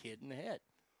hits a kid in the head.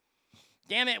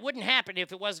 Damn it wouldn't happen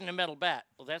if it wasn't a metal bat.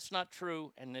 Well, that's not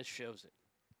true, and this shows it.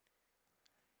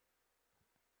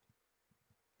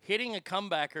 Hitting a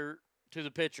comebacker to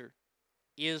the pitcher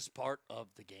is part of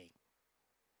the game.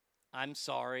 I'm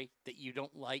sorry that you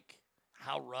don't like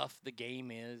how rough the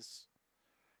game is,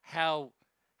 how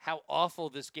awful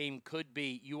this game could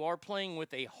be. You are playing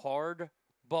with a hard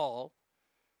ball.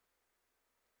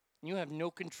 You have no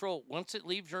control. Once it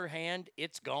leaves your hand,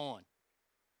 it's gone.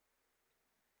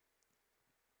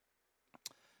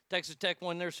 Texas Tech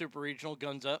won their Super Regional.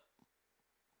 Guns up.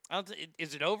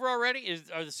 Is it over already?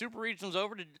 Are the Super Regionals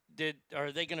over?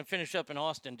 Are they going to finish up in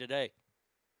Austin today?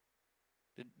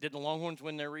 Did the Longhorns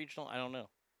win their regional? I don't know.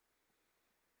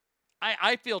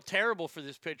 I feel terrible for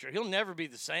this pitcher. He'll never be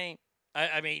the same.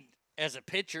 I mean, as a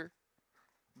pitcher,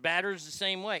 batter's the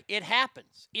same way. It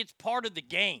happens. It's part of the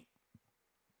game.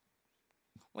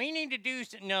 We need to do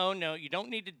no. You don't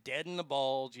need to deaden the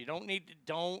balls.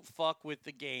 Don't fuck with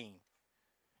the game.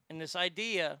 And this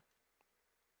idea,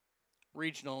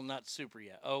 regional, not super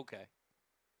yet. Okay.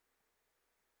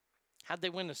 How'd they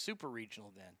win the super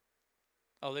regional then?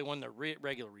 Oh, they won the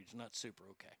regular regional, not super.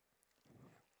 Okay.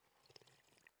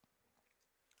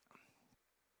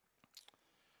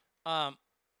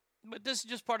 But this is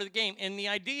just part of the game. And the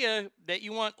idea that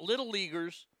you want little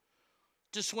leaguers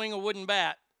to swing a wooden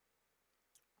bat,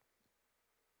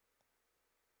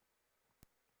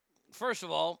 first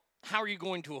of all, how are you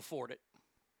going to afford it?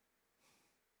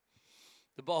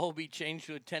 The ball will be changed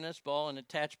to a tennis ball and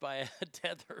attached by a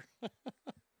tether,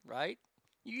 right?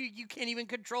 You can't even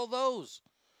control those.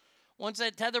 Once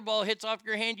that tether ball hits off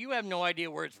your hand, you have no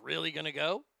idea where it's really going to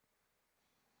go.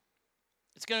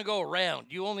 It's going to go around.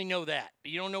 You only know that,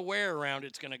 but you don't know where around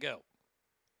it's going to go.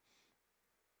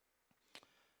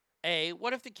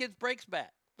 What if the kid breaks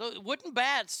bat? The wooden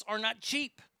bats are not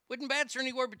cheap. Wooden bats are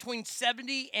anywhere between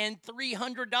 $70 and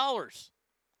 $300,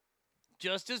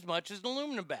 just as much as an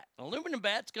aluminum bat. An aluminum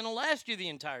bat's going to last you the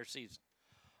entire season.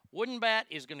 Wooden bat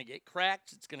is going to get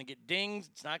cracks. It's going to get dings.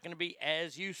 It's not going to be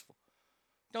as useful.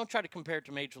 Don't try to compare it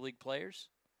to Major League players.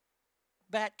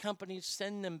 Bat companies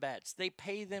send them bats. They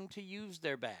pay them to use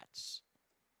their bats.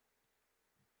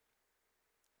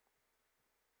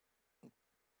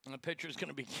 And the pitcher's going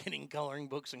to be getting coloring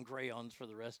books and crayons for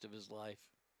the rest of his life.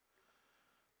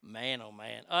 Man, oh,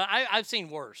 man. I've seen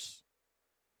worse.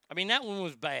 I mean, that one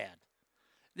was bad.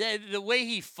 The way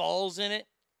he falls in it.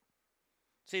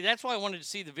 See, that's why I wanted to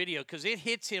see the video, because it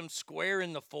hits him square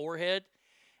in the forehead,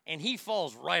 and he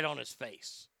falls right on his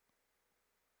face.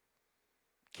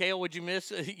 Kale, would you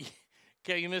miss?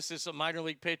 Kale, you missed this, a minor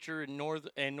league pitcher in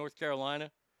North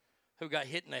Carolina who got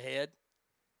hit in the head.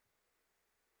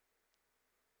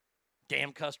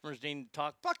 Damn customers need to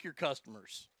talk. Fuck your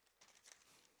customers.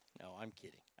 No, I'm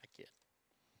kidding. I kid.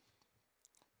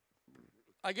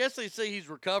 I guess they say he's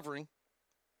recovering,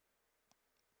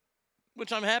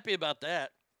 which I'm happy about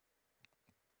that.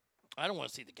 I don't want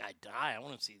to see the guy die. I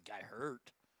want to see the guy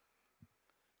hurt.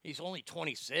 He's only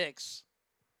 26.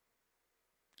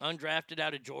 Undrafted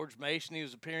out of George Mason. He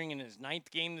was appearing in his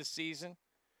 9th game this season.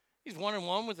 He's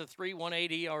 1-1 with a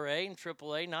 3.18 ERA in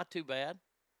AAA. Not too bad.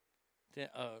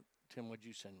 Tim, what'd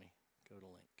you send me? Go to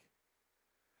link.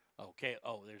 Okay.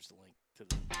 Oh, there's the link to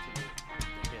the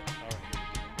hit. All right.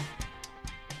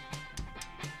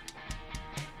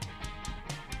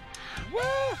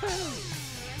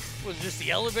 Woohoo! Was this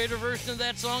the elevator version of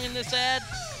that song in this ad?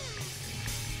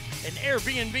 An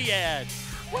Airbnb ad.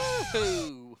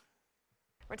 Woohoo!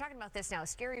 We're talking about this now. A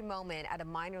scary moment at a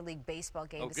minor league baseball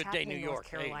game. This happened in North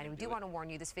Carolina. We do want to warn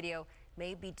you, this video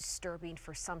may be disturbing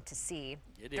for some to see.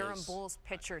 Durham Bulls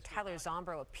pitcher Tyler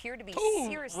Zombro appeared to be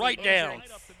seriously injured.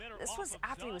 This was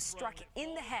after he was struck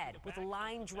in the head with a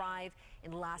line drive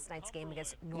in last night's game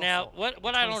against Norfolk. Now,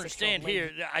 what I don't understand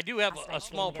here, I do have a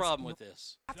small problem with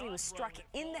this. After he was struck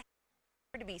in the head.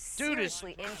 Dude is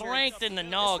cranked in the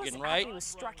noggin, right?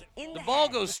 The ball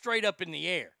goes straight up in the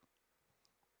air.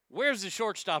 Where's the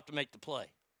shortstop to make the play?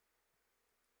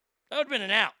 That would have been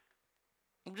an out.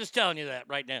 I'm just telling you that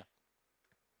right now.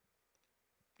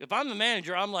 If I'm the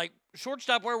manager, I'm like,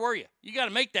 shortstop, where were you? You got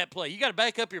to make that play. You got to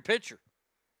back up your pitcher.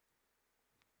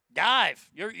 Dive.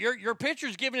 Your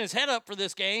pitcher's giving his head up for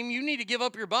this game. You need to give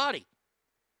up your body.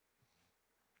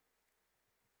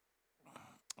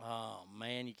 Oh,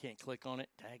 man, you can't click on it?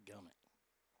 Dadgummit.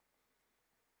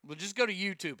 Well, just go to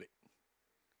YouTube it.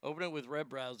 Open it with web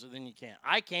browser, then you can.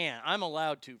 I can. I'm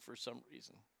allowed to for some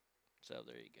reason. So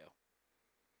there you go.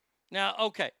 Now,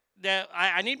 okay. Now,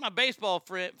 I need my baseball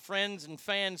friends and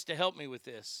fans to help me with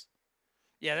this.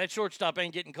 Yeah, that shortstop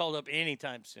ain't getting called up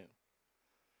anytime soon.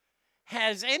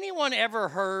 Has anyone ever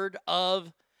heard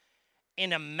of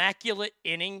an immaculate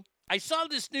inning? I saw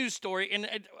this news story, and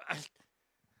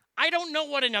I don't know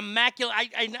what an immaculate...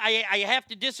 I have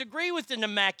to disagree with an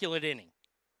immaculate inning.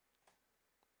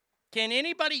 Can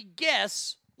anybody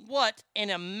guess what an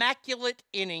immaculate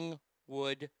inning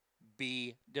would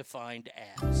be defined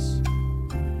as?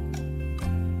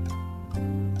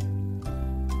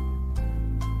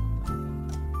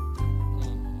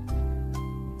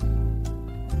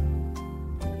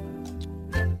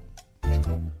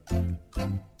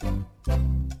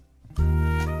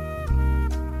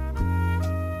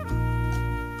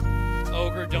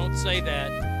 Ogre, don't say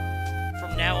that.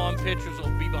 From now on, pitchers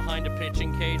will be behind a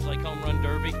pitching cage like home run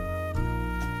derby.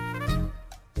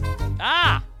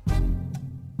 Ah!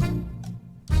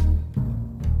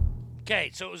 Okay,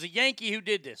 so it was a Yankee who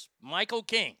did this. Michael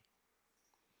King.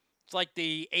 It's like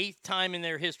the 8th time in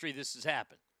their history this has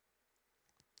happened.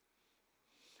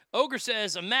 Ogre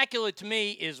says, immaculate to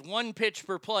me is 1 pitch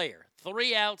per player.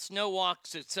 3 outs, no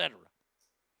walks, etc.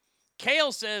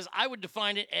 Kale says, I would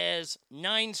define it as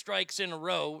 9 strikes in a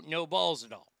row, no balls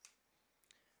at all.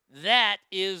 That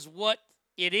is what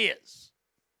it is.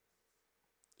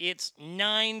 It's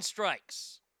 9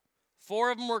 strikes.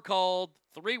 4 of them were called,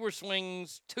 3 were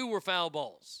swings, 2 were foul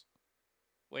balls.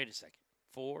 Wait a second.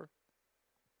 4,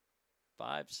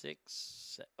 5,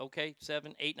 6, okay,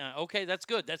 7, 8, 9. Okay, that's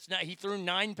good. That's not. He threw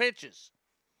 9 pitches.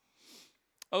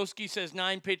 Oski says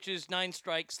 9 pitches, 9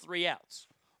 strikes, 3 outs.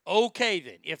 Okay,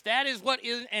 then. If that is what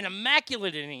an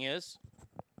immaculate inning is,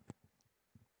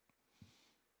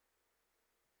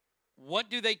 what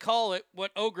do they call it,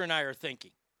 what Ogre and I are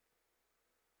thinking?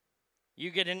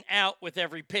 You get an out with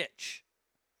every pitch.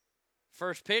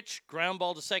 First pitch, ground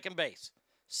ball to second base.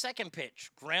 Second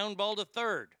pitch, ground ball to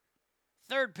third.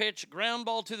 Third pitch, ground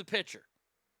ball to the pitcher.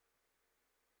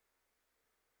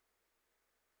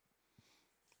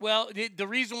 Well, the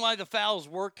reason why the fouls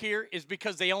work here is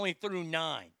because they only threw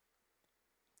 9.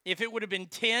 If it would have been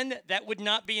 10, that would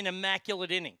not be an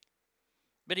immaculate inning.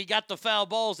 But he got the foul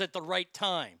balls at the right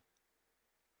time.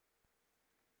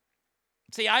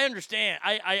 See, I understand.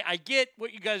 I get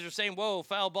what you guys are saying. Whoa,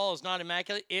 foul ball is not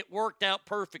immaculate. It worked out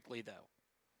perfectly, though.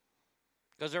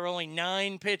 Because there were only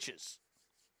 9 pitches.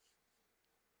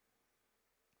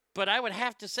 But I would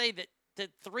have to say that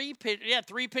 3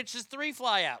 pitches, 3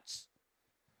 flyouts.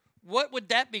 What would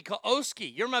that be called? Oski,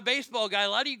 you're my baseball guy. A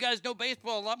lot of you guys know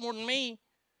baseball a lot more than me.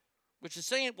 Which is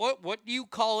saying, what do you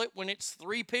call it when it's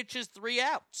 3 pitches, 3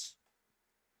 outs?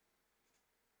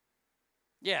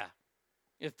 Yeah.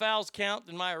 If fouls count,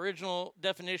 then my original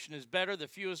definition is better, the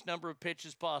fewest number of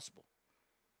pitches possible.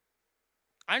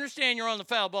 I understand you're on the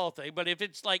foul ball thing, but if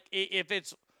it's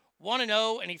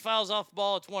 1-0 and he fouls off the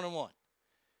ball, it's 1-1.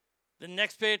 The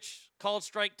next pitch, called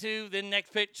strike 2, then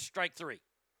next pitch, strike 3.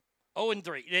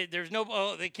 0-3. There's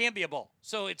no, they can't be a ball.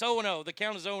 So it's 0-0. The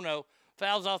count is 0-0.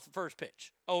 Fouls off the first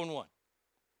pitch. 0-1.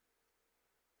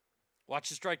 Watch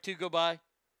the strike 2 go by.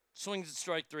 Swings at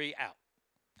strike 3, out.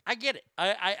 I get it.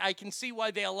 I can see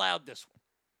why they allowed this one.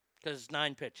 Because it's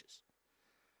 9 pitches.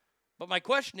 But my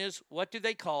question is, what do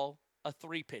they call a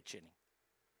 3-pitch inning?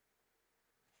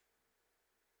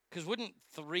 Because wouldn't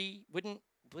 3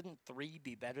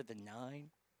 be better than 9?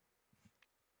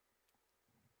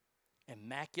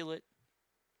 Immaculate.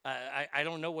 I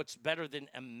don't know what's better than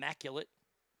immaculate.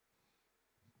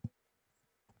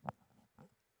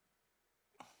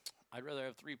 I'd rather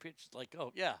have 3 pitches. Like,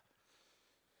 oh yeah.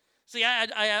 See,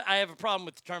 I have a problem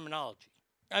with the terminology.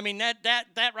 I mean that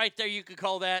right there, you could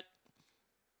call that.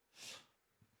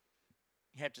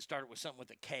 You have to start it with something with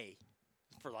a K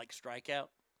for like strikeout,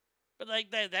 but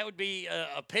like that would be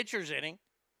a pitcher's inning.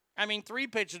 I mean, 3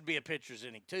 pitches would be a pitcher's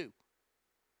inning too.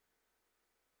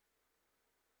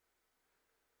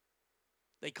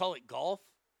 They call it golf.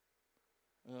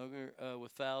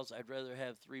 With fouls, I'd rather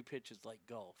have 3 pitches like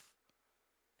golf.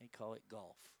 They call it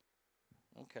golf.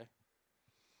 Okay.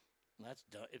 That's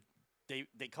dumb. If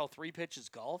they call 3 pitches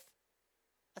golf?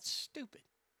 That's stupid.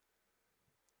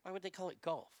 Why would they call it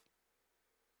golf?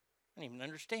 I don't even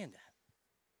understand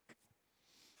that.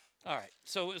 All right.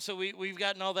 So we've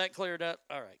gotten all that cleared up.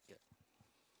 All right, good.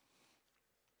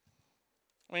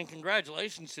 I mean,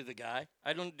 congratulations to the guy.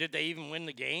 Did they even win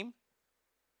the game?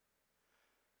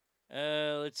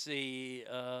 Let's see.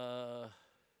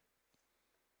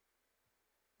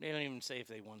 They don't even say if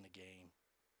they won the game.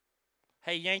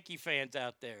 Hey, Yankee fans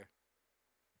out there.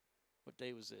 What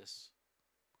day was this?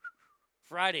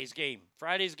 Friday's game.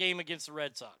 Friday's game against the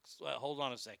Red Sox. Well, hold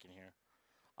on a second here.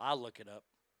 I'll look it up.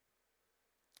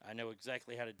 I know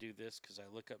exactly how to do this because I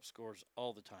look up scores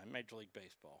all the time. Major League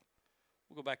Baseball.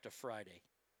 We'll go back to Friday.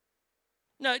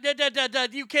 No,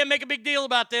 you can't make a big deal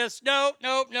about this. No.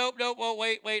 Well,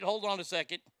 wait. Hold on a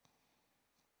second.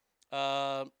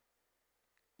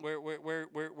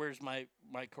 Where's my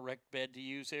correct bed to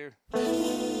use here?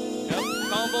 Nope,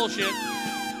 call bullshit.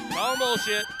 Call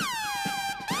bullshit.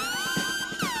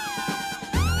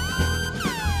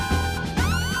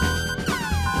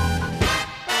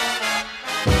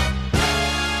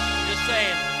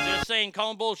 Just saying,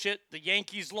 call bullshit. The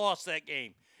Yankees lost that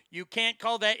game. You can't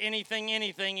call that anything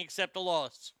except a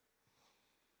loss.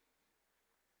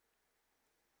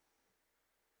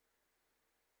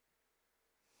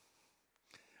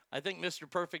 I think Mr.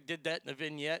 Perfect did that in the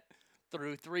vignette.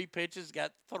 Threw 3 pitches,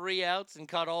 got 3 outs, and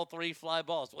caught all 3 fly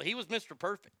balls. Well, he was Mr.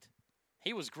 Perfect.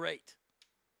 He was great.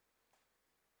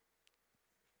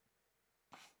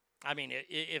 I mean,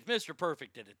 if Mr.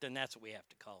 Perfect did it, then that's what we have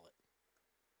to call it.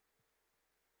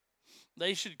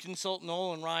 They should consult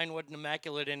Nolan Ryan what an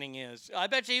immaculate inning is. I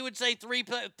bet you he would say 3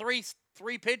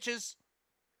 pitches.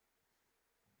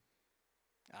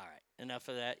 All right, enough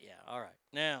of that. Yeah, all right.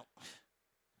 Now,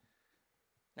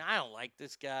 I don't like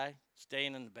this guy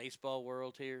staying in the baseball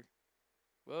world here.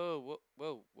 Whoa.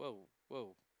 What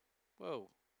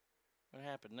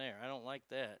happened there? I don't like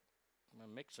that. My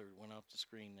mixer went off the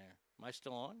screen there. Am I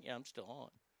still on? Yeah, I'm still on.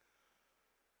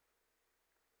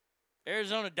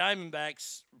 Arizona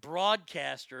Diamondbacks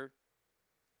broadcaster.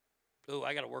 Oh,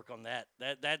 I got to work on that.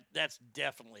 That's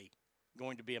definitely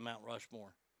going to be a Mount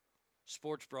Rushmore.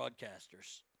 Sports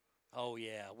broadcasters. Oh,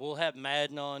 yeah. We'll have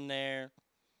Madden on there.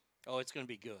 Oh, it's going to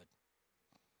be good.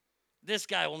 This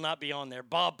guy will not be on there.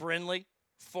 Bob Brenly,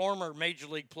 former Major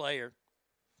League player.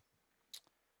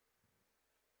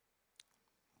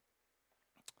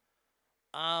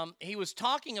 He was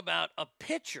talking about a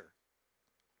pitcher.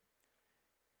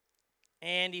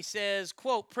 And he says,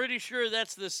 quote, pretty sure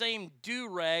that's the same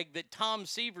do-rag that Tom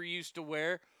Seaver used to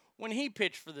wear when he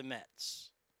pitched for the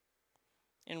Mets.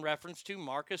 In reference to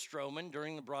Marcus Stroman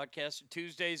during the broadcast of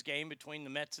Tuesday's game between the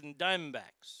Mets and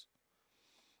Diamondbacks.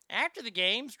 After the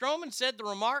game, Stroman said the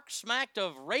remarks smacked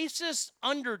of racist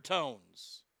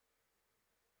undertones.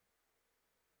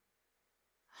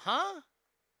 Huh?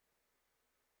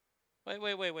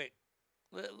 Wait.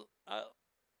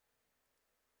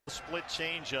 Split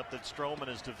changeup that Stroman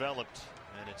has developed,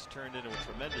 and it's turned into a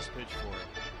tremendous pitch for him.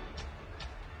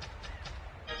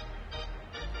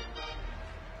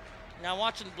 Now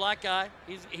watching the black guy,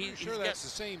 he's sure that's the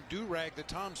same do-rag that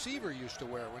Tom Seaver used to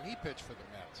wear when he pitched for the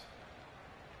Mets.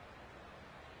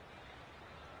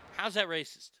 How's that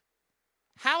racist?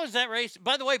 How is that racist?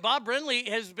 By the way, Bob Brenly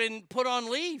has been put on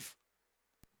leave.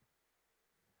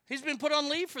 He's been put on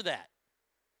leave for that.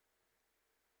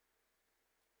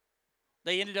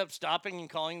 They ended up stopping and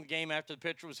calling the game after the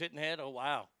pitcher was hitting the head. Oh,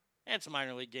 wow. That's a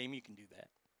minor league game. You can do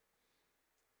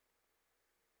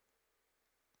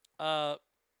that.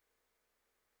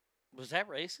 Was that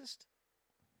racist?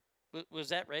 Was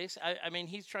that racist? I mean,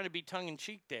 he's trying to be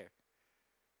tongue-in-cheek there.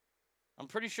 I'm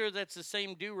pretty sure that's the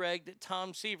same do-rag that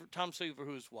Tom Seaver,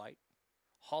 who's white,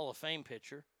 Hall of Fame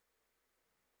pitcher.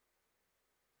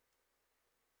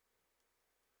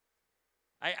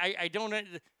 I don't...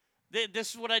 This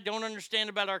is what I don't understand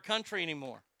about our country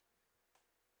anymore.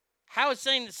 How is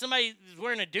saying that somebody is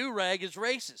wearing a do-rag is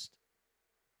racist?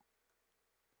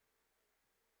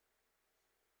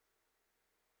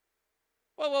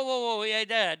 Whoa. Yeah,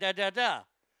 da.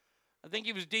 I think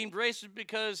he was deemed racist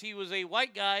because he was a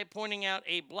white guy pointing out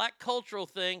a black cultural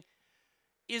thing.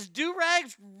 Is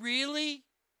do-rags really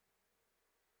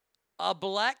a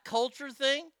black culture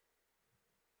thing?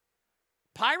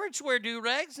 Pirates wear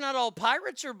do-rags. Not all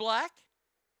pirates are black.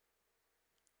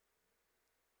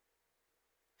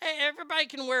 Hey, everybody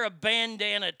can wear a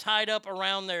bandana tied up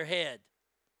around their head.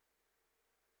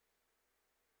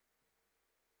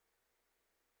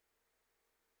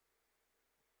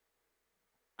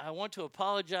 I want to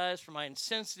apologize for my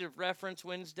insensitive reference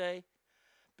Wednesday.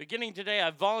 Beginning today,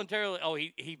 I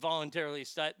voluntarily... he voluntarily...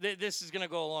 This is going to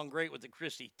go along great with the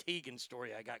Chrissy Teigen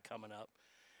story I got coming up,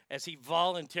 as he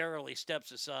voluntarily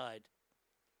steps aside.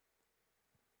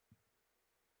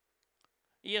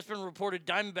 ESPN reported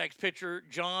Diamondbacks pitcher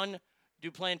John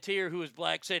Duplantier, who is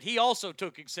black, said he also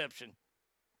took exception.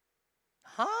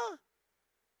 Huh?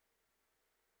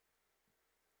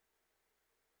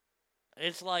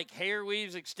 It's like hair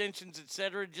weaves, extensions,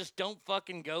 etc. Just don't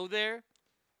fucking go there.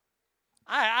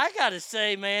 I gotta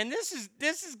say, man, this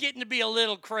is getting to be a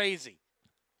little crazy.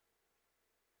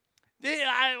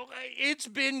 It's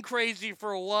been crazy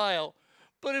for a while.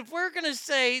 But if we're going to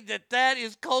say that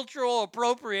is cultural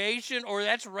appropriation or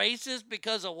that's racist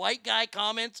because a white guy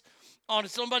comments on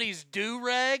somebody's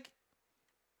do-rag,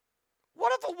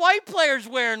 what if a white player's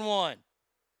wearing one?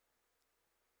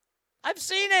 I've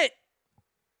seen it.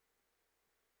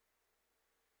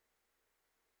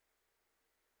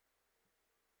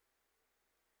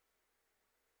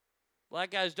 Black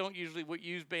guys don't usually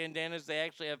use bandanas. They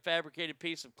actually have a fabricated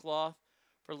piece of cloth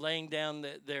for laying down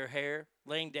their hair.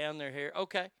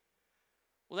 Okay.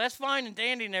 Well, that's fine and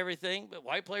dandy and everything, but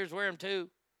white players wear them too.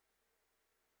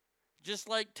 Just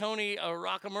like Tony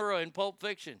Rockamura in Pulp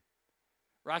Fiction.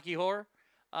 Rocky Horror.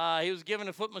 He was giving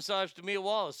a foot massage to Mia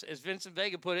Wallace. As Vincent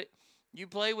Vega put it, you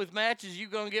play with matches, you're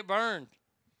going to get burned.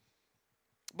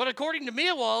 But according to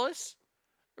Mia Wallace,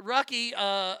 Rocky,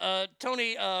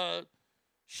 Tony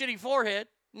Shitty Forehead,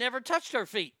 never touched her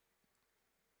feet.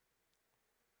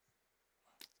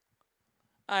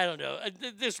 I don't know.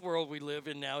 This world we live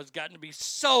in now has gotten to be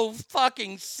so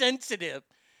fucking sensitive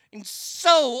and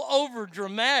so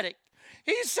overdramatic.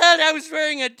 He said I was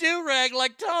wearing a do-rag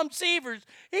like Tom Seaver's.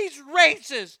 He's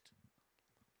racist.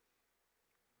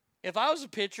 If I was a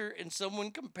pitcher and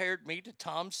someone compared me to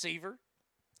Tom Seaver,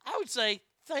 I would say,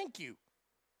 thank you.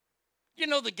 You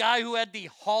know, the guy who had the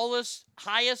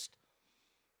highest,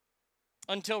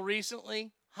 until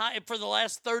recently, for the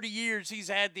last 30 years, he's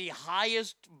had the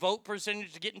highest vote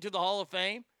percentage to get into the Hall of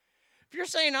Fame. If you're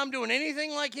saying I'm doing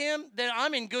anything like him, then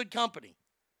I'm in good company.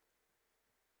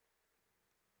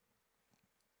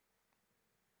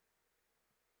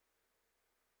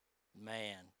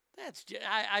 Man, that's just,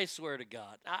 I swear to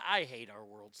God, I hate our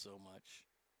world so much.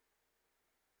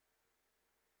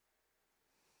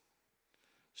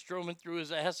 Stroman threw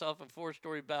his ass off a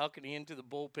 4-story balcony into the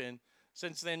bullpen.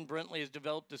 Since then, Brentley has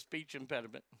developed a speech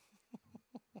impediment.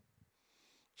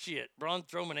 Shit, Braun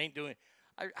Strowman ain't doing.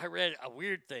 I read a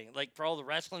weird thing, like for all the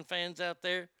wrestling fans out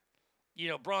there. You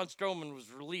know, Braun Strowman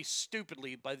was released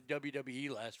stupidly by the WWE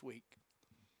last week.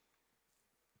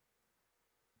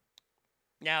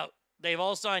 Now, they've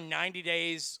all signed 90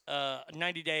 days,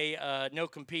 90-day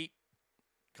no-compete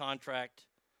contract.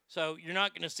 So you're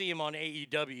not going to see him on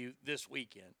AEW this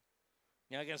weekend.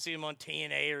 You're not going to see him on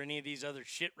TNA or any of these other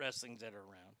shit wrestlings that are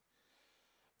around.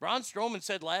 Braun Strowman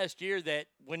said last year that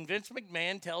when Vince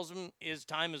McMahon tells him his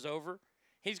time is over,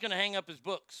 he's going to hang up his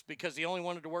books because he only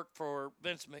wanted to work for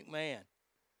Vince McMahon.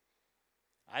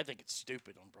 I think it's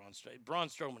stupid on Braun Strowman. Braun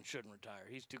Strowman shouldn't retire.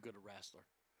 He's too good a wrestler.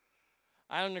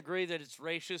 I don't agree that it's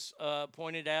racist,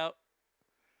 pointed out.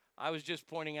 I was just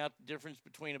pointing out the difference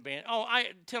between a band. Oh,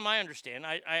 Tim, I understand.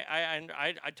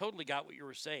 I totally got what you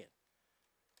were saying.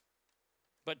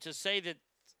 But to say that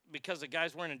because a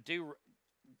guy's wearing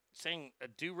saying a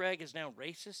do-rag is now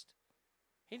racist,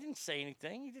 he didn't say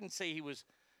anything. He didn't say he was,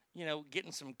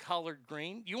 getting some colored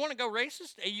green. You want to go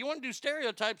racist? Hey, you want to do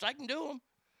stereotypes? I can do them.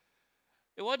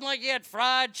 It wasn't like he had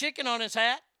fried chicken on his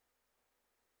hat.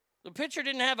 The pitcher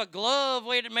didn't have a glove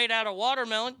made out of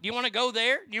watermelon. Do you want to go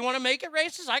there? Do you want to make it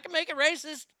racist? I can make it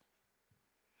racist.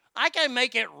 I can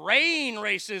make it rain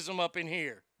racism up in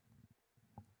here.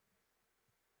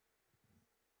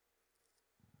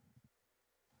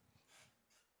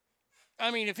 I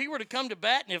mean, if he were to come to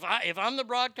bat, and if I'm the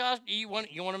broadcaster, you want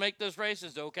to make this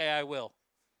racist? Okay, I will.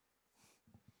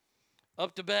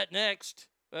 Up to bat next,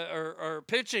 or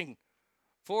pitching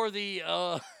for the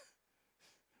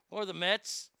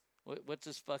Mets. What's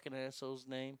this fucking asshole's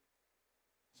name?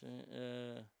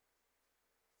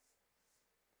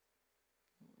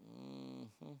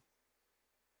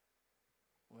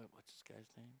 What's this guy's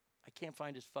name? I can't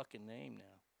find his fucking name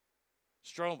now.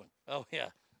 Stroman. Oh, yeah.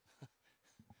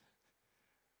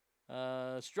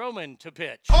 Stroman to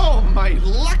pitch. Oh, my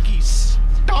lucky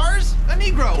stars! A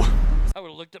Negro! I would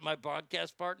have looked at my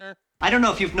broadcast partner. I don't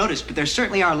know if you've noticed, but there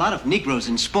certainly are a lot of Negroes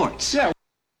in sports.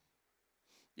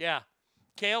 Yeah.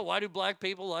 Kale, why do black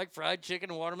people like fried chicken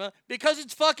and watermelon? Because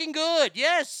it's fucking good.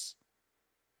 Yes.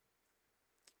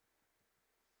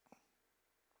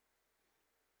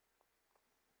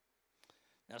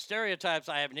 Now, stereotypes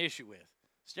I have an issue with.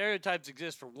 Stereotypes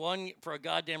exist for a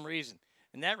goddamn reason.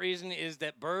 And that reason is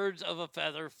that birds of a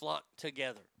feather flock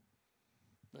together.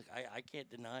 Look, I can't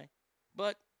deny.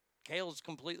 But Kale is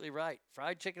completely right.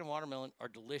 Fried chicken and watermelon are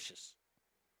delicious.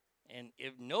 And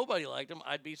if nobody liked them,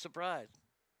 I'd be surprised.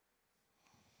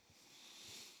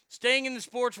 Staying in the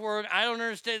sports world, I don't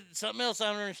understand. Something else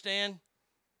I don't understand.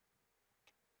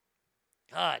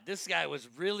 God, this guy was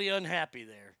really unhappy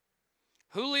there.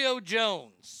 Julio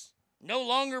Jones, no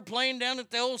longer playing down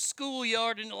at the old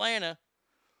schoolyard in Atlanta,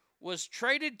 was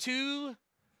traded to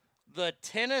the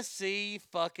Tennessee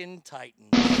fucking Titans.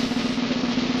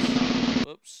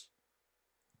 Whoops.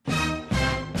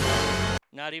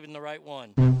 Not even the right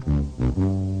one.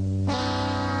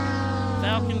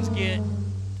 Falcons get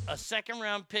a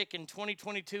second-round pick in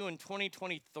 2022 and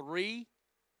 2023.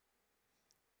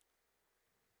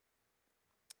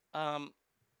 I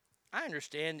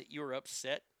understand that you were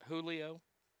upset, Julio.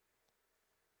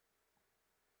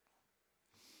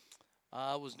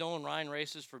 Was Nolan Ryan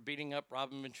racist for beating up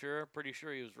Robin Ventura? Pretty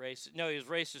sure he was racist. No, he was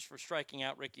racist for striking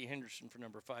out Ricky Henderson for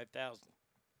number 5,000.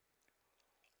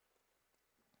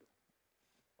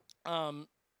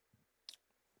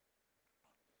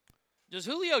 Does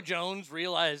Julio Jones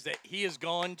realize that he has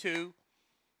gone to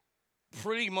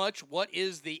pretty much what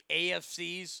is the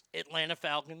AFC's Atlanta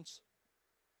Falcons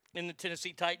in the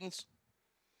Tennessee Titans?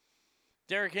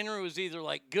 Derrick Henry was either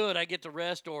like, good, I get to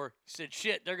rest, or he said,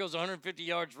 shit, there goes 150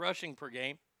 yards rushing per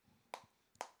game.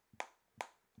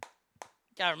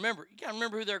 You gotta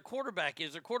remember who their quarterback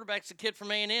is. Their quarterback's a kid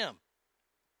from A&M,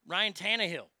 Ryan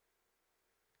Tannehill.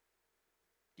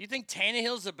 Do you think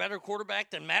Tannehill's a better quarterback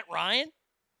than Matt Ryan?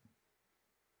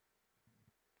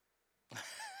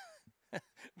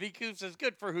 V-Coop says,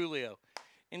 good for Julio.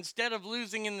 Instead of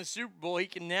losing in the Super Bowl, he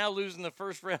can now lose in the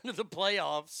first round of the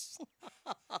playoffs.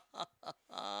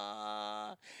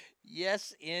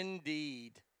 Yes,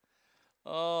 indeed.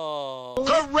 Oh.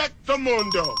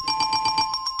 Correctamundo.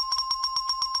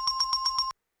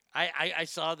 I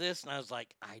saw this and I was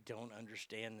like, I don't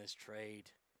understand this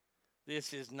trade.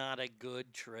 This is not a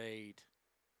good trade.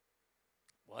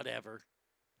 Whatever.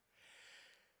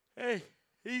 Hey,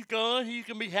 he's gone. He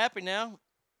can be happy now.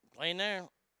 Playing there.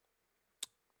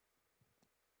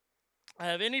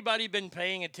 Have anybody been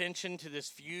paying attention to this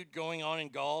feud going on in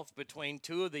golf between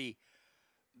two of the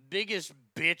biggest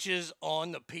bitches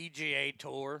on the PGA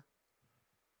Tour?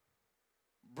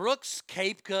 Brooks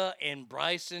Koepka and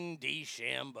Bryson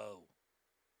DeChambeau.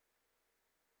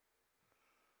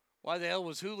 Why the hell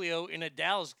was Julio in a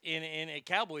Dallas in a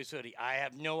Cowboys hoodie? I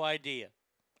have no idea.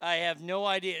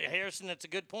 Harrison, that's a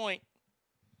good point.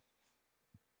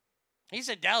 He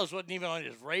said Dallas wasn't even on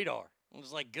his radar. I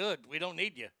was like, good, we don't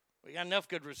need you. We got enough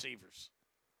good receivers.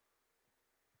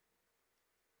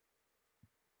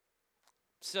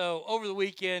 So over the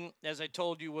weekend, as I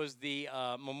told you, was the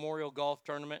Memorial Golf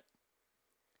Tournament.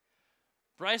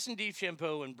 Bryson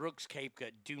DeChambeau and Brooks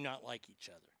Koepka do not like each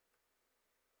other.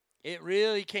 It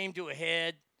really came to a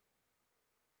head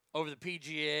over the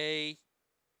PGA.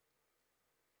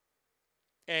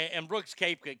 And Brooks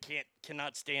Koepka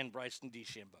cannot stand Bryson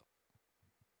DeChambeau.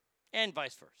 And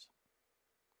vice versa.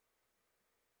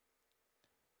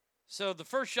 So the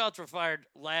first shots were fired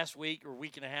last week or a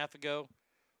week and a half ago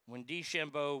when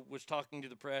DeChambeau was talking to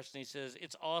the press, and he says,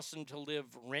 it's awesome to live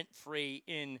rent-free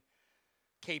in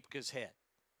Koepka's head.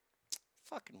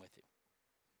 Fucking with him.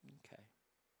 Okay.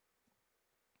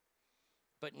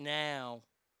 But now,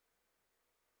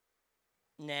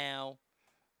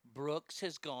 Brooks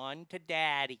has gone to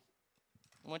Daddy.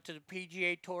 Went to the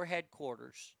PGA Tour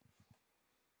headquarters.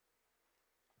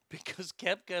 Because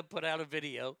Koepka put out a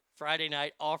video Friday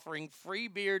night offering free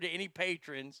beer to any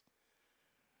patrons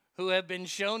who have been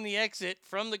shown the exit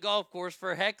from the golf course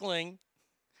for heckling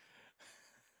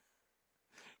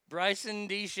Bryson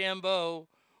DeChambeau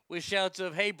with shouts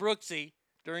of, hey, Brooksy,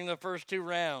 during the first two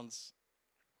rounds.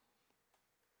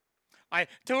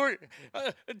 Tour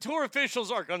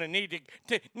officials are going to need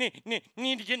to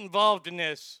get involved in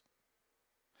this.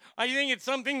 I think it's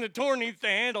something the tour needs to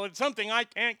handle. It's something I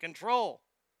can't control.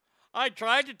 I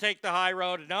tried to take the high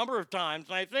road a number of times,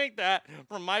 and I think that,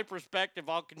 from my perspective,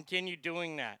 I'll continue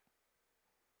doing that.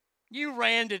 You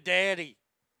ran to Daddy.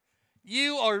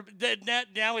 You are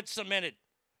now it's cemented.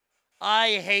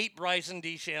 I hate Bryson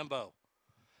DeChambeau.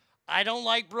 I don't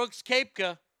like Brooks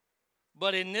Koepka.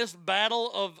 But in this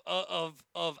battle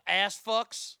of ass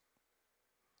fucks,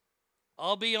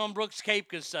 I'll be on Brooks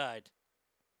Koepka's side.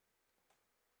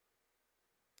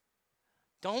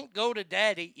 Don't go to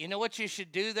Daddy. You know what you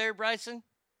should do there, Bryson?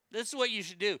 This is what you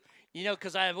should do. You know,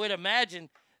 because I would imagine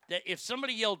that if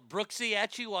somebody yelled Brooksy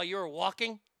at you while you were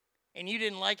walking and you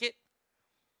didn't like it,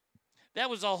 that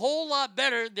was a whole lot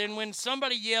better than when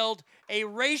somebody yelled a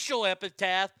racial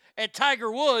epithet at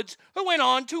Tiger Woods, who went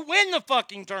on to win the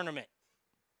fucking tournament.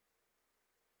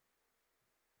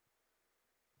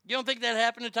 You don't think that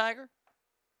happened to Tiger?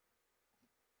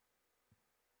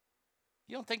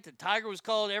 You don't think that Tiger was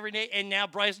called every day? And now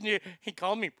Bryson, he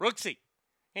called me Brooksy.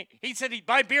 He said he'd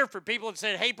buy beer for people and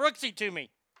said, hey, Brooksy to me.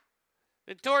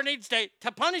 The tour needs to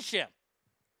punish him.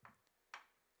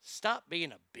 Stop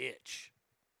being a bitch.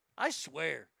 I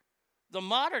swear, the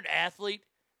modern athlete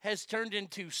has turned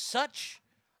into such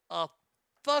a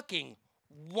fucking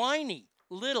whiny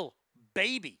little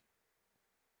baby.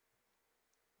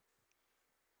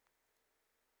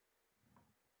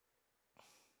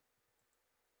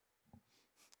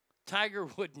 Tiger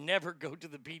would never go to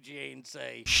the PGA and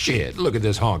say, shit, look at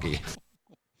this honky.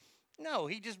 No,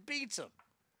 he just beats them.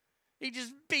 He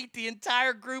just beat the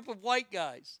entire group of white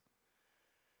guys.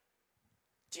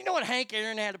 Do you know what Hank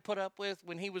Aaron had to put up with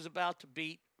when he was about to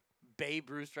beat Babe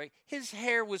Ruth? Right? His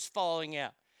hair was falling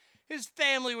out. His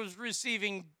family was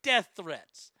receiving death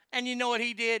threats. And you know what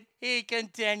he did? He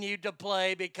continued to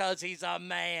play because he's a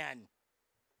man.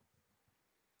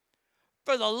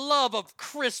 For the love of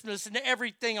Christmas and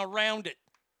everything around it.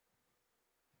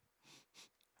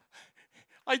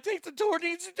 I think the tour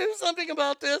needs to do something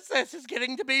about this. This is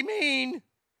getting to be mean.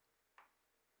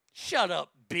 Shut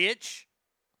up, bitch.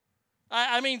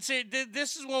 I mean, see,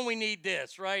 this is when we need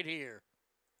this right here.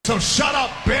 So shut up,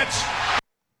 bitch.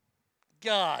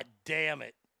 God damn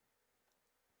it.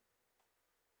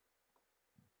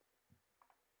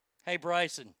 Hey,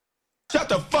 Bryson. Shut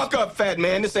the fuck up, fat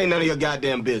man. This ain't none of your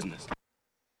goddamn business.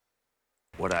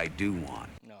 What I do want.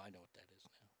 No, I know what that is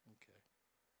now. Okay.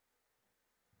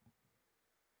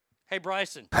 Hey,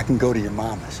 Bryson. I can go to your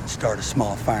mama's and start a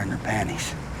small fire in her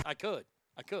panties. I could.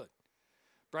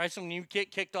 Bryson, when you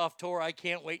get kicked off tour, I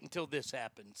can't wait until this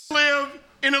happens. Live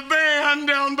in a van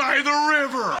down by the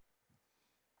river.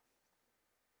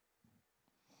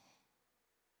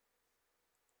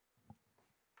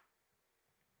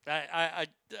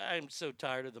 I'm so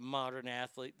tired of the modern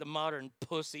athlete, the modern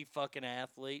pussy fucking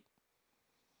athlete.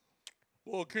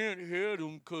 Well, I can't hit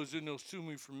them because then they'll sue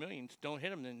me for millions. Don't hit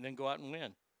them, then go out and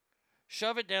win.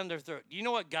 Shove it down their throat. Do you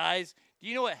know what, guys? Do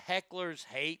you know what hecklers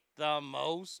hate the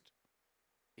most?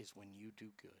 Is when you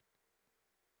do good.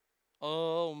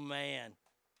 Oh, man.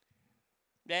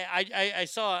 I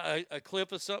saw a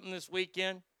clip of something this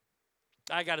weekend.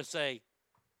 I got to say,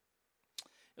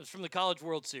 it was from the College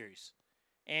World Series.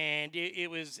 And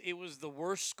it was the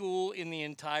worst school in the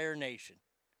entire nation.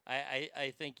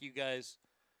 I think you guys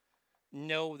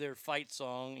know their fight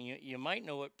song. You might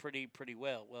know it pretty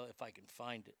well. Well, if I can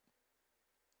find it.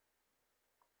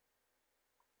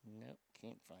 Nope,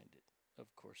 can't find it.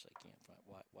 Of course I can't find it.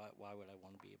 Why would I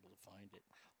want to be able to find it?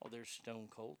 Oh, there's Stone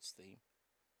Cold's theme.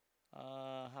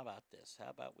 How about this?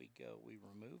 How about we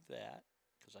remove that,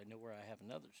 because I know where I have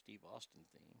another Steve Austin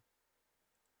theme.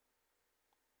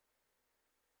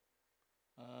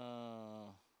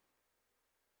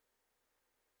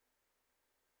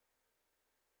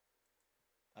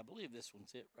 I believe this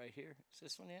one's it right here. Is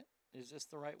this one it? Is this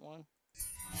the right one? Is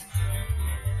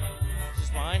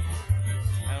this mine?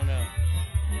 I don't know.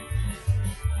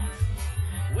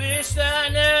 Wish that I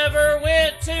never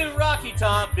went to Rocky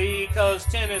Top because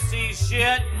Tennessee's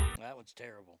shit. That one's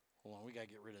terrible. Hold on, we gotta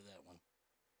get rid of that one.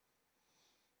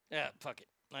 Yeah, fuck it.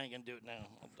 I ain't gonna do it now.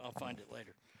 I'll find it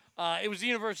later. It was the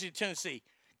University of Tennessee.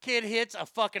 Kid hits a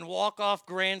fucking walk-off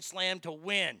grand slam to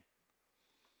win.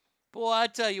 Boy, I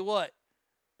tell you what,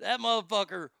 that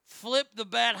motherfucker flipped the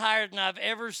bat higher than I've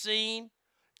ever seen,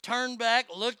 turned back,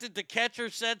 looked at the catcher,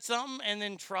 said something, and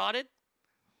then trotted.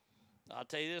 I'll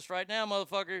tell you this right now,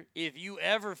 motherfucker. If you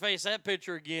ever face that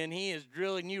pitcher again, he is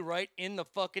drilling you right in the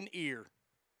fucking ear.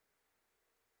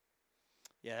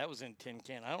 Yeah, that was in Tin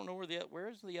Can. I don't know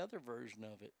where's the other version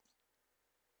of it.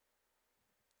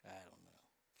 I don't know.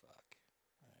 Fuck.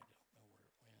 I don't know where it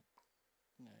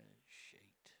went.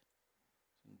 Shit.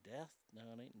 In Death?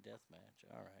 No, it ain't in Deathmatch.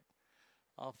 All right.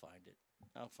 I'll find it.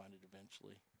 I'll find it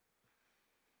eventually.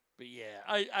 But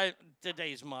yeah,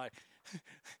 today's my...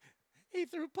 He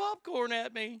threw popcorn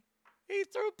at me. He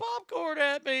threw popcorn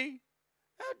at me.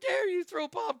 How dare you throw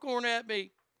popcorn at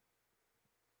me?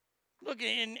 Look,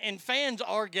 and fans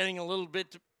are getting a little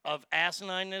bit of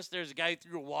asinineness. There's a guy who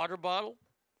threw a water bottle.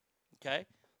 Okay?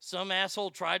 Some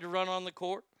asshole tried to run on the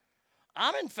court.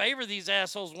 I'm in favor of these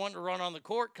assholes wanting to run on the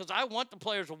court because I want the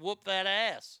players to whoop that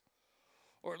ass.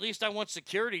 Or at least I want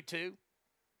security to.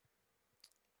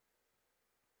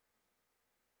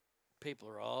 People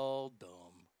are all dumb.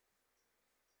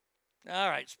 All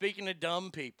right, speaking of dumb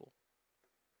people.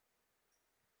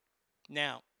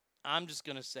 Now, I'm just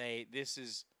going to say this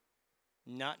is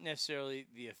not necessarily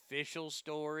the official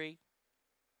story.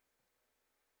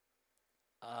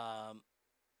 I'm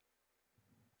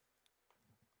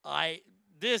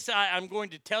going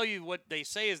to tell you what they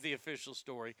say is the official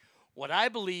story. What I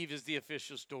believe is the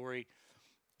official story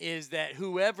is that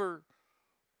whoever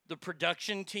the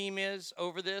production team is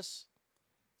over this,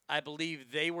 I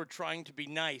believe they were trying to be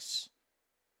nice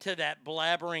to that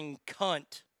blabbering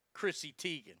cunt, Chrissy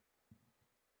Teigen.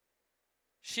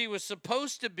 She was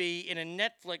supposed to be in a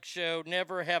Netflix show,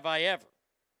 Never Have I Ever.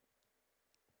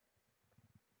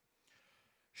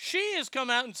 She has come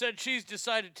out and said she's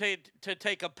decided to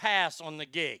take a pass on the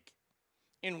gig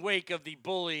in wake of the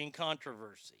bullying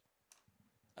controversy.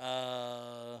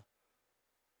 Where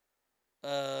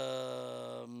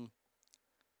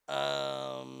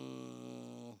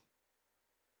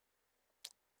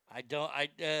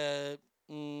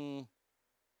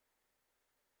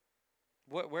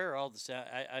are all the sound?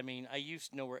 I mean, I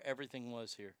used to know where everything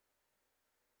was here.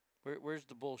 Where's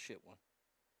the bullshit one?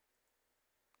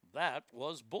 That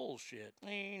was bullshit.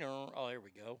 Oh, here we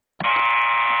go.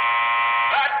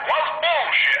 That was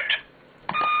bullshit.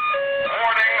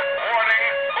 Warning,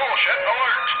 bullshit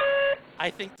alert. I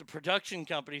think the production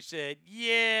company said,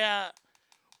 yeah,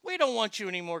 we don't want you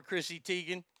anymore, Chrissy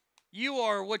Teigen. You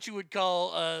are what you would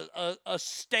call a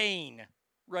stain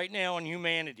right now on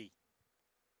humanity.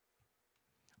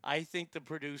 I think the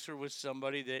producer was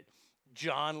somebody that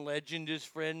John Legend is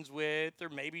friends with, or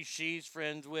maybe she's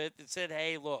friends with, and said,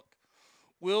 hey, look,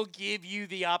 we'll give you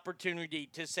the opportunity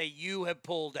to say you have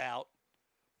pulled out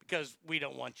because we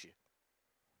don't want you.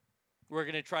 We're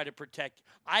going to try to protect you.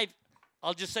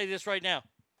 I'll just say this right now.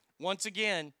 Once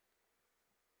again,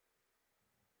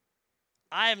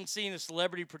 I haven't seen a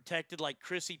celebrity protected like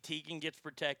Chrissy Teigen gets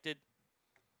protected.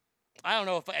 I don't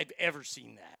know if I've ever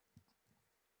seen that.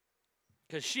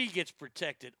 Because she gets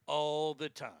protected all the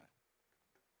time.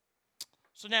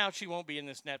 So now she won't be in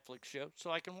this Netflix show,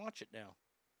 so I can watch it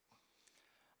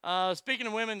now. Speaking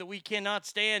of women that we cannot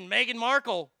stand, Meghan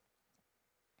Markle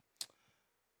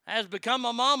has become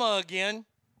a mama again.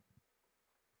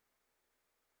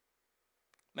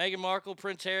 Meghan Markle,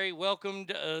 Prince Harry welcomed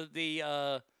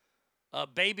the A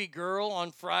baby girl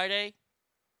on Friday.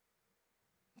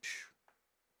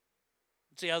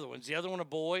 What's the other one? Is the other one a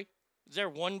boy? Is there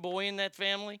one boy in that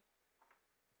family?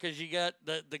 Because you got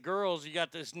the girls, you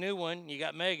got this new one, you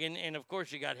got Meghan, and of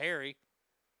course you got Harry.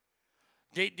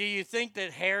 Do you think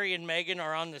that Harry and Meghan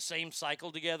are on the same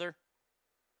cycle together?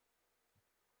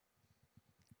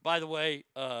 By the way,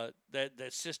 that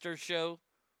Sisters show,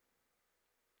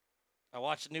 I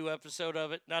watched a new episode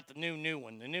of it. Not the new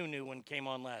one. The new one came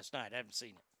on last night. I haven't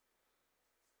seen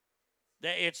it.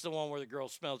 It's the one where the girl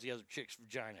smells the other chick's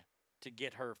vagina to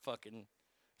get her fucking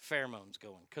pheromones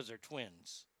going because they're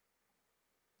twins.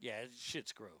 Yeah,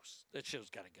 shit's gross. That show's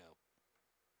got to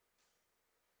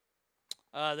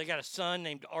go. They got a son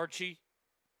named Archie.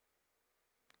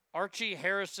 Archie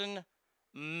Harrison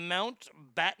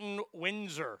Mountbatten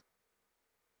Windsor.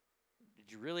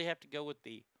 Did you really have to go with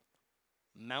the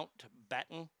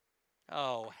Mountbatten?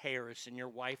 Oh, Harrison, your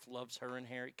wife loves her and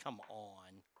Harry. Come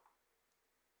on.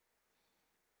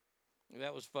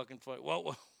 That was fucking funny.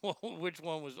 Well, which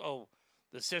one was? Oh,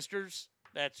 the Sisters?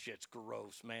 That shit's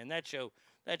gross, man. That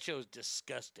show's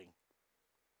disgusting.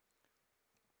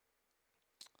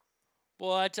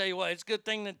 Boy, I tell you what, it's a good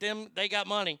thing that they got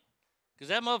money. Because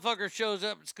that motherfucker shows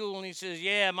up at school and he says,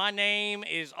 yeah, my name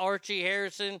is Archie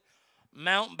Harrison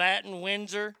Mountbatten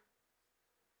Windsor.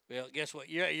 Well, guess what?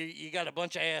 You got a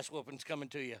bunch of ass whoopings coming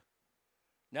to you.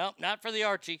 Nope, not for the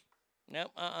Archie.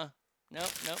 Nope,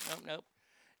 Nope.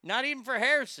 Not even for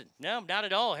Harrison. No, not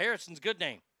at all. Harrison's a good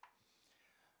name.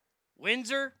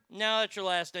 Windsor? No, that's your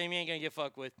last name. You ain't going to get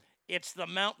fucked with. It's the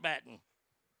Mountbatten.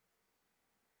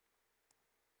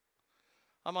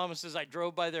 My mama says I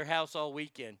drove by their house all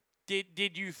weekend.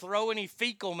 Did you throw any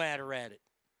fecal matter at it?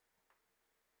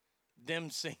 Them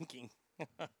sinking.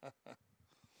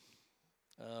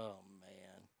 Oh,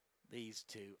 man. These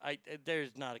two.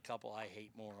 There's not a couple I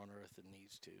hate more on earth than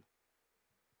these two.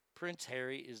 Prince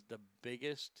Harry is the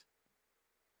biggest.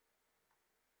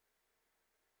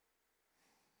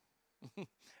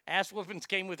 Ass whoopings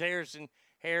came with Harrison.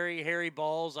 Harry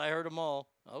balls. I heard them all.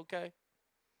 Okay.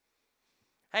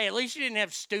 Hey, at least you didn't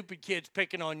have stupid kids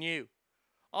picking on you.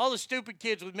 All the stupid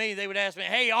kids with me, they would ask me,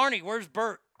 hey, Arnie, where's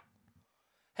Bert?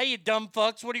 Hey, you dumb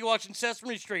fucks, what are you watching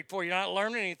Sesame Street for? You're not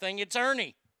learning anything. It's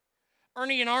Ernie.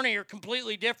 Ernie and Arnie are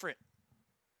completely different.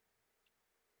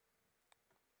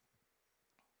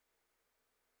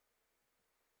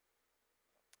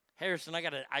 Harrison, I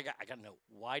gotta know,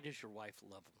 why does your wife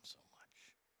love him so much?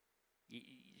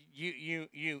 You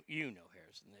know,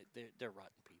 Harrison, they're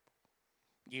rotten people.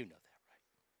 You know that, right?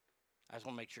 I just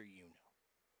want to make sure you know.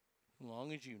 As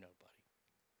long as you know, buddy.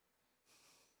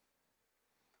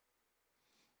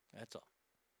 That's all.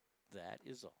 That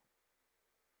is all.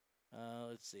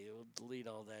 Let's see. We'll delete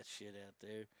all that shit out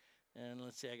there. And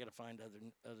let's see. I got to find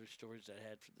other stories I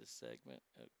had for this segment.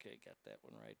 Okay, got that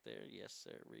one right there. Yes,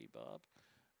 sir, Bob.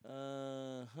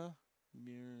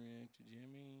 Mirror react to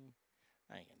Jimmy.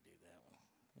 I ain't going to do that one.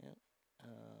 Yep.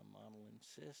 Model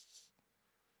insists.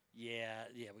 Yeah,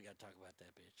 we got to talk about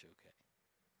that bitch. Okay.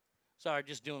 Sorry,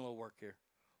 just doing a little work here.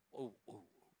 Oh.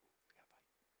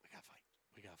 We got to fight.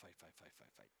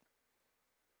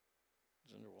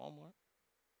 It's under Walmart.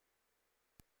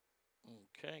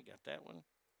 Okay, got that one.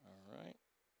 All right.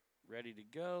 Ready to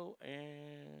go.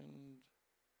 And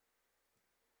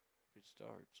it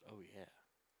starts. Oh, yeah.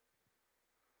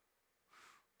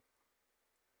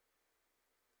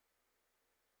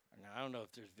 Now, I don't know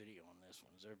if there's video on this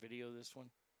one. Is there a video of this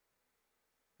one?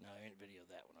 No, there ain't video of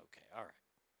that one. Okay, all right.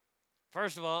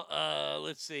 First of all,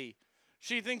 let's see.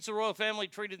 She thinks the royal family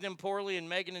treated them poorly and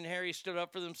Meghan and Harry stood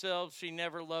up for themselves. She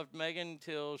never loved Meghan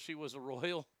until she was a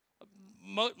royal,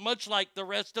 much like the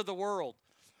rest of the world.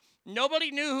 Nobody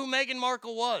knew who Meghan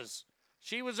Markle was.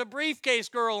 She was a briefcase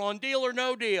girl on Deal or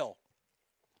No Deal.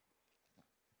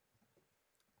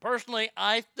 Personally,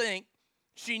 I think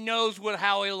she knows what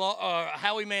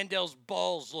Howie Mandel's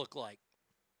balls look like.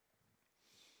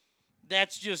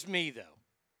 That's just me, though.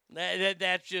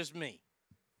 That's just me.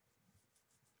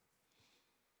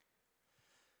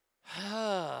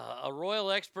 A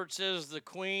royal expert says the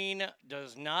Queen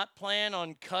does not plan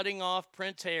on cutting off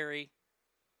Prince Harry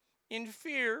in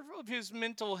fear of his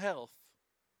mental health.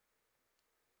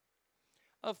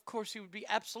 Of course, he would be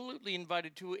absolutely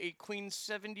invited to a Queen's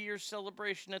 70-year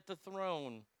celebration at the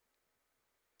throne.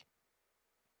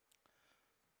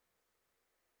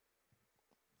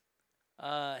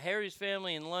 Harry's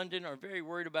family in London are very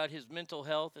worried about his mental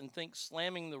health and think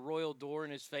slamming the royal door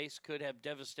in his face could have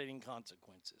devastating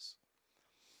consequences.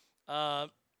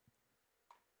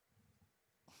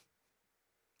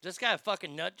 This guy a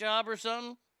fucking nut job or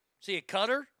something? Is he a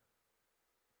cutter?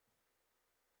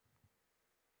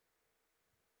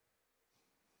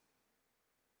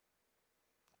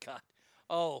 God.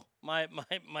 Oh, my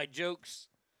jokes.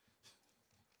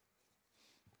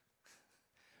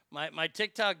 My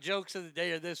TikTok jokes of the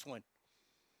day are this one.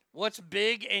 What's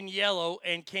big and yellow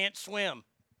and can't swim?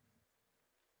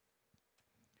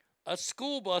 A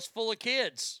school bus full of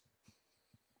kids.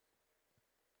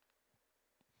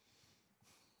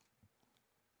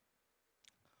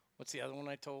 What's the other one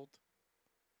I told?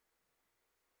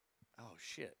 Oh,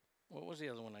 shit. What was the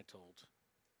other one I told?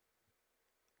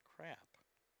 Crap.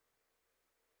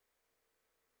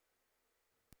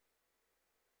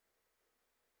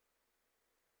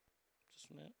 Just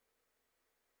a minute.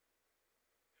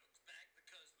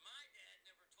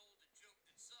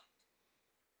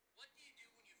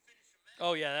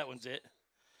 Oh, yeah, that one's it.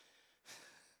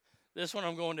 This one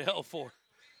I'm going to hell for.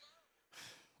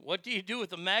 What do you do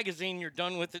with a magazine you're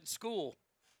done with at school?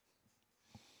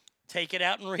 Take it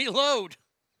out and reload.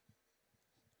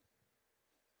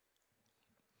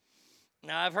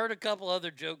 Now, I've heard a couple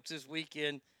other jokes this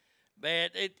weekend.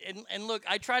 Bad. And look,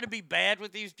 I try to be bad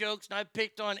with these jokes, and I've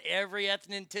picked on every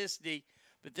ethnicity,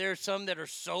 but there are some that are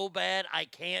so bad I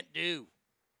can't do.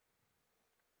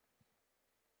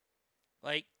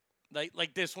 Like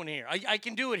this one here. I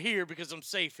can do it here because I'm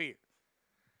safe here.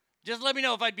 Just let me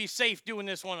know if I'd be safe doing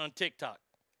this one on TikTok.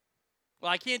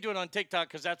 Well, I can't do it on TikTok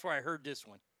because that's where I heard this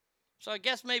one. So I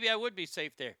guess maybe I would be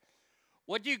safe there.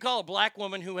 What do you call a black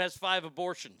woman who has 5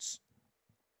 abortions?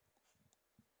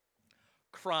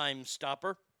 Crime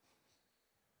Stopper.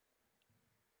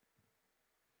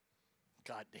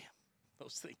 God damn.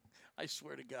 Those things. I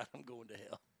swear to God, I'm going to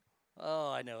hell. Oh,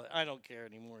 I know it. I don't care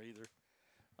anymore either.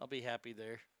 I'll be happy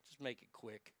there. Just make it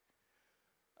quick.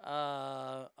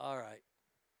 All right.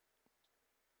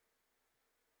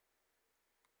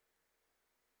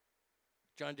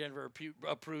 John Denver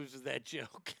approves of that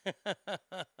joke.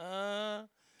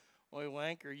 Oi,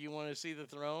 wanker, you want to see the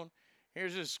throne?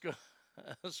 Here's a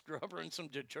scrubber and some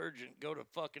detergent. Go to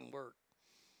fucking work.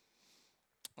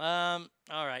 All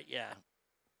right, yeah.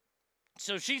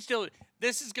 So she's still...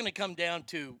 This is going to come down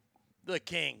to the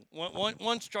king.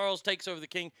 Once Charles takes over the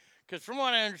king... Because from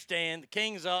what I understand, the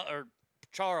king's... or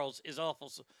Charles is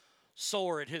awful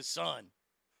sore at his son.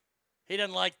 He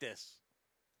doesn't like this.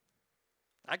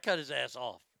 I cut his ass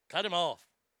off. Cut him off.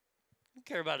 I don't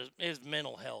care about his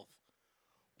mental health.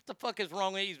 What the fuck is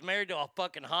wrong with him? He's married to a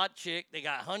fucking hot chick. They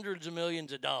got hundreds of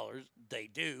millions of dollars. They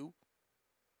do.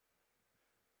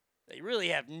 They really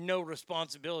have no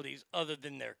responsibilities other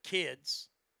than their kids.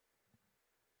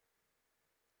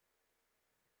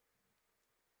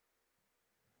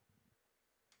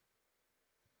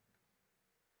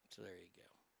 So there you go.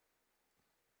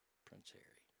 Prince Harry.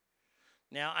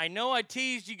 Now, I know I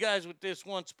teased you guys with this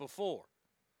once before.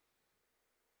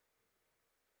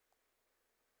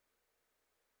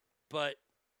 But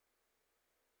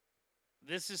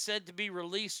this is said to be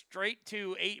released straight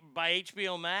to by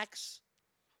HBO Max.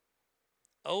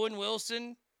 Owen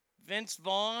Wilson, Vince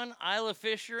Vaughn, Isla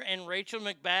Fisher, and Rachel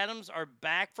McAdams are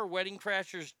back for Wedding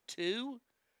Crashers 2.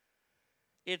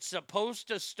 It's supposed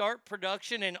to start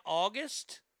production in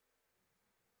August.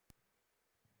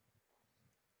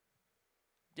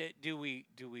 Do we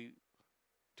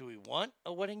want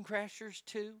a Wedding Crashers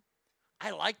 2?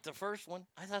 I liked the first one.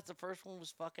 I thought the first one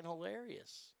was fucking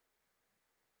hilarious.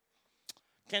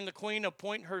 Can the Queen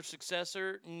appoint her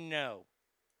successor? No.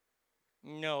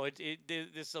 No, this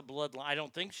is a bloodline. I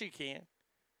don't think she can.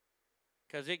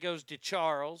 Because it goes to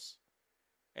Charles.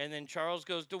 And then Charles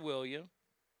goes to William.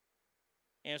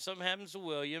 And if something happens to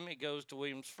William, it goes to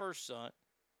William's first son.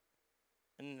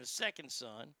 And then the second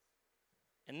son.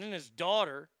 And then his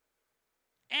daughter.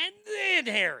 And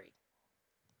then Harry.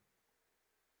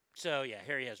 So, yeah,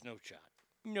 Harry has no shot.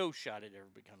 No shot at ever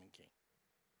becoming king.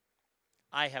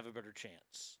 I have a better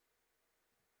chance.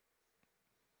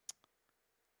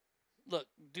 Look,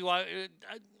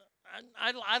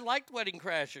 I liked Wedding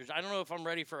Crashers. I don't know if I'm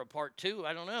ready for a part 2.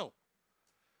 I don't know.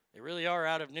 They really are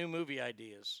out of new movie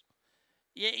ideas.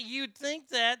 Yeah, you'd think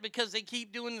that because they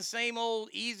keep doing the same old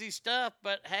easy stuff,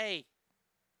 but hey.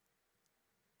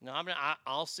 No,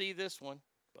 I'll see this one,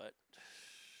 but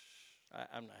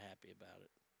I'm not happy about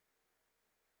it.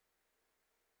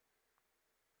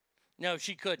 No,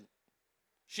 she couldn't.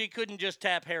 She couldn't just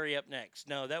tap Harry up next.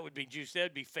 No, that would be juice. That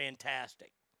would be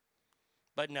fantastic.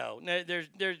 But no, there's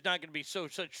not going to be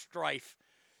such strife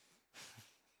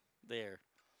there.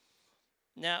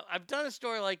 Now, I've done a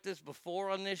story like this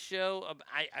before on this show.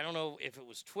 I don't know if it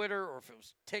was Twitter or if it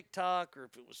was TikTok or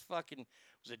if it was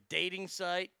a dating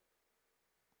site.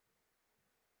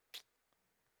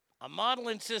 A model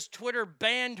insists Twitter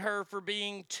banned her for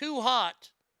being too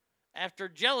hot after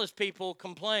jealous people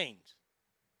complained.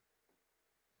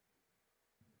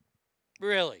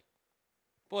 Really?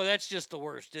 Boy, that's just the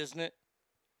worst, isn't it?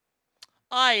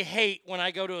 I hate when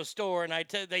I go to a store and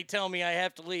they tell me I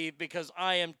have to leave because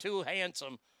I am too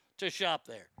handsome to shop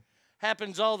there.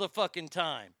 Happens all the fucking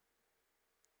time.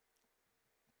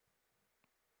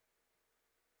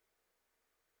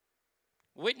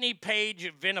 Whitney Page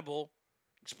Venable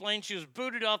explained she was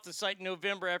booted off the site in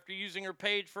November after using her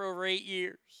page for over 8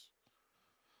 years.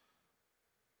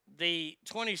 The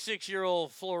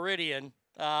 26-year-old Floridian,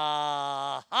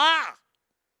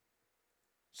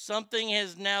 something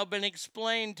has now been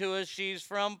explained to us. She's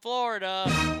from Florida.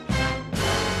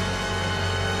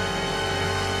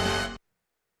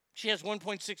 She has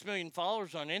 1.6 million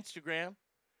followers on Instagram.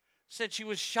 Said she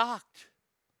was shocked.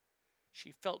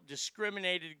 She felt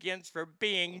discriminated against for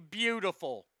being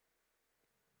beautiful.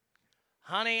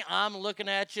 Honey, I'm looking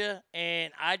at you,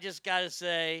 and I just got to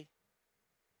say,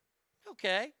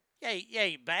 okay,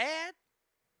 yay, bad.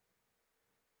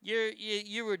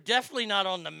 You were definitely not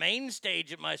on the main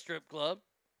stage at my strip club.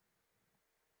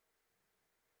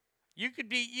 You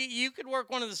could work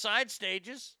one of the side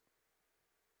stages.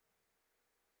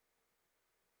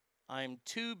 I'm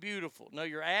too beautiful. No,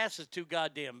 your ass is too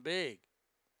goddamn big.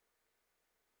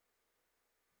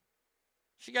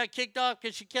 She got kicked off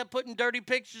because she kept putting dirty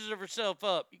pictures of herself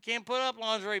up. You can't put up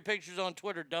lingerie pictures on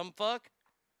Twitter, dumb fuck.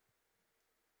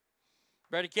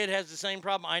 Brady Kid has the same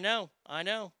problem. I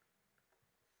know.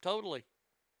 Totally.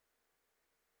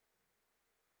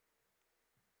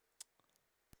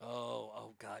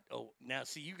 Oh, God. Oh, now,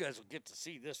 see, you guys will get to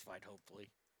see this fight,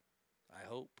 hopefully. I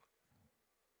hope.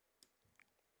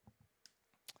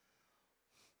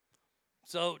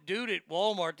 So, dude at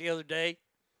Walmart the other day,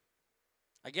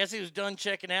 I guess he was done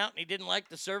checking out and he didn't like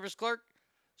the service clerk.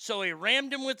 So he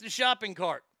rammed him with the shopping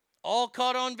cart. All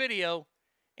caught on video.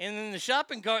 And then the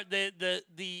shopping cart,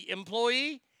 the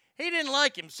employee, he didn't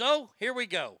like him. So here we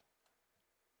go.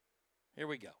 Oh,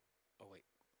 wait.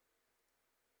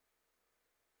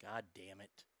 God damn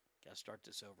it. Gotta start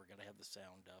this over. Gotta have the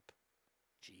sound up.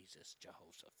 Jesus,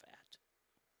 Jehoshaphat.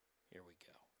 Here we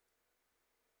go.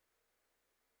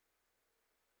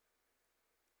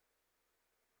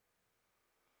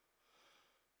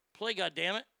 Play,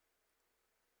 goddammit.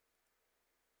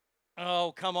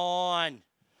 Oh, come on.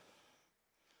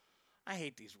 I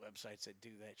hate these websites that do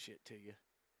that shit to you.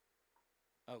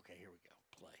 Okay, here we go.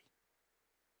 Play.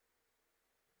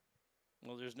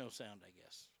 Well, there's no sound, I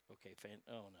guess. Okay,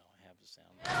 oh, no, I have the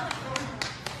sound.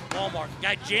 Walmart.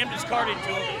 Guy jammed his cart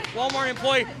into him. Walmart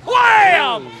employee.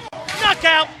 Wham!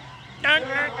 Knockout. Damn,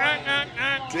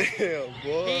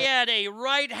 boy. He had a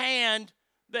right hand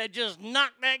that just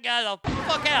knocked that guy the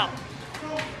fuck out.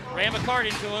 Ram a cart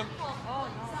into him.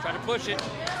 Try to push it.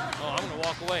 Oh, I'm going to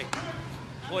walk away.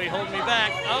 Employee holding me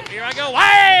back. Oh, here I go.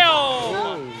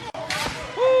 Wow!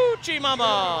 Woo,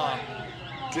 Chimama.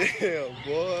 Damn,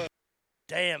 boy.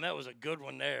 Damn, that was a good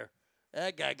one there.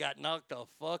 That guy got knocked the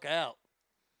fuck out.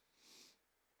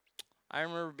 I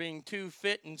remember being too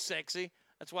fit and sexy.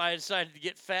 That's why I decided to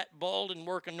get fat, bald, and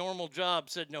work a normal job,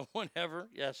 said no one ever.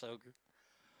 Yes, Ogre.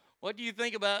 What do you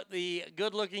think about the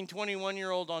good-looking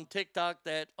 21-year-old on TikTok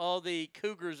that all the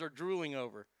cougars are drooling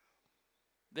over?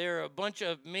 There are a bunch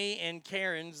of me and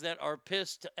Karens that are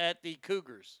pissed at the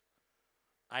cougars.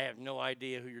 I have no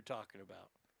idea who you're talking about.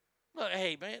 Look,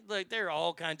 hey, man, look, there are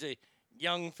all kinds of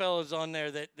young fellas on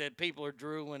there that people are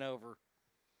drooling over.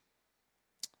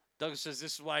 Doug says,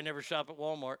 this is why I never shop at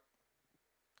Walmart.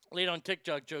 Lead on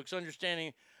TikTok jokes.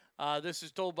 Understanding this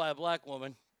is told by a black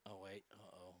woman. Oh, wait.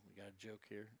 Uh-oh. We got a joke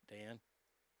here. Dan.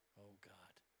 Oh, God.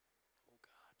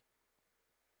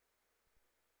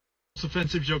 Most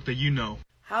offensive joke that you know.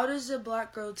 How does a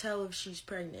black girl tell if she's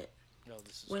pregnant? No,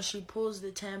 this is when she pulls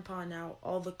the tampon out,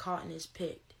 all the cotton is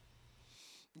picked.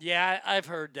 Yeah, I've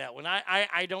heard that one.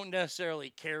 I don't necessarily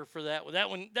care for that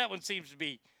one. That one seems to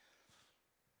be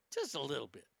just a little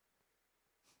bit.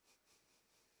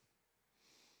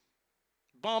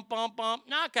 Bump, bump, bump,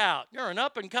 knockout. You're an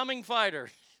up-and-coming fighter.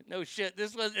 No shit.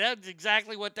 That's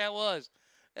exactly what that was.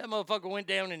 That motherfucker went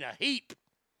down in a heap.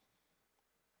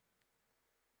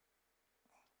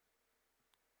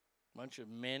 Bunch of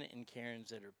men and Karens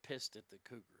that are pissed at the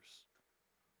cougars.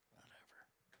 Whatever.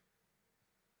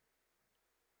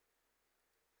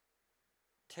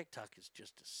 TikTok is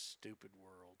just a stupid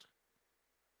world.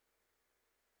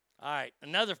 All right,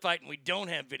 another fight, and we don't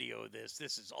have video of this.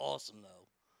 This is awesome, though.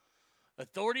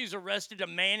 Authorities arrested a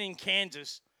man in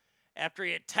Kansas after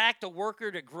he attacked a worker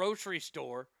at a grocery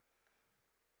store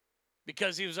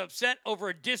because he was upset over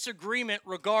a disagreement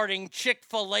regarding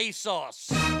Chick-fil-A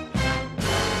sauce.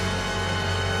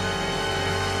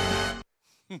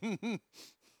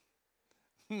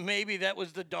 Maybe that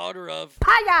was the daughter of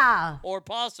Paya. Or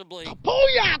possibly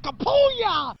Kapuya,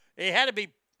 Kapuya. It had to be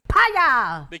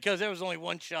Paya. Because there was only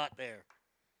one shot there.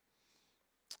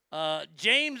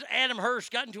 James Adam Hirsch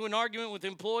got into an argument with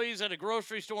employees at a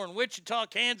grocery store in Wichita,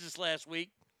 Kansas last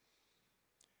week.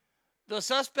 The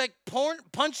suspect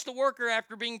punched the worker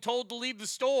after being told to leave the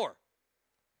store.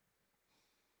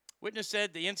 Witness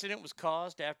said the incident was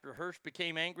caused after Hirsch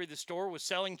became angry the store was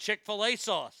selling Chick-fil-A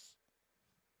sauce.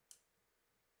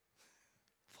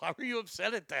 Why were you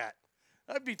upset at that?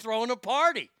 I'd be throwing a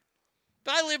party.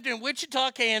 If I lived in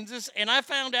Wichita, Kansas, and I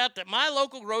found out that my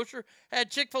local grocer had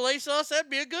Chick-fil-A sauce,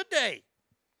 that'd be a good day.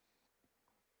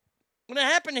 When it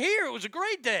happened here, it was a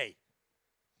great day.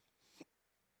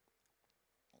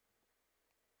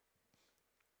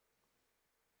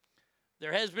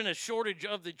 There has been a shortage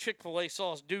of the Chick-fil-A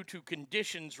sauce due to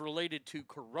conditions related to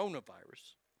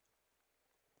coronavirus.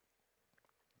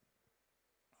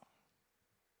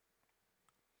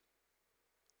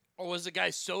 Or was the guy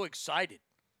so excited?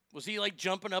 Was he like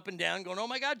jumping up and down going, oh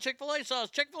my God, Chick-fil-A sauce,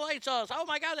 Chick-fil-A sauce. Oh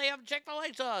my God, they have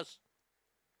Chick-fil-A sauce.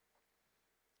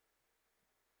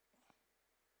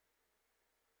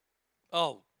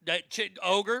 Oh, that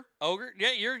Ogre?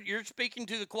 Yeah, you're speaking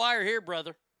to the choir here,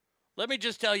 brother. Let me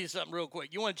just tell you something real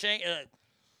quick. You want to change?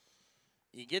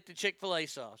 You get the Chick-fil-A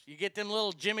sauce. You get them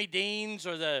little Jimmy Deans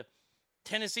or the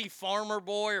Tennessee Farmer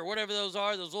Boy or whatever those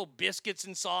are, those little biscuits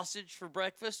and sausage for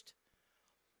breakfast.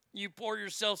 You pour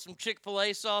yourself some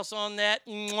Chick-fil-A sauce on that.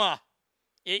 Mwah.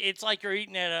 It's like you're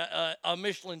eating at a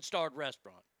Michelin-starred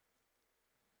restaurant.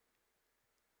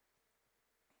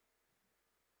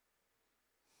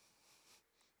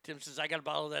 Tim says, I got a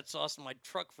bottle of that sauce in my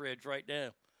truck fridge right now.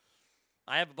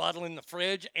 I have a bottle in the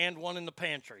fridge and one in the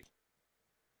pantry.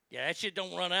 Yeah, that shit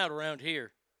don't run out around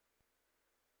here.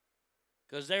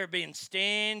 Because they're being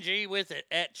stingy with it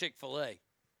at Chick-fil-A.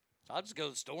 So I'll just go to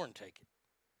the store and take it.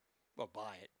 Or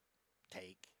buy it.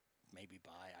 Take. Maybe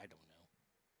buy. I don't know.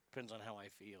 Depends on how I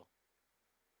feel.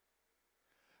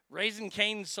 Raisin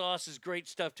Cane sauce is great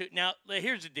stuff, too. Now,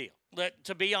 here's the deal.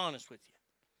 To be honest with you.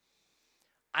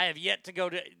 I have yet to go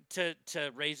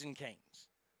to Raisin Cane's.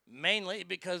 Mainly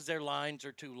because their lines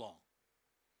are too long.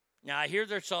 Now, I hear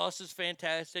their sauce is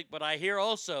fantastic, but I hear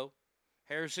also,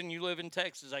 Harrison, you live in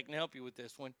Texas. I can help you with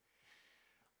this one.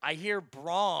 I hear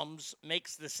Brahms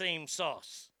makes the same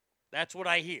sauce. That's what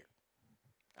I hear.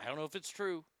 I don't know if it's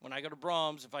true. When I go to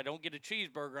Brahms, if I don't get a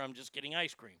cheeseburger, I'm just getting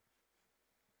ice cream.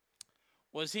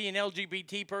 Was he an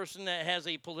LGBT person that has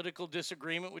a political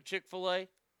disagreement with Chick-fil-A?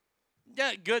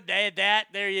 Yeah, good. They had that.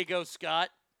 There you go, Scott.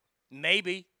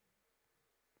 Maybe.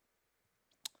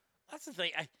 That's the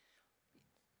thing.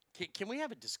 Can we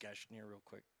have a discussion here real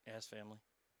quick, Ass Family?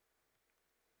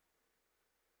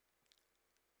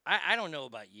 I don't know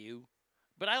about you,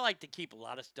 but I like to keep a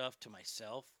lot of stuff to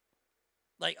myself.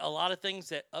 Like a lot of things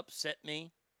that upset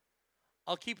me,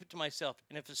 I'll keep it to myself.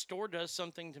 And if a store does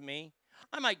something to me,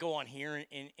 I might go on here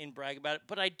and brag about it.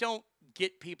 But I don't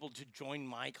get people to join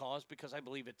my cause because I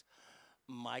believe it's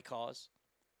my cause.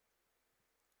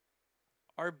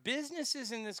 Are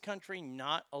businesses in this country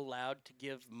not allowed to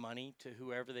give money to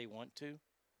whoever they want to?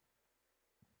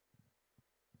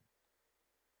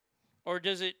 Or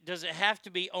does it have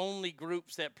to be only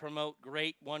groups that promote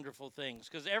great, wonderful things?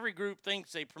 Because every group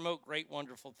thinks they promote great,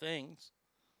 wonderful things.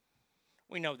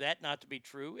 We know that not to be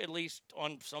true, at least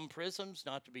on some prisms,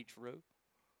 not to be true.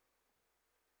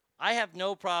 I have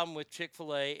no problem with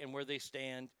Chick-fil-A and where they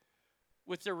stand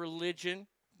with their religion.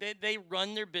 They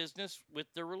run their business with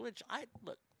their religion. I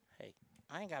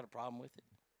ain't got a problem with it.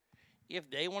 If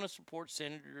they want to support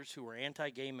senators who are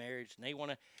anti-gay marriage and they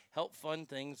want to help fund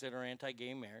things that are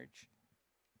anti-gay marriage,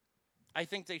 I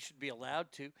think they should be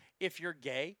allowed to. If you're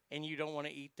gay and you don't want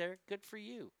to eat there, good for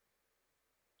you.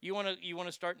 You want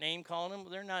to start name calling them?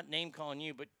 Well, they're not name calling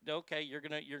you, but okay, you're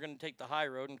gonna take the high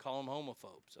road and call them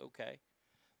homophobes. Okay,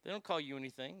 they don't call you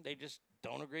anything. They just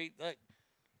don't agree. Like,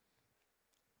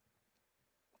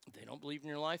 they don't believe in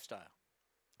your lifestyle.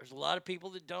 There's a lot of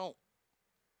people that don't.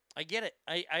 I get it.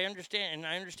 I understand, and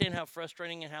I understand how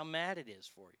frustrating and how mad it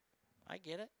is for you. I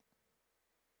get it.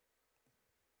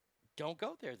 Don't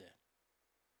go there then.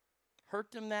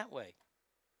 Hurt them that way.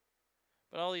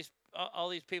 But all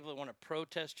these people that want to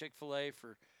protest Chick-fil-A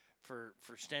for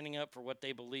standing up for what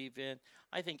they believe in,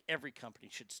 I think every company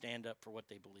should stand up for what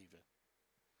they believe in.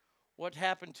 What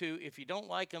happened to, if you don't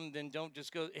like them, then don't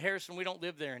just go, Harrison, we don't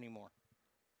live there anymore.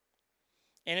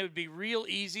 And it would be real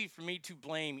easy for me to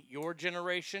blame your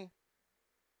generation.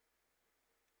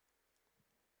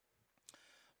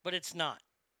 But it's not.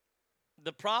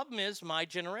 The problem is my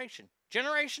generation.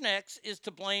 Generation X is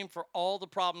to blame for all the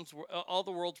problems, all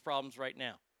the world's problems right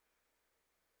now.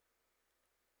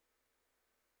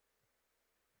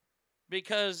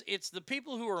 because it's the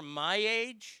people who are my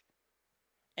age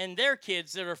and their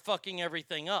kids that are fucking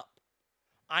everything up.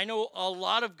 I know a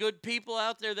lot of good people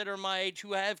out there that are my age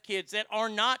who have kids that are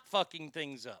not fucking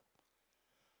things up.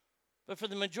 But for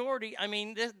the majority, I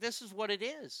mean, this is what it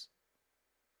is.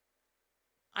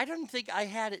 I don't think I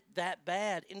had it that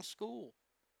bad in school.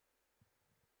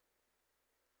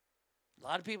 A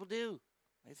lot of people do.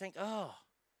 They think, oh,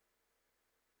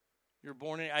 you're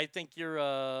born in, I think you're,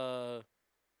 I'm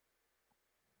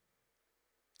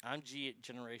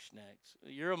Generation X.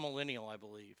 You're a millennial, I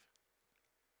believe.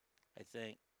 I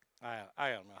think. I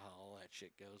don't know how all that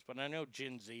shit goes, but I know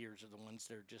Gen Zers are the ones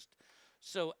that are just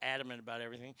so adamant about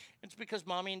everything. It's because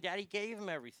mommy and daddy gave them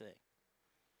everything.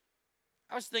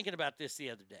 I was thinking about this the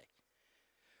other day.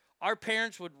 Our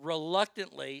parents would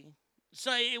reluctantly,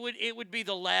 so it would be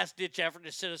the last ditch effort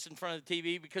to sit us in front of the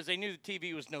TV because they knew the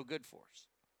TV was no good for us.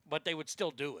 But they would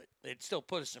still do it. They'd still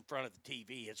put us in front of the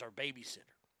TV as our babysitter.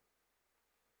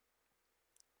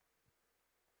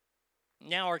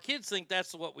 Now our kids think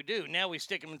that's what we do. Now we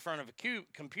stick them in front of a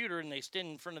computer and they stand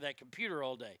in front of that computer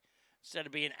all day. Instead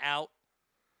of being out,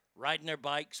 riding their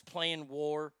bikes, playing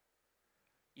war,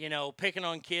 picking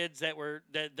on kids that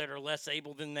are less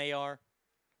able than they are.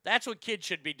 That's what kids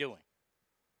should be doing.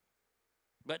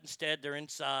 But instead they're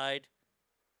inside.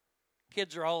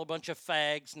 Kids are all a bunch of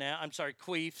fags now. I'm sorry,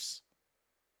 queefs.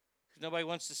 Nobody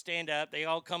wants to stand up. They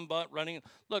all come running.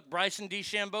 Look, Bryson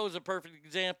DeChambeau is a perfect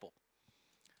example.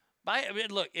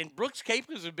 Look, and Brooks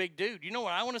Koepka's a big dude. You know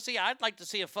what I want to see? I'd like to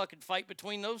see a fucking fight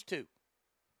between those two.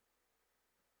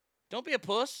 Don't be a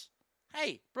puss.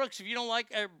 Hey, Brooks, if you don't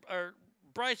like, or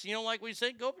Bryson, you don't like what he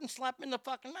said, go up and slap him in the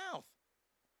fucking mouth.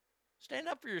 Stand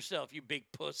up for yourself, you big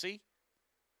pussy.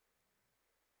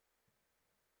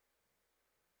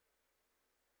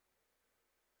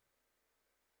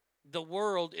 The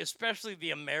world, especially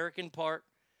the American part,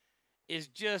 is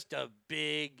just a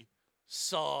big,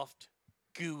 soft,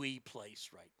 gooey place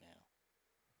right now.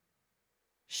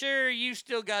 Sure, you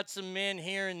still got some men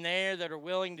here and there that are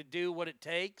willing to do what it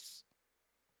takes.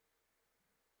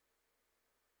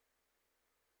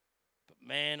 But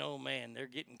man, oh man, they're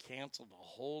getting canceled a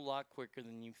whole lot quicker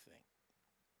than you think.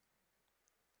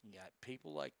 You got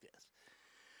people like this.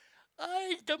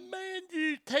 I demand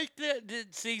you take that.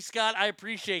 See, Scott, I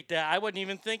appreciate that. I wasn't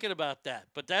even thinking about that.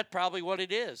 But that's probably what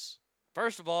it is.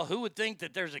 First of all, who would think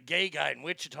that there's a gay guy in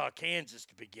Wichita, Kansas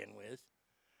to begin with?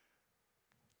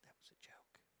 That was a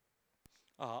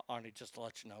joke. Arnie, just to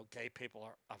let you know, gay people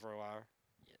are everywhere.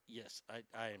 Yes,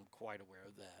 I am quite aware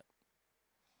of that.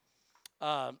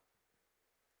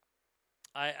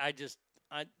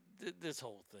 This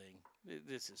whole thing,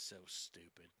 this is so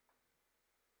stupid.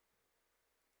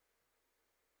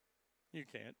 You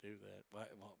can't do that.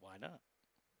 Why not?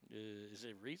 Is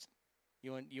there a reason?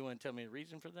 You want to tell me a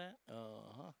reason for that?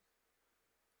 Uh-huh.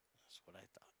 That's what I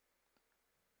thought.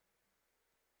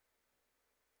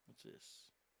 What's this?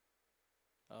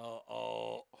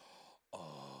 Oh,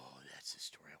 that's the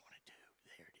story I want to do.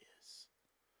 There it is.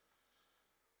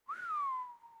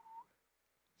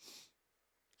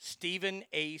 Stephen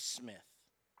A. Smith.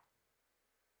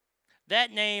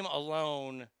 That name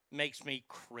alone makes me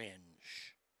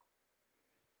cringe.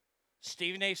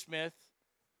 Stephen A. Smith,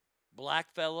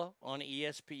 black fella on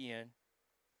ESPN.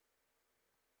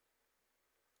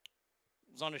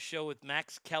 Was on a show with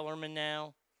Max Kellerman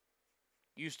now.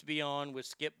 Used to be on with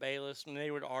Skip Bayless, and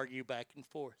they would argue back and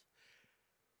forth.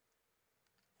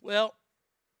 Well,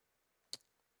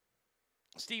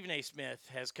 Stephen A. Smith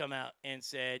has come out and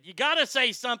said, you got to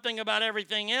say something about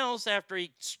everything else after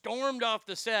he stormed off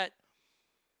the set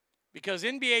because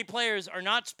NBA players are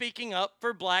not speaking up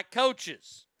for black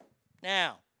coaches.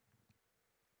 Now,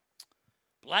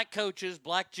 black coaches,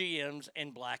 black GMs,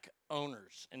 and black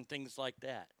owners and things like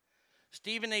that.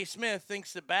 Stephen A. Smith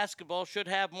thinks that basketball should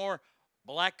have more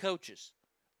black coaches.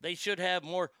 They should have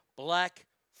more black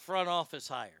front office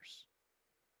hires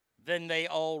than they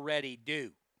already do.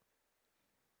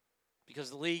 Because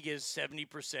the league is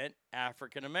 70%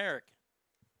 African American.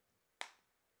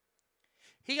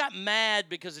 He got mad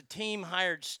because a team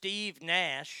hired Steve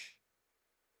Nash,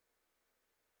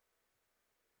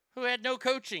 who had no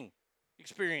coaching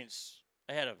experience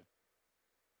ahead of him.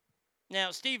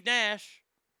 Now, Steve Nash,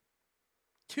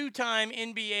 two-time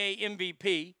NBA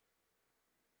MVP,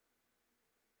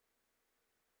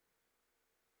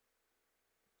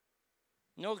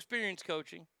 no experience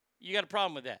coaching. You got a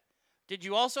problem with that. Did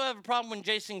you also have a problem when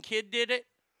Jason Kidd did it?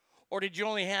 Or did you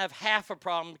only have half a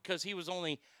problem because he was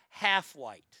only half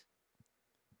white?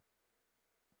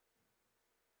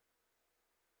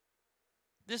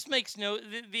 This makes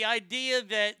the idea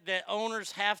that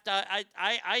owners have to,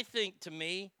 I think to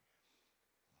me,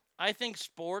 I think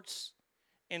sports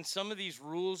and some of these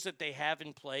rules that they have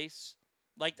in place,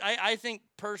 like I think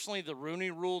personally the Rooney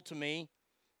Rule to me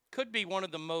could be one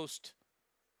of the most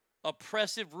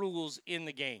oppressive rules in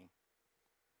the game.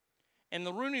 And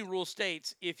the Rooney Rule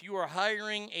states if you are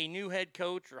hiring a new head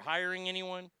coach or hiring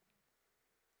anyone,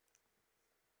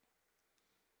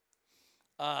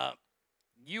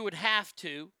 you would have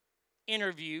to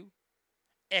interview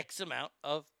X amount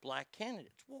of black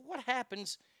candidates. Well, what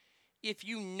happens if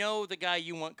you know the guy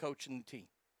you want coaching the team?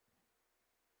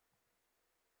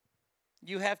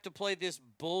 You have to play this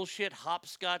bullshit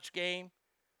hopscotch game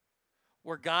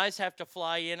where guys have to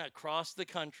fly in across the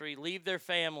country, leave their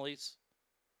families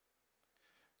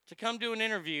to come do an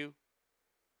interview.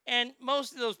 And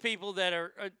most of those people that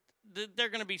are they're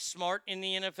going to be smart in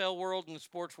the NFL world and the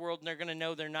sports world, and they're going to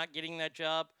know they're not getting that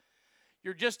job.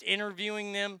 You're just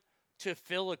interviewing them to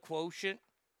fill a quotient.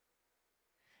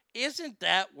 Isn't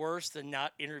that worse than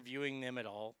not interviewing them at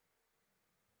all?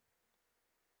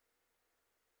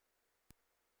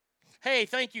 Hey,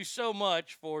 thank you so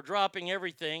much for dropping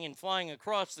everything and flying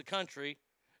across the country,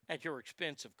 at your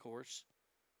expense, of course.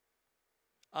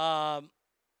 I'd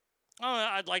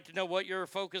like to know what your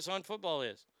focus on football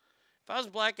is. If I was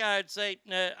a black guy, I'd say,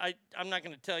 nah, I'm not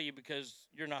going to tell you because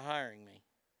you're not hiring me.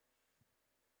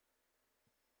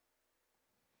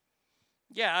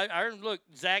 Yeah, I look,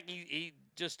 Zach, he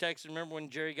just texted, remember when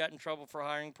Jerry got in trouble for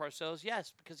hiring Parcells?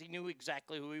 Yes, because he knew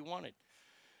exactly who he wanted.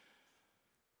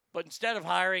 But instead of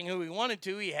hiring who he wanted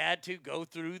to, he had to go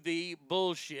through the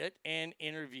bullshit and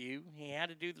interview. He had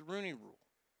to do the Rooney Rule.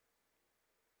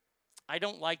 I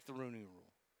don't like the Rooney Rule.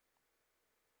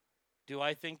 Do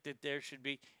I think that there should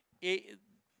be...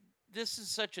 this is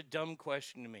such a dumb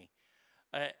question to me.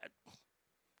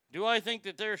 Do I think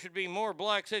that there should be more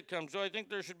black sitcoms? Do I think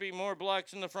there should be more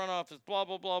blacks in the front office? Blah,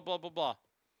 blah, blah, blah, blah, blah.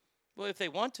 Well, if they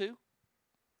want to.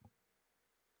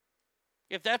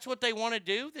 If that's what they want to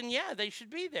do, then yeah, they should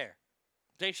be there.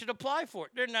 They should apply for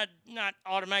it. They're not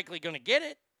automatically going to get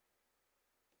it.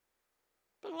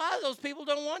 But a lot of those people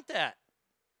don't want that.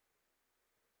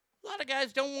 A lot of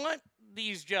guys don't want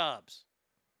these jobs.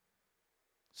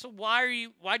 So why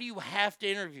do you have to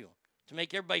interview them? To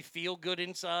make everybody feel good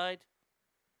inside?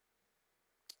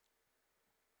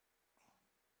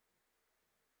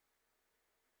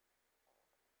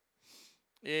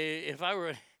 If I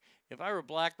were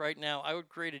black right now, I would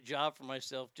create a job for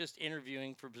myself just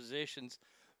interviewing for positions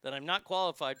that I'm not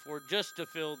qualified for just to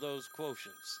fill those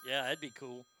quotients. Yeah, that'd be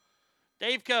cool.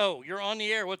 Dave Coe, you're on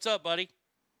the air. What's up, buddy?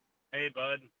 Hey,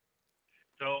 bud.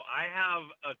 So I have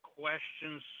a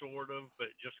question, sort of, but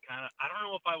just kind of, I don't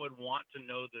know if I would want to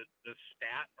know the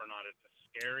stat or not. It's a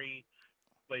scary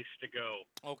place to go.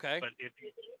 Okay. But if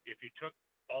you took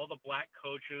all the black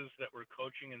coaches that were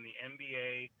coaching in the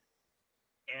NBA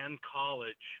and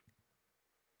college,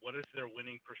 what is their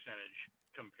winning percentage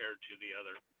compared to the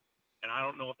other? And I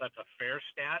don't know if that's a fair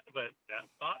stat, but that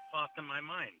thought popped in my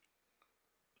mind.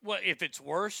 Well, if it's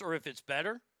worse or if it's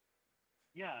better?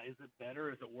 Yeah, is it better?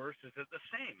 Is it worse? Is it the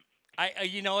same?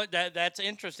 You know what? That's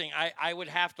interesting. I would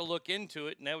have to look into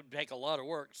it, and that would take a lot of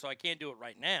work, so I can't do it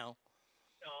right now.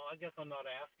 No, I guess I'm not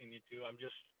asking you to. I'm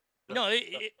just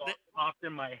it popped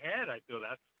in my head.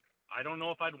 I don't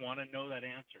know if I'd want to know that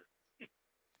answer.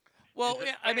 Well,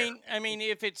 I mean,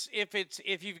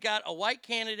 if you've got a white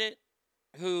candidate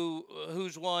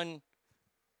who's won,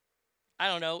 I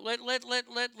don't know.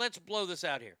 Let's blow this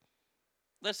out here.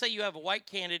 Let's say you have a white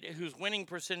candidate whose winning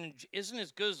percentage isn't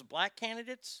as good as the black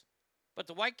candidates, but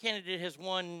the white candidate has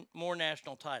won more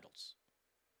national titles.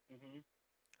 Mm-hmm.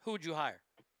 Who would you hire?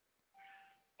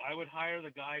 I would hire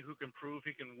the guy who can prove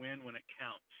he can win when it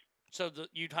counts. So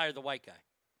you'd hire the white guy?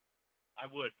 I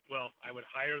would. Well, I would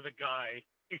hire the guy.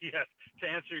 Yes. To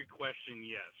answer your question,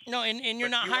 yes. No, and you're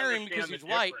not hiring him because he's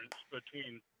white.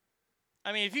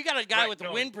 I mean, if you got a guy with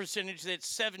a win percentage that's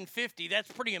 750,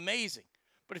 that's pretty amazing.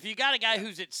 But if you got a guy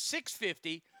who's at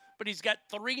 650, but he's got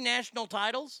 3 national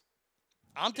titles,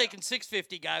 I'm taking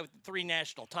 650 guy with 3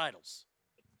 national titles.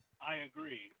 I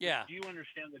agree. Yeah. Do you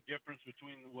understand the difference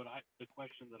between the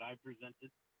question that I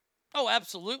presented? Oh,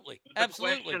 absolutely.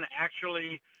 Absolutely.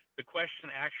 The question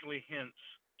actually hints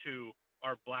to,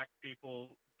 are black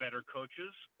people better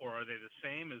coaches, or are they the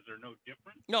same? Is there no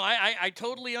difference? No, I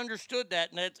totally understood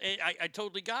that, and I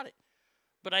totally got it.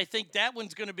 But I think that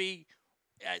one's going to be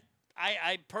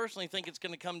I personally think it's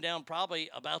going to come down probably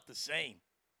about the same.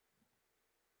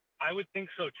 I would think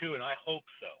so, too, and I hope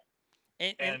so.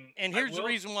 And here's the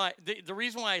reason why. The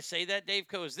reason why I say that, Dave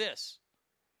Coe, is this.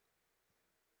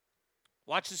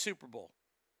 Watch the Super Bowl.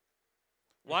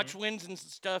 Watch wins and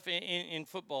stuff in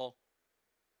football.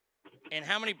 And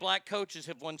how many black coaches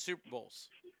have won Super Bowls?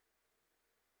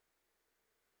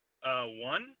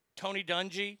 One. Tony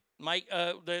Dungy,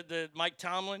 the Mike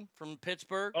Tomlin from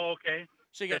Pittsburgh. Oh, okay.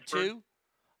 So you got two.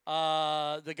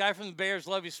 The guy from the Bears,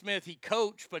 Lovie Smith, he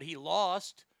coached, but he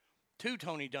lost to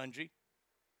Tony Dungy.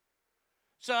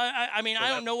 So, I mean, I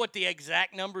don't know what the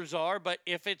exact numbers are, but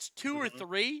if it's 2 or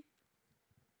 3,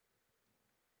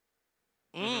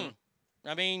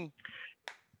 I mean,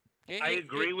 I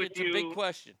agree with you. It's a big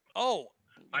question. Oh,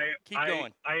 keep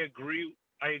going. I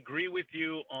agree with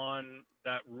you on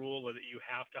that rule that you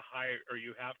have to hire or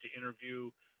you have to interview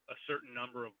a certain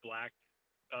number of black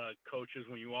coaches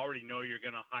when you already know you're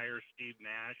going to hire Steve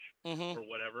Nash or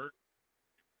whatever.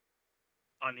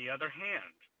 On the other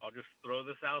hand, I'll just throw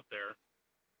this out there.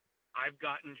 I've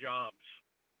gotten jobs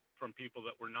from people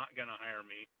that were not going to hire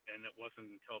me, and it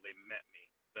wasn't until they met me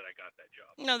that I got that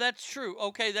job. No, that's true.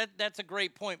 Okay, that's a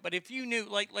great point. But if you knew,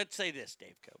 like, let's say this,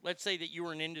 Dave Co. Let's say that you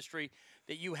were in an industry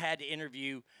that you had to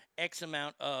interview X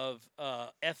amount of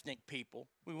ethnic people.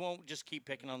 We won't just keep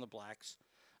picking on the blacks.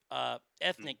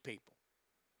 Ethnic people.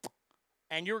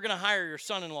 And you were going to hire your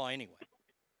son-in-law anyway.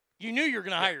 You knew you were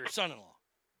going to hire your son-in-law.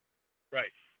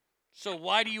 Right. So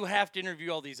why do you have to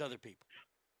interview all these other people?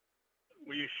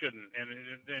 Well, you shouldn't. And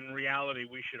in reality,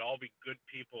 we should all be good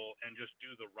people and just do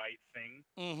the right thing.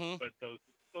 But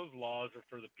those laws are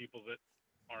for the people that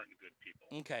aren't good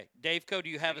people. Okay. Dave Co., do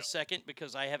you have a second?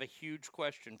 Because I have a huge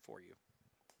question for you.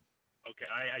 Okay,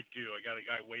 I do. I got a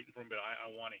guy waiting for me, but I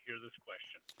want to hear this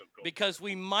question. So go. Because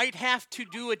we might have to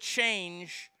do a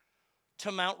change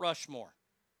to Mount Rushmore.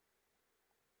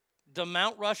 The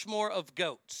Mount Rushmore of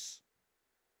GOATs.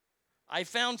 I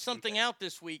found something out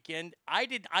this weekend.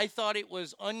 I thought it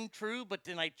was untrue, but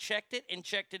then I checked it and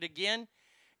checked it again,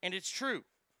 and it's true.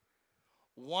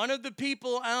 One of the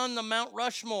people on the Mount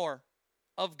Rushmore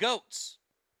of GOATs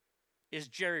is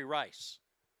Jerry Rice.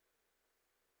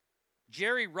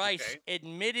 Jerry Rice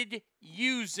admitted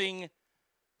using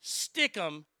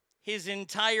Stickum his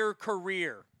entire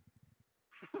career.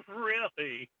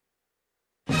 Really?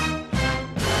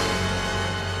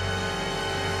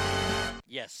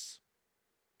 Yes.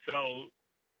 So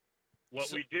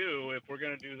what we do, if we're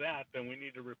going to do that, then we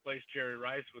need to replace Jerry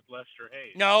Rice with Lester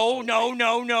Hayes. No.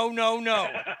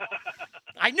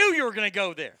 I knew you were going to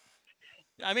go there.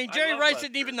 I mean, Jerry Rice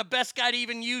isn't even the best guy to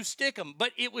even use Stickum,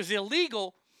 but it was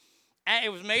illegal.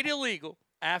 It was made illegal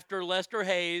after Lester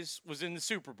Hayes was in the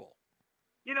Super Bowl.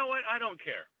 You know what? I don't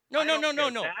care. No.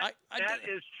 That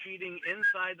is cheating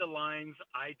inside the lines.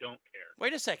 I don't care.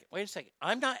 Wait a second.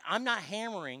 I'm not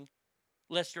hammering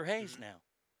Lester Hayes now.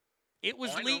 It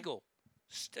was legal.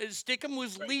 Stickum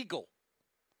was legal.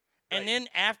 And then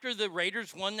after the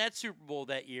Raiders won that Super Bowl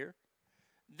that year,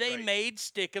 they made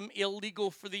Stickum illegal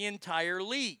for the entire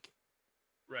league.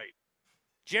 Right.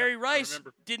 Jerry Rice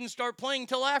didn't start playing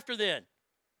until after then.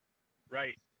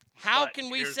 Right. How can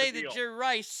we say that Jerry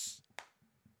Rice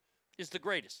is the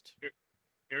greatest?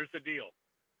 Here's the deal.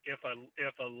 If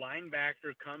a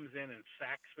linebacker comes in and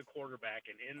sacks the quarterback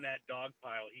and in that dog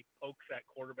pile he pokes that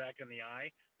quarterback in the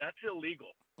eye, that's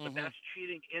illegal. But that's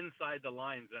cheating inside the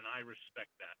lines, and I respect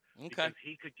that. Okay. Because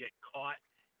he could get caught,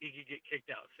 he could get kicked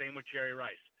out. Same with Jerry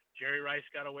Rice. Jerry Rice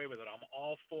got away with it. I'm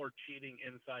all for cheating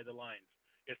inside the lines.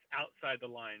 It's outside the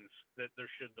lines that the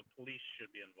police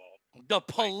should be involved. The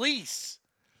police?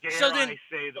 Dare I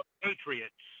say the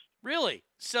Patriots. Really?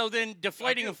 So then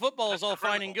deflating a football is all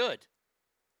fine and good?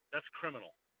 That's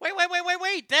criminal.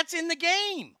 Wait. That's in the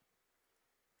game.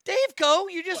 Dave Co.,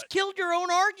 you just killed your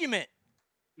own argument.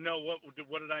 No, what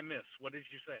did I miss? What did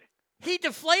you say? He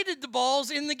deflated the balls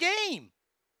in the game.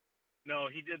 No,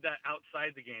 he did that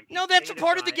outside the game. No, that's a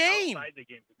part of the game.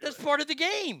 That's part of the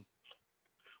game.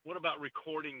 What about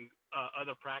recording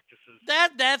other practices?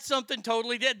 That's something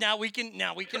totally different. Now we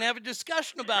can have a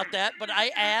discussion about that, but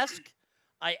I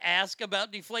ask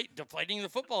about deflating the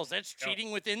footballs. That's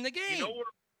cheating within the game. You know,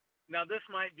 now this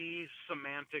might be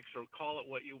semantics or call it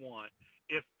what you want.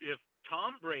 If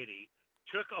Tom Brady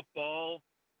took a ball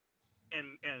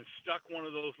and stuck one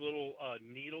of those little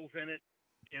needles in it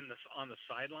on the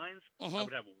sidelines, I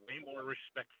would have way more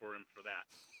respect for him for that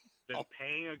than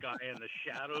paying a guy in the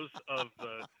shadows of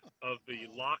the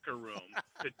locker room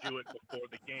to do it before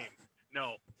the game.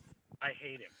 No, I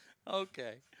hate him.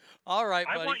 Okay. All right,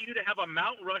 buddy. I want you to have a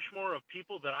Mount Rushmore of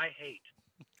people that I hate.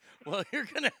 Well, you're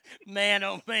going to, man,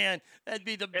 oh, man, that'd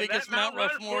be the biggest Mount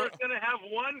Rushmore. It's going to have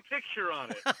one picture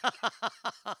on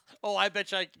it. Oh, I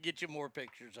bet you I can get you more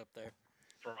pictures up there.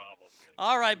 Probably.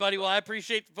 All right, buddy. Well, I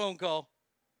appreciate the phone call.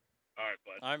 All right,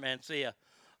 bud. All right, man. See ya.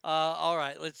 All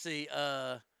right, let's see.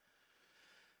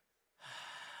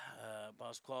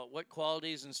 Boss, what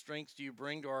qualities and strengths do you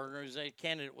bring to our organization?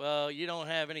 Candidate, well, you don't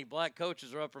have any black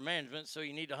coaches or upper management, so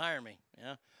you need to hire me.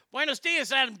 Yeah. Buenos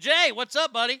dias, Adam J. What's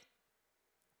up, buddy?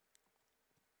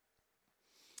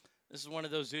 This is one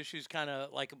of those issues kind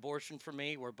of like abortion for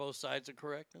me where both sides are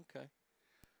correct. Okay.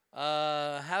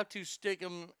 How to stick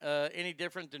them any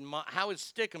different than how is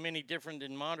stick 'em any different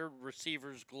than modern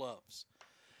receivers' gloves?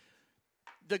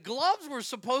 The gloves were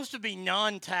supposed to be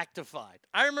non-tactified.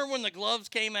 I remember when the gloves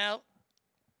came out,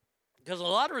 because a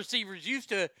lot of receivers used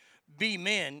to be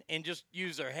men and just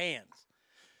use their hands.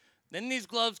 Then these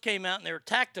gloves came out and they were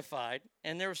tactified,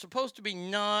 and they were supposed to be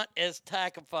not as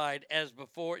tactified as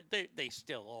before. They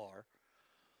still are.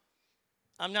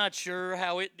 I'm not sure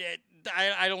how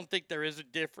I don't think there is a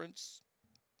difference.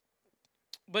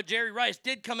 But Jerry Rice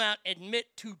did come out and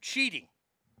admit to cheating.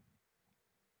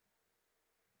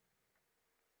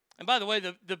 And by the way,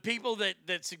 the people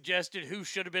that suggested who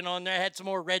should have been on there had some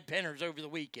more red penners over the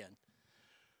weekend.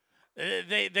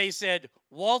 They said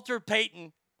Walter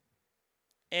Payton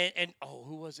and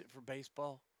who was it for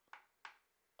baseball?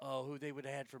 Oh, who they would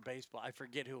have had for baseball. I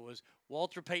forget who it was.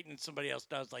 Walter Payton and somebody else.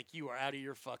 I was like, you are out of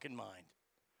your fucking mind.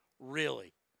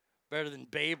 Really. Better than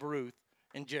Babe Ruth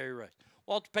and Jerry Rice.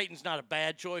 Walter Payton's not a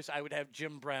bad choice. I would have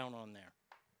Jim Brown on there.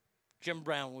 Jim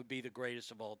Brown would be the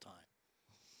greatest of all time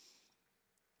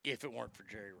if it weren't for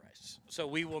Jerry Rice. So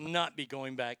we will not be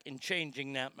going back and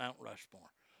changing that Mount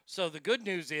Rushmore. So the good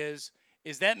news is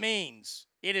that means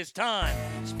it is time.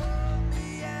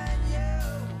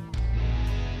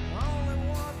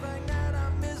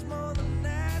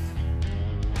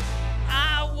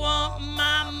 I want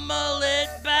my mullet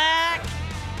back.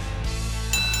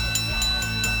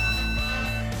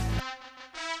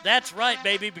 That's right,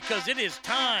 baby, because it is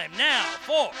time now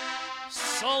for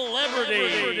Celebrity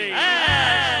Mullet!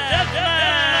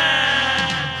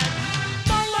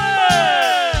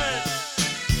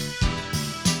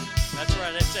 That's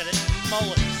right, I said it.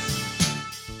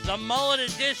 Mullets. The Mullet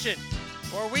Edition,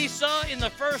 where we saw in the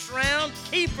first round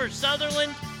Kiefer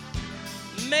Sutherland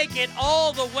make it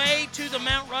all the way to the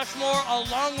Mount Rushmore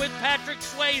along with Patrick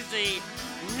Swayze.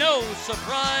 No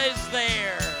surprise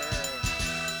there.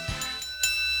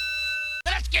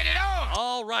 Let's get it on!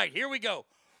 All right, here we go.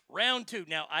 Round 2.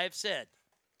 Now, I've said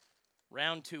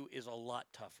round 2 is a lot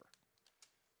tougher.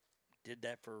 Did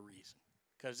that for a reason.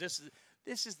 Because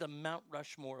this is the Mount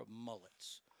Rushmore of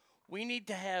mullets. We need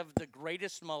to have the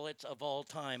greatest mullets of all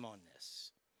time on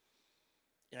this.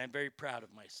 And I'm very proud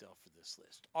of myself for this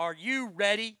list. Are you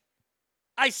ready?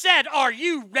 I said, are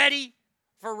you ready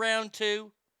for round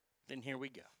 2? Then here we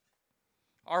go.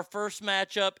 Our first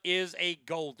matchup is a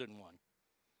golden one.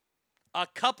 A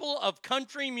couple of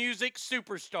country music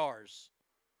superstars.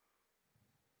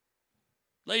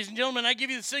 Ladies and gentlemen, I give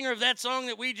you the singer of that song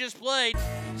that we just played.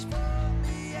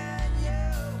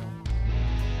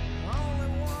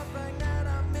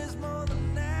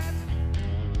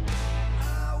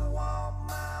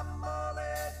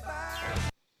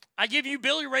 I give you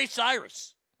Billy Ray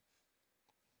Cyrus.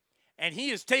 And he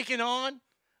is taking on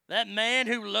that man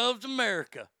who loves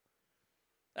America.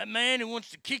 That man who wants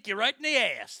to kick you right in the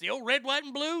ass. The old red, white,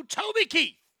 and blue, Toby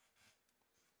Keith.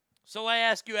 So I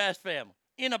ask you, Ask Family,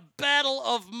 in a battle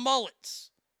of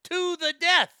mullets to the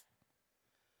death,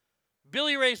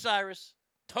 Billy Ray Cyrus,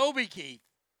 Toby Keith,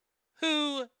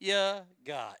 who ya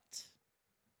got?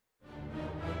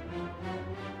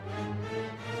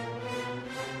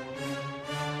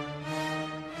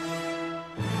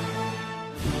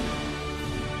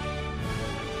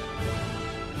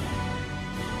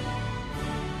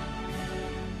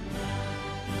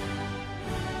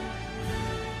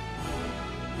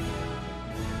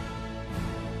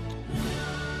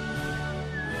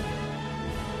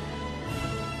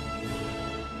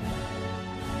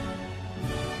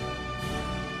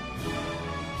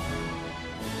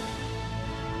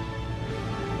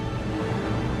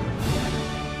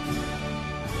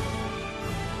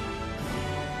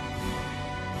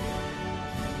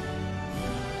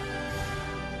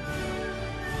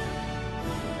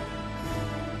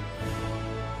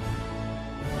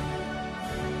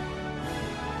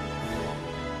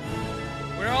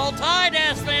 Tied,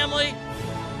 Ass Family.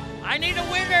 I need a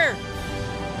winner.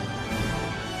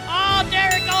 Oh,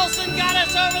 Derek Olson got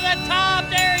us over the top.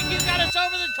 Derek, you got us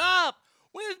over the top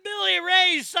with Billy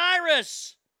Ray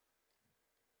Cyrus.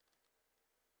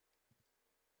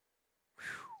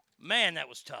 Whew. Man, that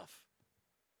was tough.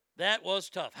 That was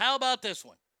tough. How about this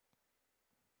one?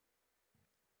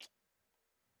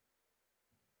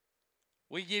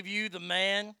 We give you the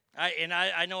man.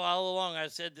 I know all along I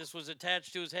said this was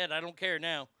attached to his head. I don't care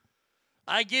now.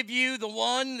 I give you the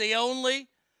one, the only,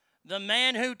 the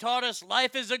man who taught us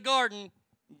life is a garden,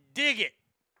 dig it,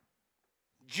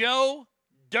 Joe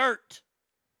Dirt.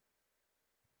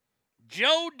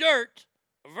 Joe Dirt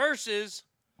versus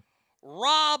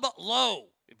Rob Lowe.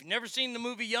 If you've never seen the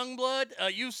movie Youngblood,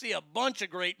 you see a bunch of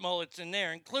great mullets in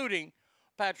there, including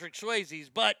Patrick Swayze's.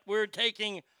 But we're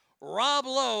taking Rob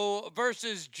Lowe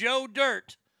versus Joe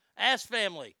Dirt. Ask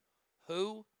family,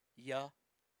 who ya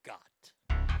got?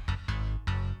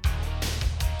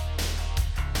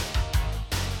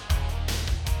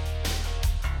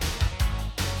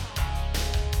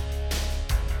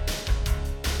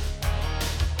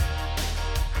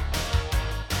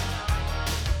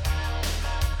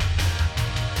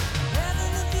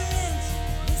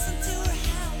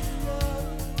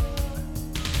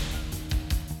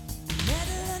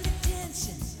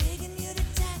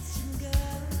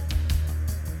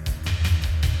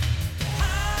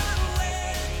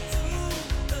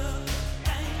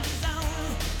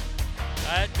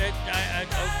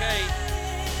 Okay.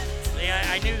 See,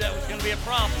 I knew that was going to be a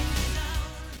problem.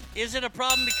 Is it a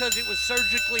problem because it was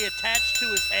surgically attached to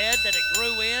his head that it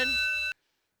grew in?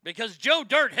 Because Joe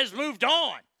Dirt has moved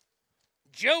on.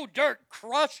 Joe Dirt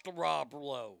crushed Rob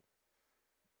Lowe.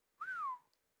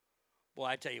 Boy,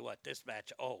 I tell you what, this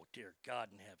match, oh, dear God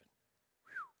in heaven.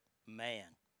 Man.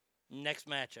 Next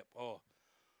matchup,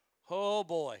 oh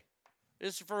boy.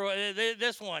 This is for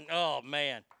this one, oh,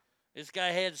 man. This guy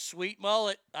had a sweet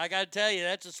mullet. I got to tell you,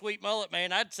 that's a sweet mullet,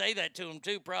 man. I'd say that to him,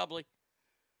 too, probably.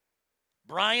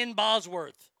 Brian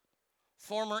Bosworth,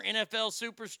 former NFL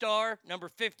superstar, number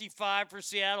 55 for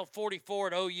Seattle, 44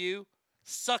 at OU.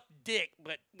 Sucked dick,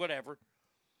 but whatever.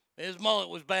 His mullet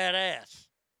was badass.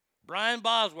 Brian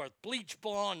Bosworth, bleach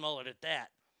blonde mullet at that.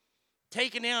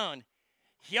 Taking on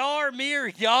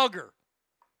Jaromir Jagr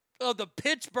of the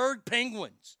Pittsburgh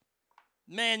Penguins.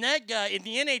 Man, that guy, in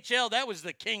the NHL, that was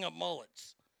the king of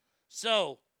mullets.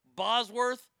 So,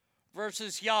 Bosworth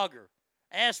versus Jagr.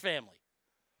 Ass family.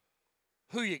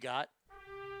 Who you got?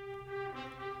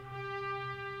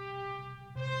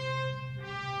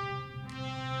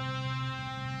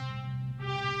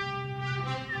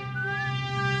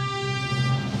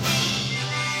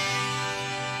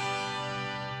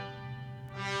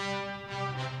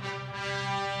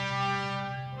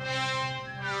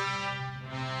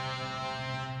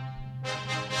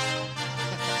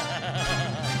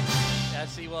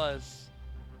 Yes, he was.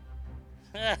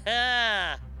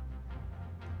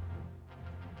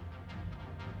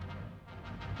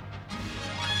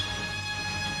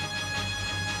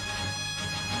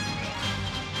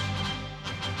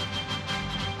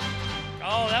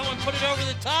 Oh, that one put it over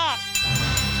the top.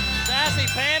 Sassy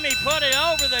Pammy put it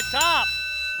over the top.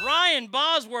 Brian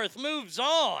Bosworth moves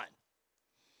on.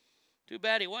 Too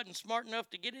bad he wasn't smart enough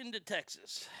to get into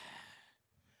Texas.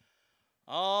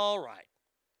 All right.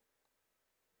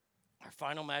 Our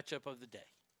final matchup of the day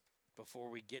before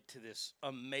we get to this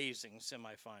amazing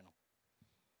semifinal.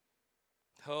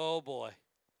 Oh, boy.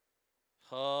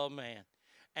 Oh, man.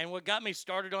 And what got me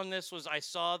started on this was I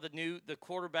saw the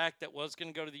quarterback that was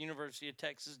going to go to the University of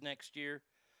Texas next year.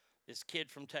 This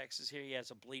kid from Texas here, he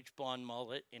has a bleach blonde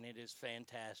mullet, and it is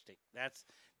fantastic.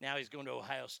 Now he's going to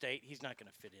Ohio State. He's not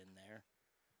going to fit in there.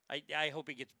 I hope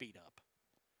he gets beat up.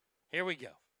 Here we go.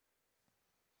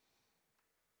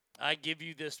 I give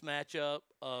you this matchup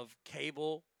of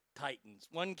cable titans.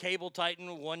 One cable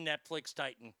titan, one Netflix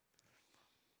titan.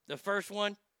 The first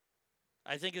one,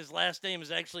 I think his last name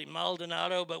is actually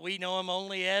Maldonado, but we know him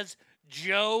only as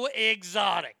Joe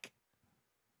Exotic.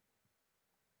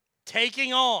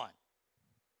 Taking on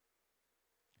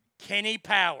Kenny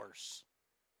Powers,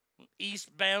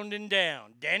 Eastbound and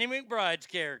Down, Danny McBride's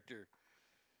character.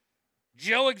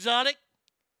 Joe Exotic,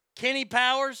 Kenny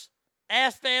Powers,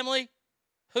 Ass Family,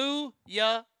 who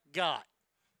ya got?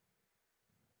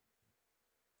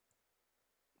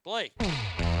 Blake.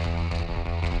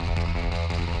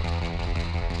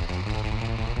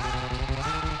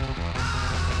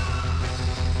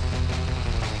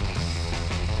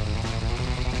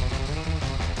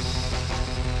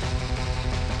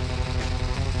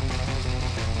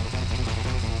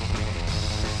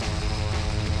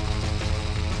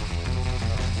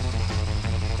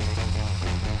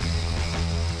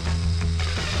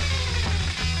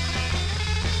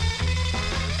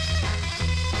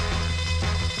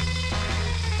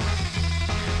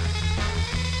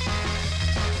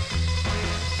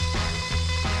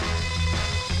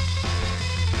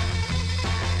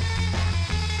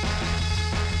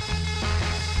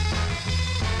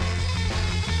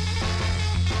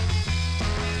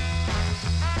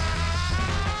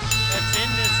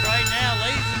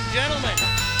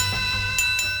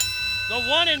 The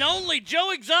one and only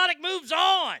Joe Exotic moves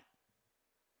on.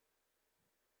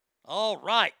 All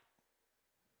right.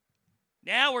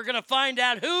 Now we're going to find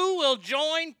out who will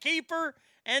join Kiefer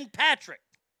and Patrick.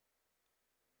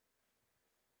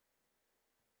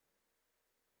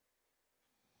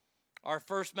 Our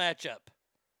first matchup.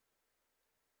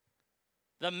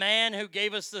 The man who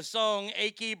gave us the song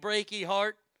Achy Breaky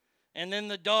Heart, and then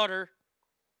the daughter,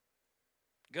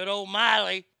 good old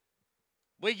Miley.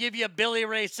 We give you Billy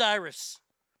Ray Cyrus.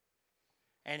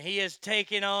 And he is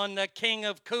taking on the king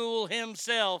of cool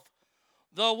himself,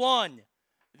 the one,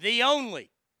 the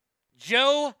only,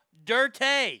 Joe Dirt.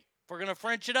 If we're going to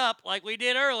French it up like we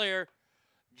did earlier,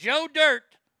 Joe Dirt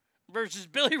versus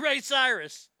Billy Ray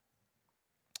Cyrus.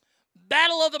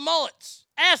 Battle of the Mullets.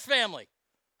 Ass Family,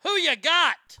 who you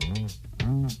got?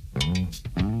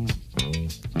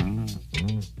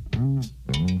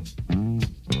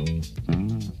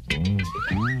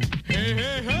 Hey,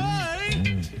 hey,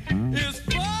 hey, it's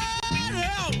Fred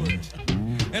Albert,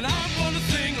 and I'm gonna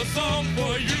sing a song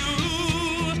for you.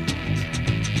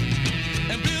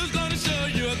 And Bill's gonna show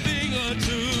you a thing or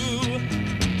two.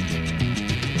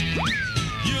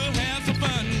 You'll have some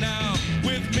fun now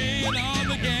with me and all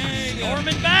the gang.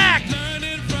 Norman back!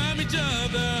 Learning from each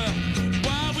other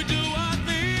while we do our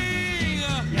thing.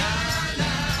 Gonna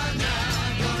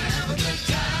have a good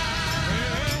time.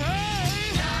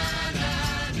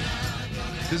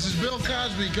 This is Bill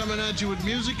Cosby coming at you with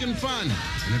music and fun.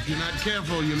 And if you're not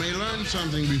careful, you may learn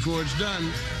something before it's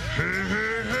done. Hey,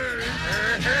 hey, hey.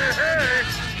 Hey, hey, hey.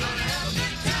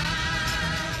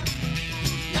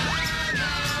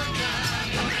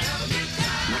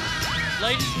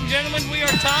 Ladies and gentlemen, we are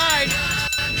tied.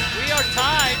 We are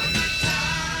tied.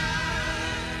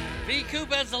 V.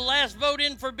 Coop has the last vote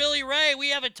in for Billy Ray. We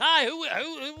have a tie.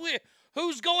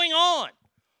 Who's going on?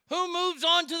 Who moves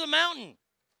on to the mountain?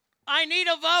 I need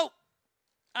a vote.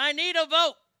 I need a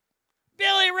vote.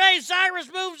 Billy Ray Cyrus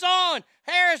moves on.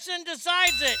 Harrison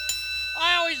decides it.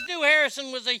 I always knew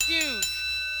Harrison was a huge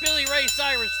Billy Ray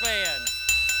Cyrus fan.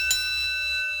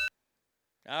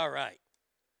 All right.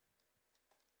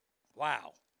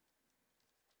 Wow.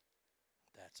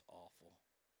 That's awful.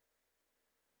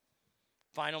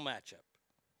 Final matchup.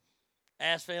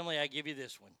 Ass Family, I give you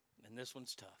this one. And this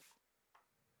one's tough.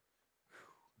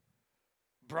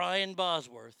 Brian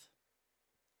Bosworth,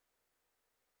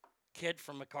 kid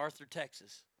from MacArthur,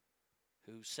 Texas,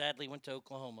 who sadly went to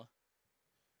Oklahoma.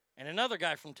 And another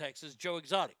guy from Texas, Joe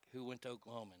Exotic, who went to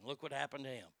Oklahoma. And look what happened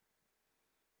to him.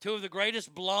 Two of the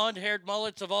greatest blonde-haired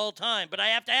mullets of all time. But I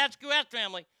have to ask you, Ass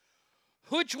Family,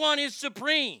 which one is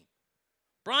supreme?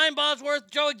 Brian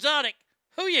Bosworth, Joe Exotic,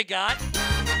 who you got?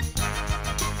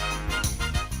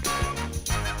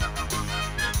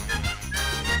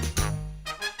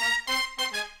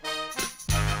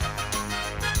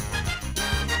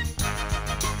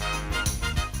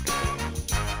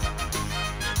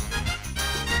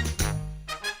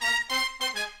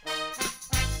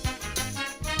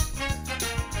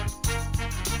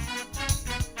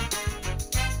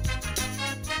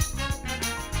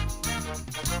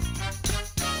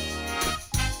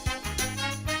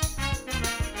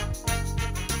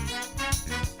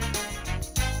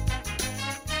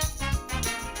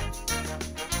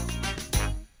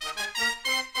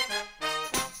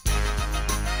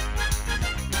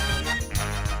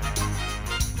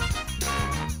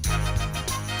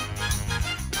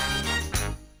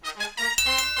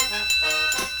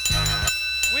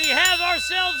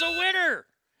 Ourselves a winner.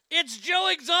 It's Joe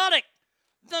Exotic.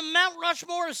 The Mount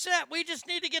Rushmore is set. We just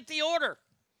need to get the order.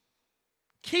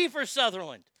 Kiefer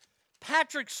Sutherland,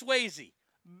 Patrick Swayze,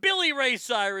 Billy Ray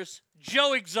Cyrus,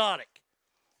 Joe Exotic.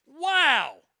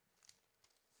 Wow.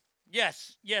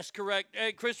 Yes, correct.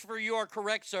 Hey, Christopher, you are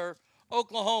correct, sir.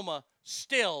 Oklahoma,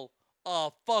 still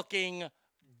a fucking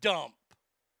dump.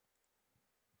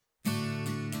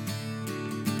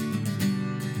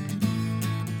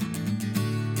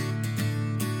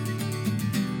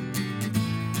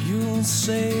 You'll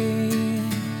say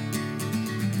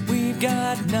we've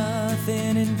got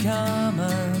nothing in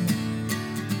common,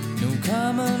 no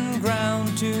common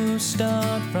ground to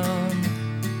start from,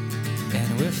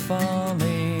 and we're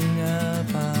falling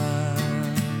apart.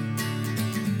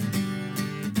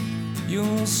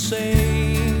 You'll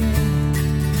say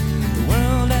the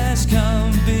world has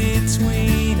come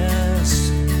between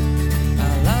us,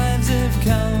 our lives have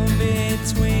come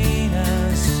between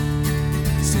us.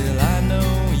 Still I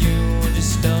know you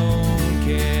just don't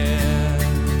care.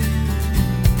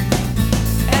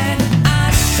 And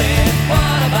I said,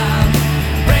 what about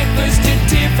breakfast at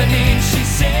Tiffany? She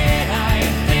said, I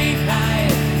think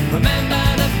I remember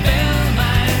the film,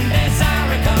 and as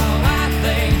I recall, I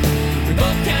think we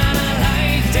both kinda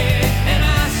liked it. And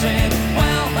I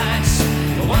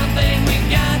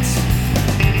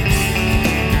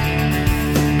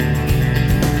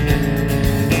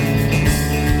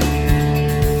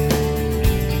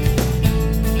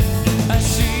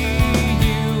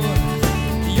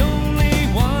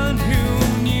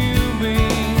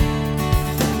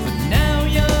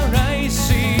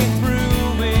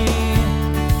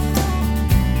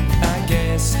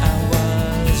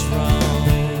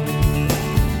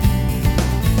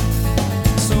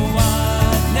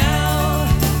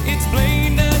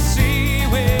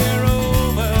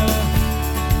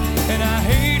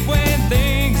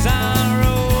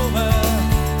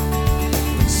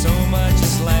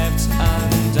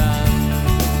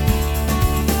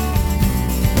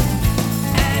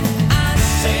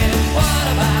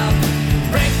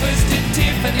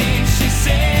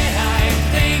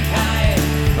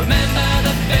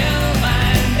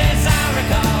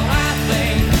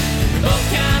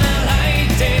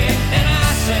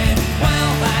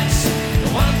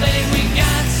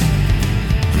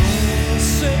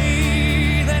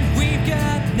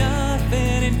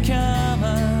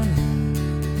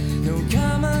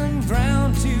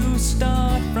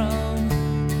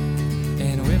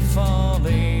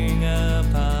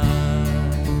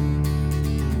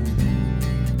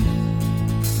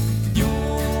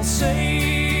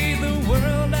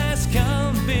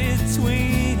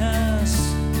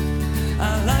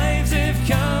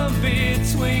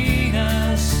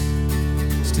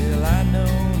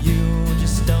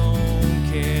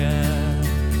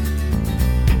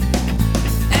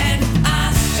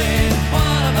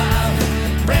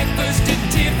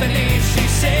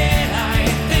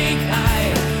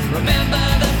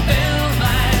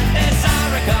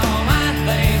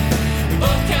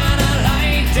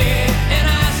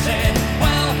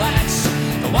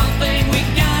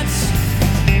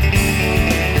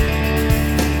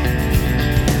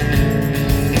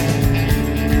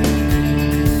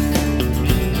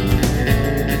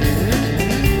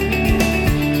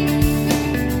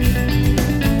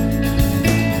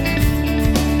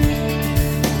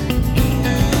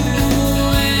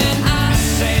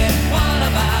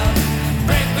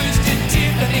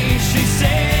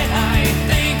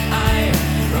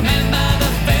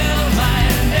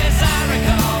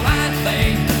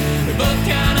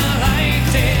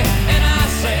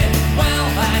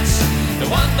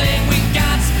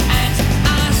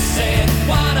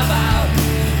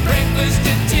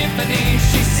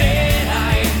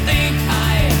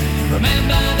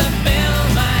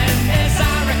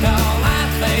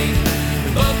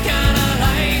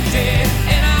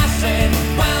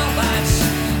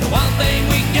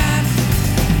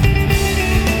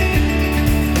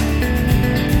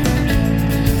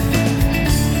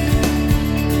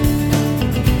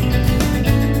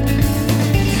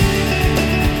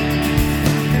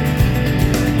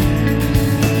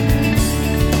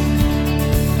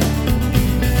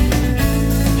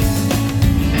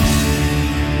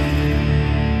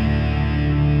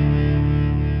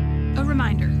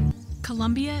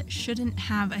shouldn't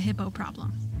have a hippo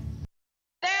problem.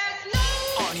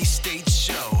 Arnie States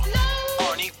Show.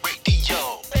 Arnie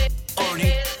Radio.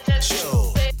 Arnie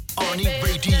Show. Arnie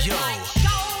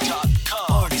Radio.com.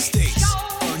 Arnie States.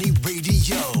 Arnie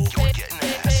Radio. You're getting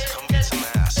ass. Come get some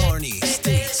ass. Arnie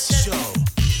States Show.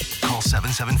 Call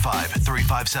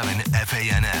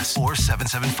 775-357-FANS or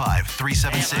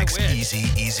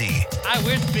 775-376-EASY-EASY. I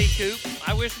wish B-Coop.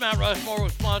 I wish Mount Rushmore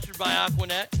was sponsored by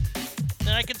Aquanet.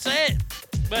 Then I could say it.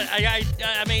 But I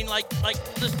mean, like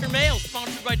Lister Mail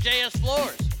sponsored by JS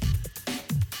Floors.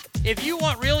 If you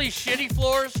want really shitty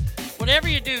floors, whatever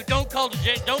you do, don't call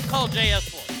JS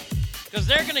Floors, because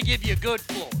they're gonna give you good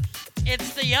floors.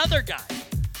 It's the other guys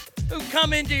who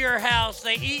come into your house,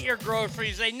 they eat your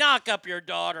groceries, they knock up your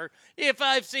daughter. If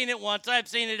I've seen it once, I've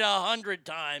seen it 100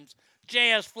 times.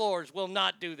 JS Floors will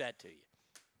not do that to you.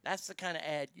 That's the kind of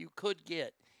ad you could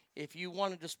get if you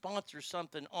wanted to sponsor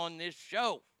something on this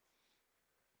show.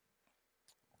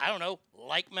 I don't know,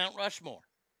 like Mount Rushmore,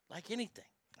 like anything.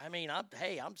 I mean, I'm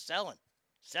selling.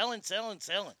 Selling.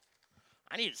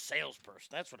 I need a salesperson.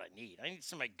 That's what I need. I need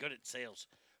somebody good at sales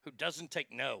who doesn't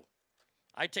take no.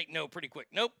 I take no pretty quick.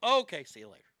 Nope. Okay, see you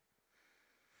later.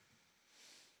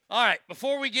 All right,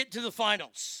 before we get to the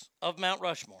finals of Mount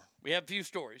Rushmore, we have a few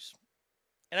stories.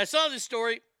 And I saw this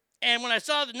story, and when I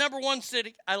saw the number one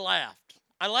city, I laughed.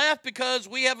 I laughed because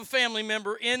we have a family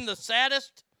member in the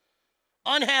saddest,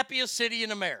 unhappiest city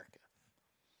in America.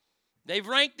 They've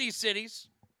ranked these cities.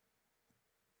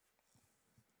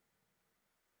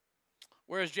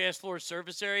 Where's JS Floors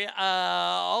service area?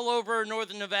 All over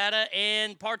northern Nevada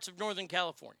and parts of northern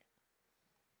California.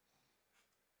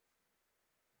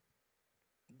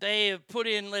 They have put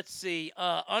in,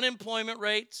 unemployment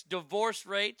rates, divorce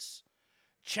rates,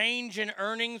 change in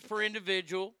earnings per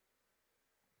individual,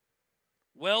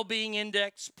 well-being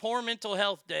index, poor mental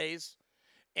health days,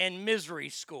 and misery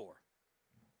score.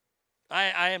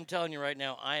 I am telling you right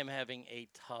now, I am having a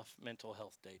tough mental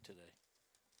health day today.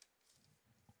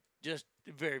 Just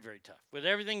very, very tough. With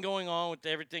everything going on, with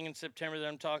everything in September that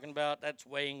I'm talking about, that's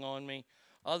weighing on me.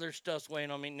 Other stuff's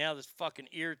weighing on me. Now this fucking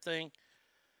ear thing.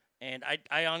 And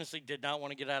I honestly did not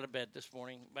want to get out of bed this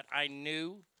morning, but I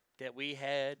knew that we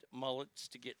had mullets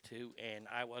to get to, and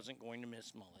I wasn't going to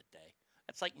miss mullet day.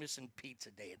 That's like missing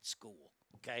pizza day at school,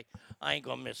 okay? I ain't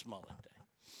going to miss mullet day.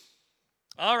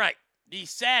 All right, the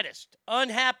saddest,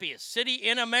 unhappiest city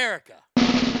in America. You know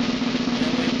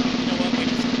what?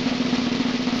 Wait a second.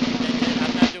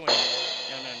 I'm not doing it.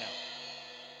 No.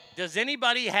 Does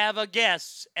anybody have a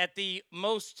guess at the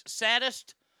most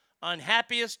saddest,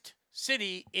 unhappiest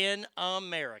city in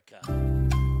America?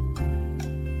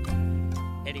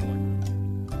 Anyone?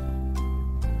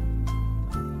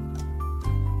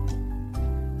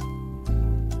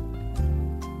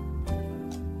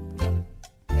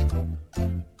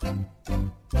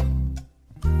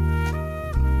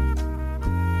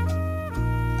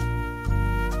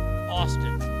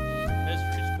 Austin.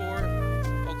 Mystery score.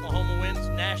 Oklahoma wins.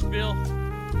 Nashville.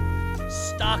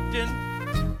 Stockton.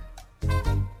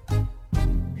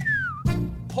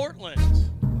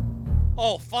 Portland.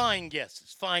 Oh, fine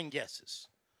guesses.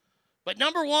 But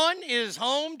number one is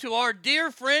home to our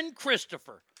dear friend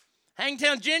Christopher.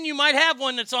 Hangtown Jen, you might have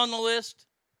one that's on the list.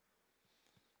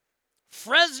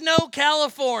 Fresno,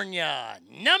 California.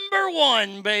 Number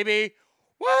one, baby.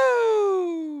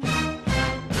 Woo!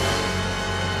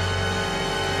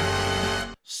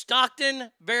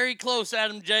 Stockton, very close,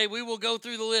 Adam J. We will go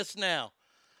through the list now.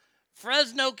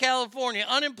 Fresno, California,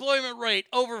 unemployment rate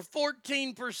over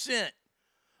 14%.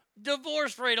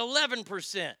 Divorce rate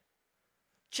 11%.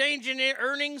 Change in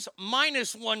earnings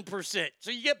minus 1%.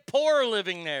 So you get poorer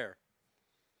living there.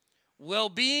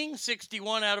 Well-being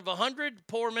 61 out of 100.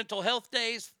 Poor mental health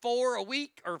days 4 a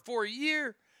week or 4 a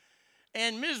year.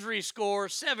 And misery score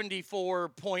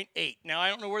 74.8. Now I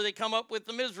don't know where they come up with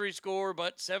the misery score,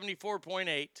 but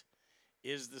 74.8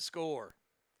 is the score.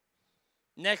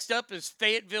 Next up is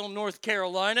Fayetteville, North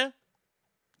Carolina.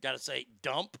 Got to say,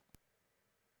 dump.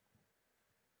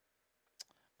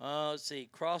 Let's see,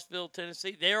 Crossville,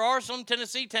 Tennessee. There are some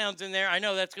Tennessee towns in there. I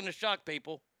know that's going to shock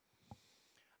people.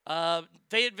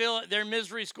 Fayetteville, their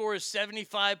misery score is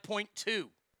 75.2.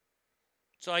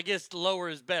 So I guess lower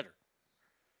is better.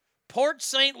 Port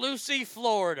St. Lucie,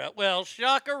 Florida. Well,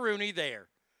 shockaroony there.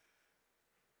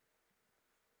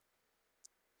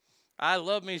 I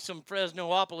love me some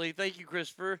Fresnopolis. Thank you,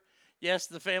 Christopher. Yes,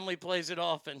 the family plays it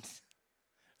often.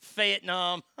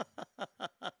 Vietnam.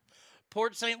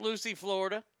 Port St. Lucie,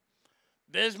 Florida.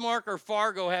 Bismarck or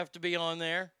Fargo have to be on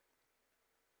there.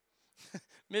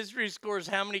 Misery scores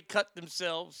how many cut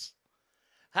themselves.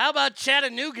 How about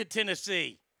Chattanooga,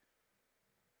 Tennessee?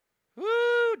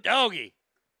 Woo, doggy.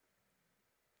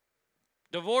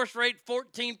 Divorce rate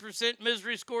 14%,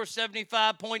 misery score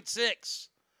 75.6.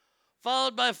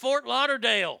 Followed by Fort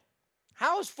Lauderdale.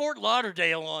 How is Fort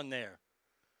Lauderdale on there?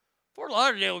 Fort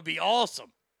Lauderdale would be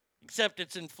awesome, except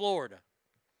it's in Florida.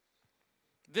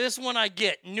 This one I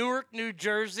get. Newark, New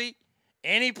Jersey.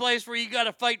 Any place where you got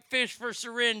to fight fish for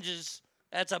syringes,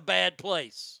 that's a bad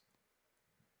place.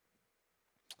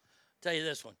 Tell you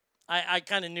this one. I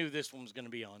kind of knew this one was going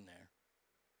to be on there.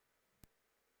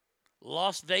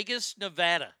 Las Vegas,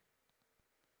 Nevada.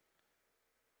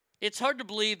 It's hard to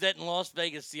believe that in Las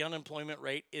Vegas, the unemployment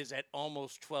rate is at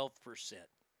almost 12%.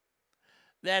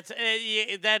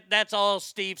 That's all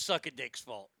Steve Suckadick's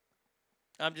fault.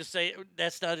 I'm just saying,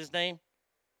 that's not his name?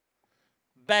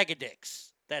 Bag of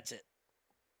dicks. That's it.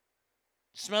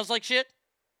 Smells like shit?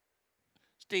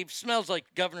 Steve smells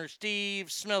like Governor Steve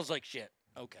smells like shit.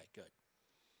 Okay, good.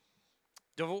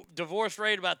 Divorce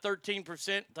rate about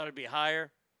 13%. Thought it'd be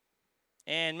higher.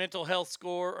 And mental health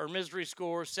score or misery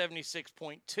score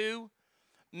 76.2.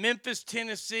 Memphis,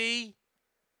 Tennessee.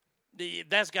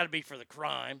 That's got to be for the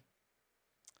crime.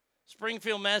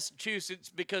 Springfield, Massachusetts,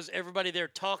 because everybody there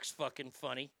talks fucking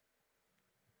funny.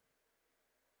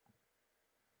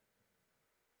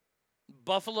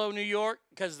 Buffalo, New York,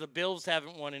 because the Bills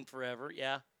haven't won in forever.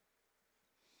 Yeah.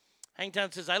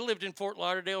 Hangtown says, I lived in Fort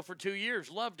Lauderdale for 2 years.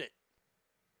 Loved it.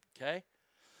 Okay.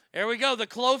 There we go. The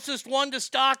closest one to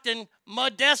Stockton,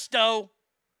 Modesto.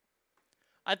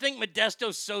 I think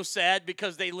Modesto's so sad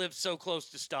because they live so close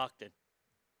to Stockton.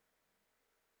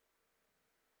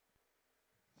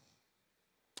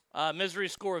 Misery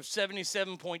score of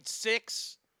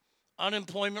 77.6.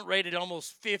 Unemployment rate at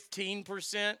almost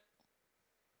 15%.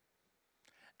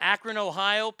 Akron,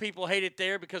 Ohio. People hate it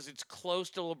there because it's close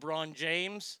to LeBron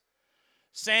James.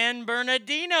 San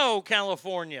Bernardino,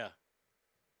 California.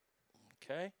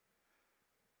 Okay.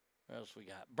 What else we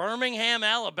got? Birmingham,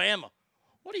 Alabama.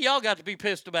 What do y'all got to be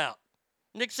pissed about?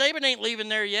 Nick Saban ain't leaving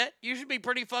there yet. You should be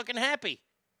pretty fucking happy.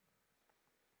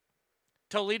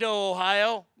 Toledo,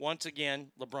 Ohio. Once again,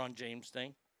 LeBron James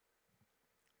thing.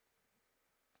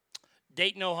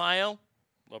 Dayton, Ohio.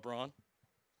 LeBron.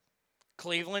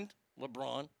 Cleveland.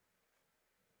 LeBron.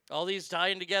 All these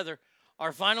tying together.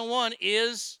 Our final one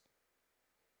is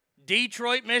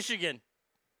Detroit, Michigan.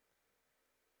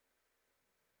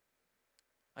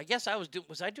 I guess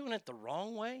was I doing it the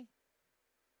wrong way?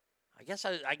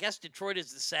 I guess Detroit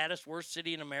is the saddest, worst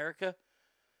city in America.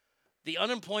 The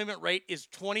unemployment rate is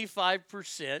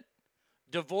 25%.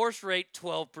 Divorce rate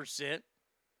 12%.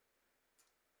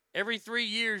 Every 3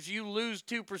 years you lose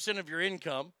 2% of your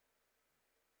income.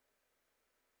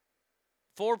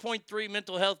 4.3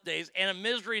 mental health days and a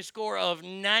misery score of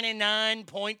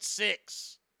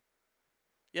 99.6.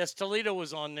 Yes, Toledo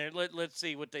was on there. Let's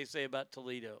see what they say about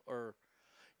Toledo.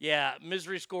 Yeah,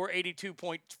 misery score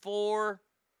 82.4.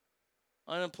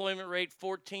 Unemployment rate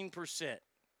 14%.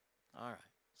 All right,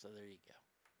 so there you go.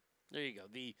 There you go.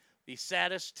 The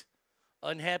saddest,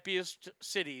 unhappiest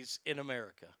cities in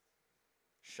America.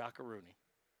 Shaka-rooney.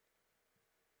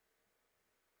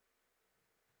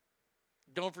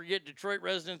 Don't forget, Detroit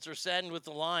residents are saddened with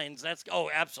the Lions.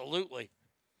 Absolutely.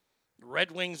 The Red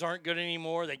Wings aren't good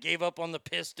anymore. They gave up on the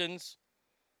Pistons.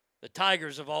 The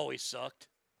Tigers have always sucked.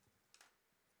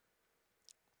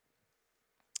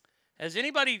 Has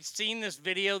anybody seen this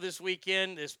video this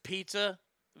weekend, this pizza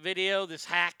video, this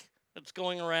hack that's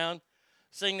going around,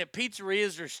 saying that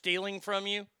pizzerias are stealing from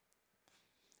you?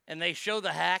 And they show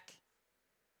the hack.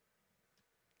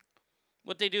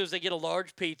 What they do is they get a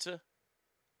large pizza,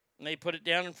 and they put it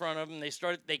down in front of them. They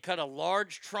cut a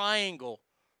large triangle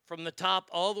from the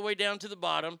top all the way down to the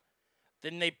bottom.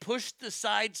 Then they push the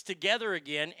sides together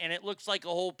again, and it looks like a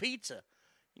whole pizza.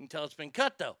 You can tell it's been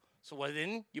cut, though. So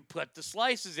then you put the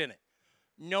slices in it.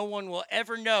 No one will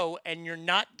ever know, and you're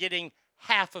not getting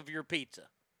half of your pizza.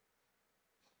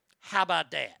 How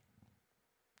about that?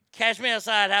 Catch me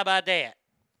outside. How about that?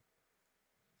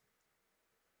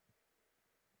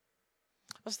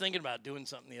 I was thinking about doing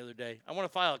something the other day. I want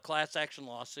to file a class action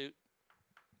lawsuit.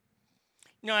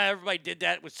 You know how everybody did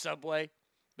that with Subway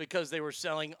because they were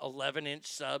selling 11-inch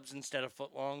subs instead of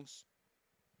footlongs?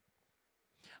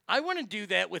 I want to do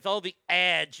that with all the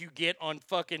ads you get on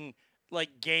fucking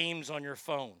games on your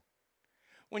phone.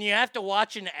 When you have to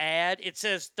watch an ad, it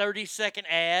says 30-second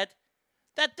ad.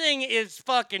 That thing is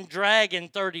fucking dragging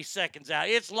 30 seconds out.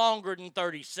 It's longer than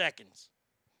 30 seconds.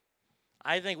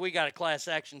 I think we got a class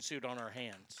action suit on our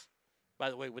hands. By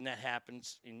the way, when that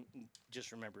happens,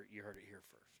 just remember, you heard it here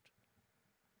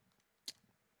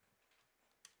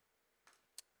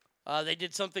first. They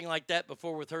did something like that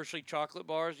before with Hershey chocolate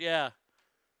bars. Yeah.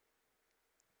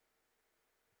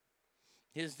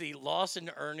 Is the loss in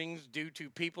earnings due to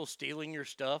people stealing your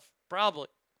stuff? Probably.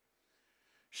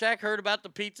 Shaq heard about the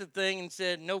pizza thing and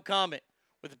said, no comment,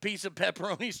 with a piece of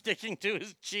pepperoni sticking to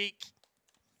his cheek.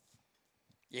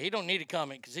 Yeah, he don't need a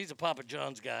comment because he's a Papa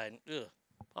John's guy. Ugh.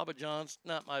 Papa John's,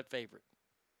 not my favorite.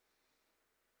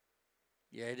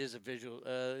 Yeah, it is a visual.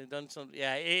 Done some.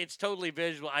 Yeah, it's totally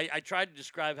visual. I tried to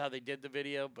describe how they did the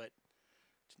video, but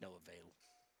it's no avail.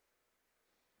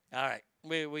 All right,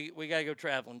 we gotta go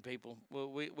traveling, people.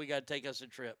 We gotta take us a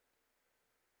trip.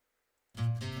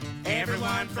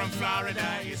 Everyone from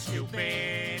Florida is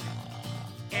stupid.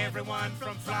 Everyone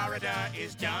from Florida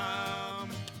is dumb.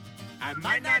 I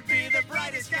might not be the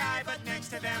brightest guy, but next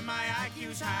to them my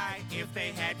IQ's high. If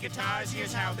they had guitars,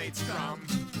 here's how they'd strum.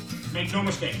 Make no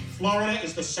mistake, Florida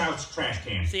is the South's trash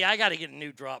can. See, I got to get a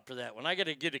new drop for that one. I got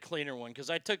to get a cleaner one because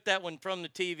I took that one from the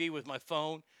TV with my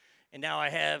phone, and now I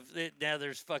have it. Now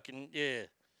there's fucking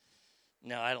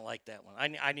No, I don't like that one.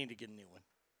 I need to get a new one.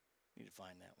 Need to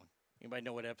find that one. Anybody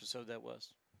know what episode that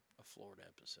was? A Florida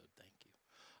episode. Thank you.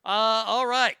 All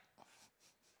right.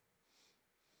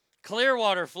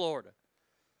 Clearwater, Florida.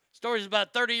 Stories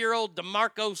about 30-year-old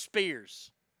DeMarco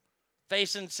Spears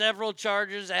facing several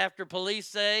charges after police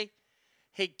say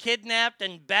he kidnapped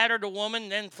and battered a woman,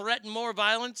 then threatened more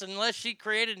violence unless she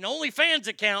created an OnlyFans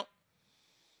account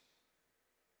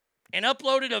and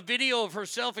uploaded a video of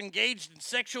herself engaged in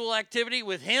sexual activity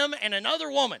with him and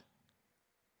another woman.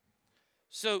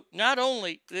 So not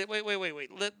only, wait.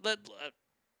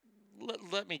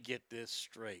 Let me get this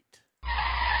straight.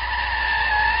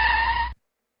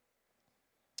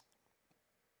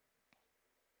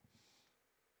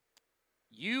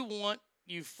 You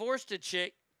forced a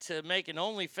chick to make an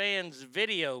OnlyFans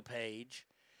video page,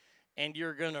 and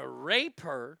you're going to rape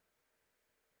her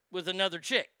with another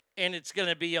chick, and it's going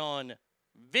to be on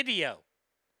video.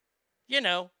 You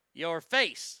know, your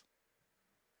face.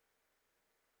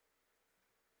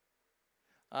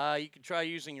 You can try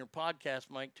using your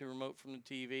podcast mic to remote from the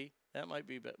TV. That might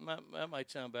be that might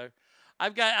sound better.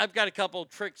 I've got a couple of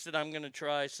tricks that I'm going to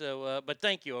try. So, but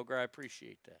thank you, Ogre. I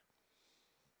appreciate that.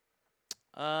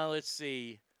 Let's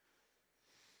see.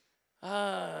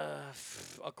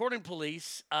 According to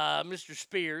police, Mr.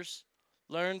 Spears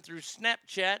learned through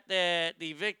Snapchat that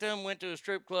the victim went to a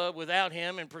strip club without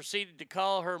him and proceeded to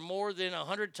call her more than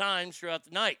 100 times throughout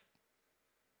the night.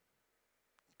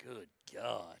 Good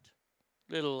God.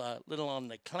 Little on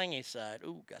the clingy side.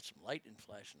 Ooh, got some lightning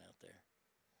flashing out there.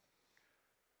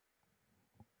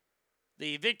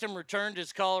 The victim returned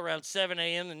his call around 7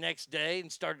 a.m. the next day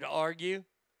and started to argue.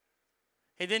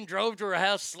 He then drove to her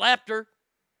house, slapped her.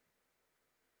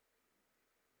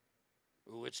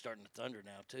 Ooh, it's starting to thunder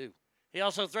now, too. He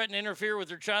also threatened to interfere with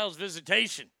her child's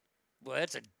visitation. Boy,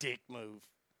 that's a dick move.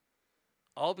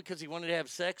 All because he wanted to have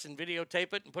sex and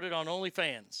videotape it and put it on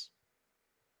OnlyFans.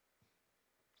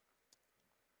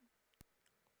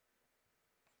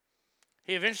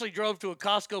 He eventually drove to a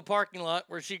Costco parking lot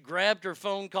where she grabbed her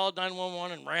phone, called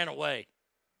 911, and ran away.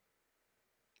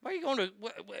 Why are you going to...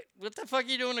 What the fuck are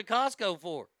you doing to Costco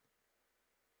for?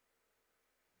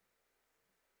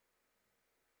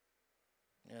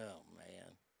 Oh,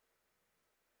 man.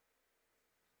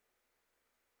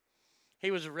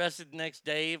 He was arrested the next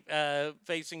day,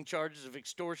 facing charges of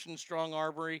extortion, strong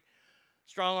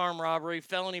arm robbery,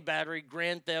 felony battery,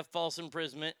 grand theft, false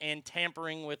imprisonment, and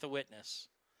tampering with a witness.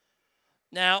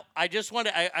 Now, I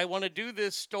want to do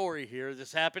this story here.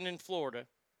 This happened in Florida.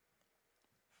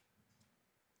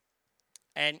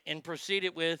 And proceed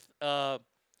it with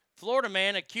Florida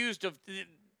man accused of...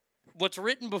 What's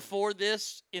written before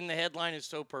this in the headline is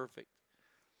so perfect.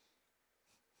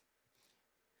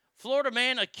 Florida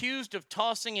man accused of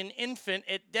tossing an infant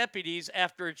at deputies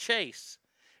after a chase.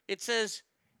 It says,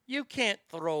 you can't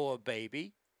throw a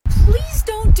baby. Please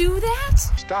don't do that.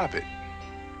 Stop it.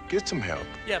 Get some help.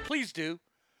 Yeah, please do.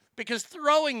 Because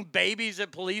throwing babies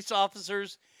at police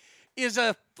officers is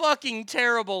a fucking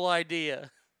terrible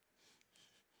idea.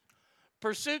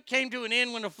 Pursuit came to an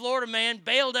end when a Florida man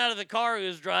bailed out of the car he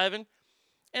was driving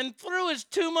and threw his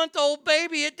 2-month-old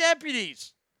baby at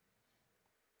deputies.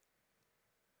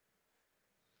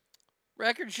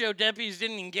 Records show deputies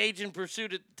didn't engage in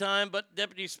pursuit at the time, but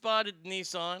deputies spotted the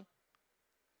Nissan.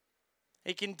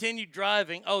 He continued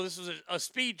driving. Oh, this was a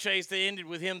speed chase that ended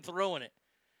with him throwing it.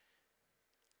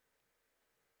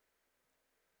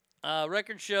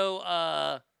 Records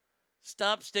show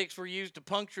stop sticks were used to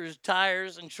puncture his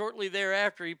tires, and shortly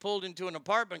thereafter, he pulled into an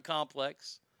apartment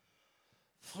complex,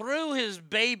 threw his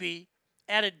baby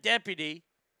at a deputy.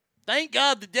 Thank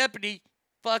God the deputy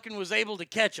fucking was able to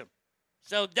catch him.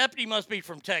 So deputy must be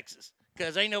from Texas,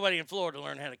 because ain't nobody in Florida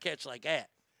learned how to catch like that.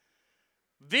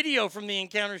 Video from the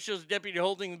encounter shows the deputy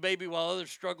holding the baby while others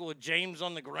struggle with James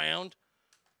on the ground.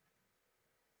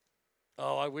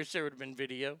 Oh, I wish there would have been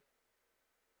video.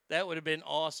 That would have been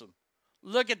awesome.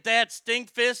 Look at that,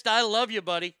 Stinkfist. I love you,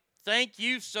 buddy. Thank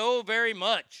you so very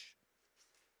much.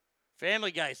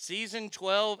 Family Guy, Season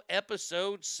 12,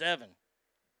 Episode 7.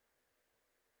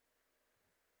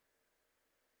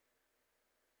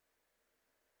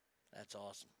 That's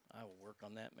awesome. I will work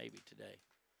on that maybe today.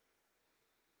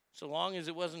 So long as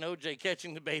it wasn't OJ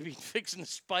catching the baby and fixing to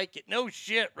spike it. No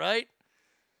shit, right?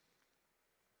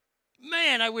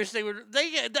 Man, I wish they would.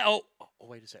 Oh,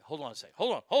 wait a second. Hold on a second.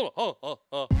 Hold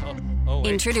on.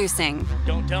 Introducing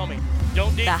Don't tell me.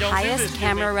 Don't the don't do highest this to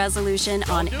camera me. resolution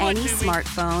Don't on do it any to me.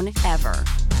 smartphone ever.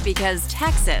 Because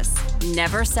Texas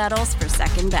never settles for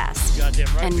second best. Goddamn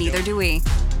right And we neither don't. do we.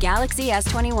 Galaxy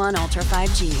S21 Ultra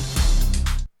 5G.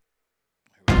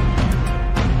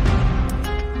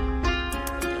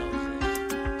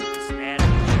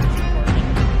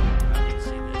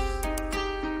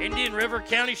 Indian River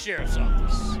County Sheriff's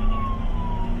Office.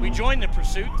 We joined the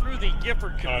pursuit through the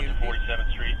Gifford community.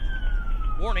 47th Street.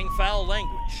 Warning, foul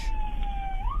language.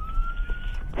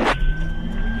 All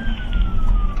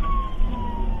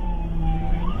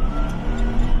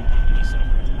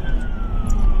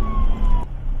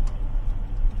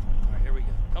right, here we go.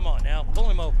 Come on now, pull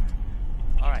him over.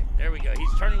 All right, there we go.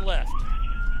 He's turning left.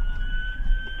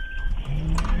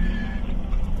 You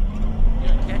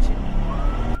gonna catch him?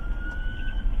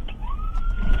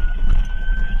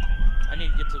 I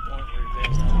need to get to the point where he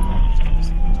bails out.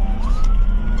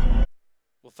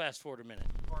 We'll fast forward a minute.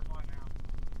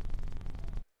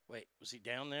 Wait, was he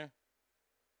down there?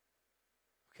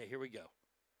 Okay, here we go.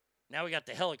 Now we got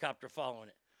the helicopter following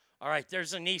it. All right,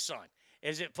 there's a Nissan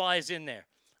as it flies in there.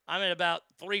 I'm at about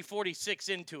 346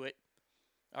 into it.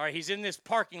 All right, he's in this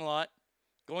parking lot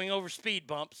going over speed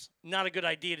bumps. Not a good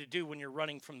idea to do when you're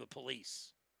running from the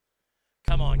police.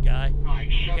 Come on, guy.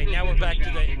 Okay, now we're back to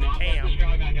the cam.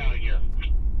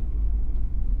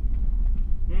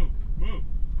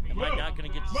 Am I not going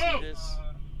to get to see this?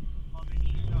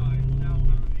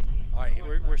 All right,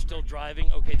 we're still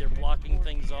driving. Okay, they're blocking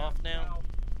things off now.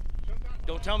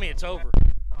 Don't tell me it's over.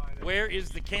 Where is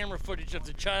the camera footage of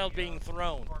the child being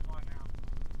thrown?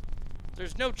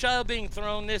 There's no child being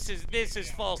thrown. This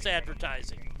is false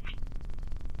advertising.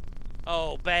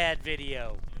 Oh, bad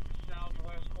video.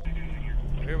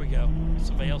 Oh, here we go.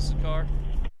 Somebody else's car.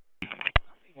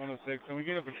 106. Can we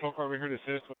get a patrol car over here to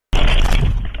assist?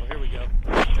 Oh, here we go.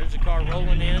 There's a car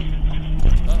rolling in.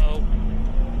 Uh-oh.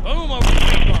 Boom, over the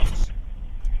speed bumps.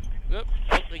 Oop.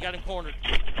 Oh, they got him cornered.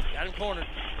 Got him cornered.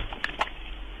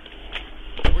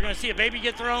 We're going to see a baby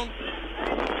get thrown.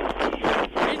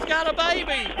 He's got a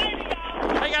baby.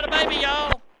 I got a baby,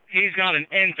 y'all. He's got an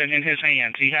infant in his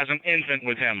hands. He has an infant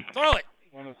with him. Throw it.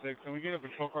 106. Can we get a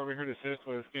patrol car over here to assist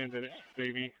with getting the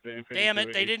baby, the infant? Damn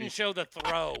it, they didn't show the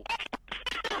throw.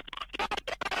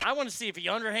 I want to see if he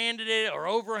underhanded it or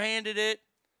overhanded it,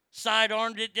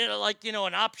 sidearmed it, did it like, an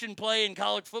option play in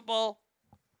college football.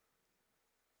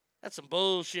 That's some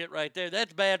bullshit right there.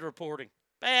 That's bad reporting.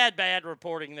 Bad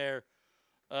reporting there.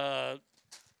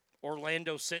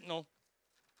 Orlando Sentinel.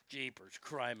 Jeepers,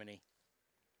 criminy.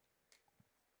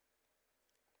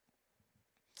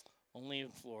 Only in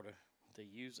Florida, they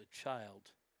use a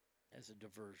child as a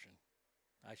diversion.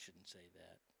 I shouldn't say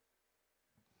that.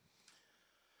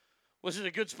 Was it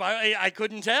a good spot? I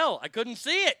couldn't tell. I couldn't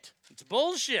see it. It's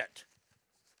bullshit.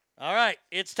 All right,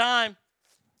 it's time.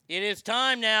 It is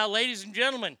time now, ladies and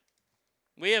gentlemen.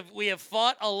 We have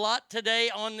fought a lot today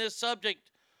on this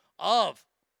subject of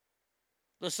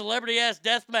the celebrity-ass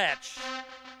death match.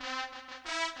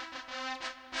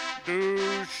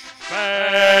 Douchebag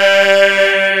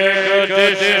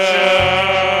edition.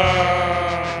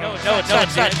 No, it's not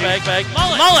douchebag.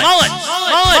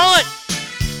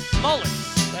 Mullet.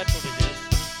 That's what it is.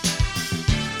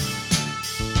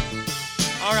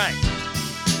 All right.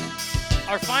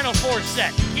 Our final four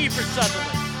set: Kiefer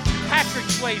Sutherland, Patrick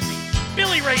Swayze,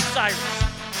 Billy Ray Cyrus,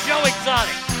 Joe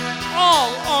Exotic,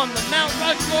 all on the Mount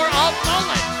Rushmore of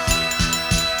mullets.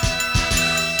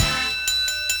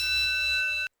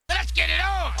 Let's get it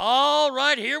on! All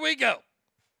right, here we go.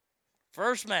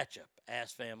 First matchup,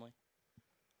 Ass Family.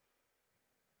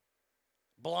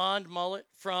 Blonde mullet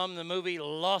from the movie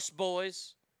Lost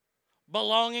Boys,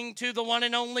 belonging to the one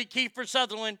and only Kiefer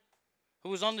Sutherland, who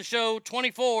was on the show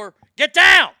 24. Get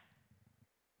down!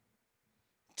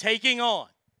 Taking on,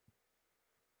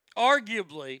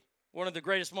 arguably, one of the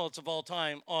greatest mullets of all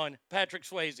time on Patrick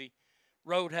Swayze,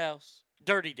 Roadhouse,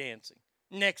 Dirty Dancing,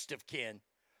 Next of Kin,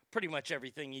 pretty much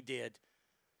everything he did.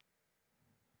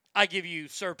 I give you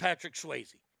Sir Patrick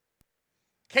Swayze.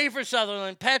 Kiefer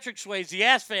Sutherland, Patrick Swayze, the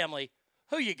Ass Family.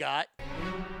 Who you got?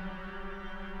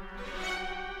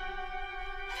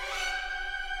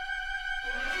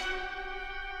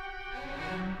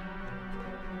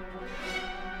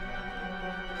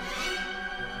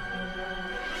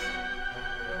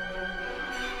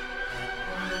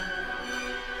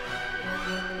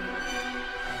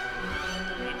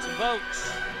 Need some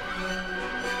votes.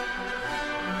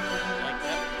 Like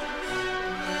that.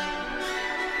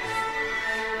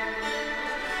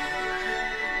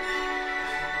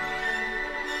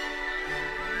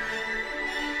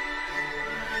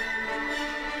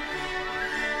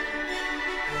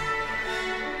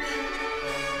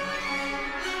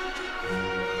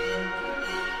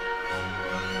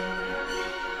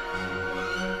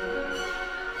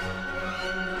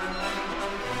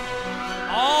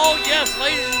 Oh, yes,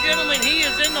 ladies and gentlemen, he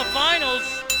is in the finals.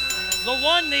 The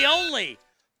one, the only,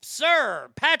 Sir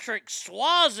Patrick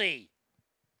Swayze.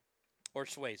 Or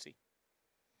Swayze.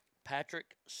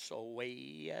 Patrick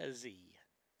Swayze.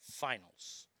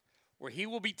 Finals. Where he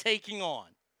will be taking on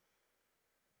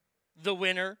the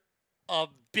winner of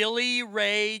Billy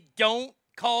Ray, Don't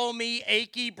Call Me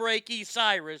Achy Breaky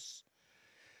Cyrus.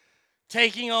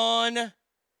 Taking on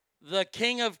the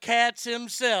King of Cats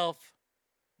himself,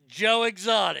 Joe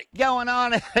Exotic. Going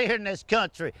on here in this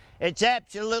country. It's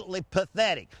absolutely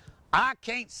pathetic. I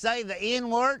can't say the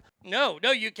N-word. No,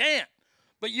 you can't.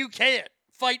 But you can't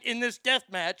fight in this death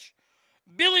match.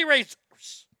 Billy Ray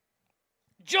Cyrus,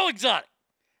 Joe Exotic,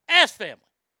 Ass Family.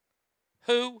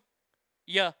 Who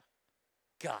ya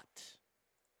got?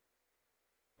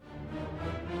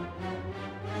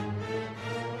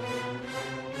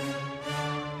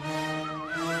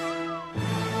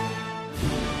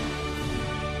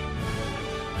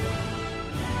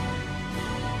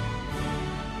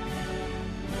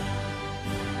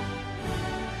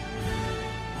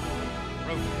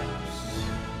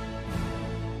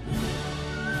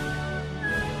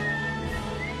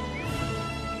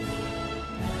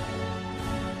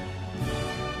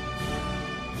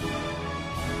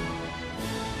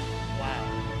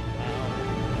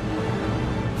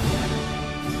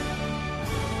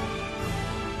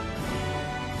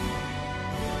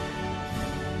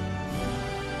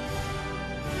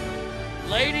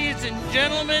 Ladies and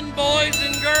gentlemen, boys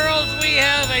and girls, we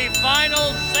have a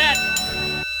final set.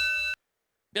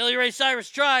 Billy Ray Cyrus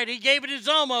tried. He gave it his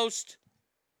almost.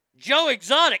 Joe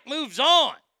Exotic moves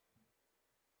on.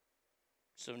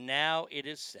 So now it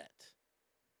is set.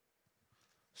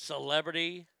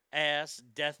 Celebrity Ass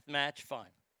Deathmatch Final.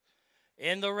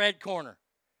 In the red corner,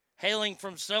 hailing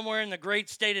from somewhere in the great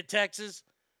state of Texas,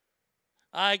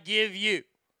 I give you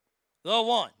the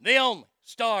one, the only,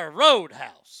 star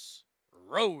Roadhouse.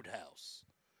 Roadhouse.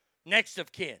 Next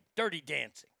of kin, Dirty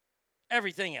Dancing.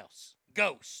 Everything else,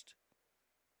 Ghost.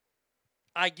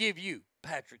 I give you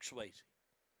Patrick Swayze.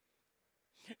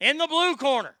 In the blue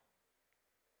corner,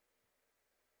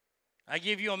 I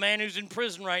give you a man who's in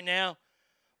prison right now,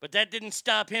 but that didn't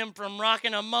stop him from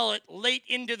rocking a mullet late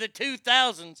into the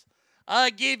 2000s. I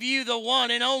give you the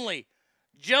one and only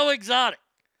Joe Exotic.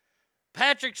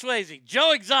 Patrick Swayze,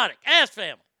 Joe Exotic, Ass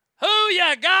Family. Who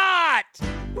you got?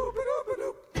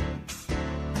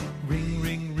 Ring,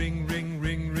 ring, ring, ring,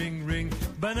 ring, ring, ring,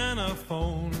 banana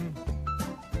phone.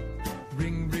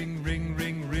 Ring, ring, ring,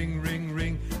 ring, ring, ring,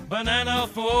 ring, banana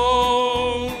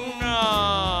phone.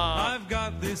 I've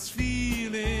got this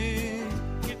feeling,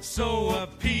 it's so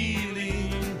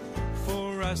appealing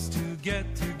for us to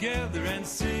get together and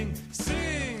sing,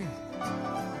 sing.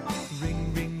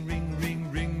 Ring, ring, ring,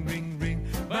 ring, ring, ring, ring,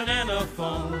 banana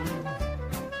phone.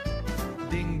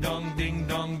 Ding dong, ding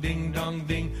dong, ding dong,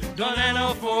 ding,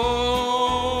 banana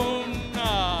phone.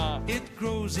 It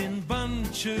grows in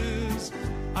bunches.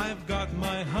 I've got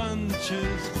my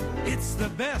hunches. It's the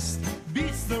best,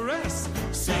 beats the rest.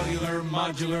 Cellular,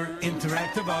 modular,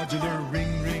 interactive, modular.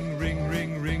 Ring, ring, ring,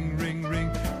 ring, ring, ring,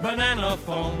 ring, banana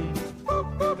phone.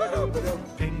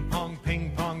 Ping pong,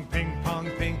 ping pong, ping pong,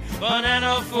 ping,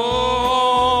 banana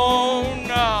phone.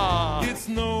 It's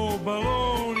no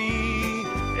baloney.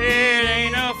 It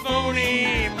ain't a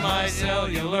phony. My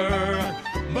cellular,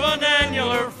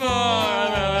 bananular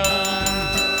phone.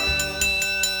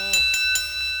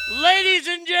 Ladies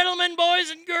and gentlemen,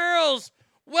 boys and girls,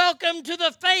 welcome to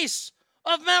the face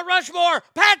of Mount Rushmore,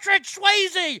 Patrick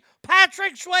Swayze.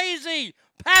 Patrick Swayze.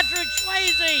 Patrick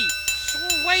Swayze.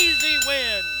 Swayze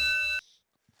wins.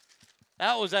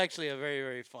 That was actually a very,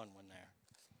 very fun one there.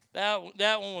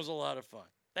 That one was a lot of fun.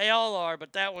 They all are,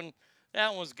 but that one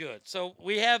was good. So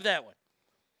we have that one.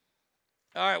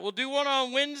 All right, we'll do one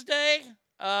on Wednesday.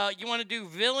 You want to do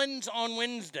villains on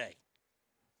Wednesday?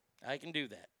 I can do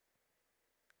that.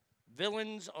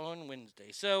 Villains on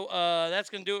Wednesday. So that's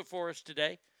going to do it for us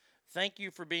today. Thank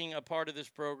you for being a part of this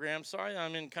program. Sorry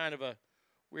I'm in kind of a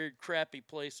weird, crappy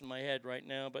place in my head right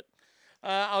now, but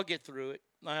I'll get through it.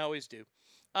 I always do.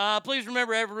 Please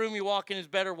remember, every room you walk in is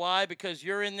better. Why? Because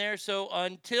you're in there. So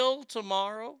until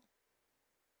tomorrow,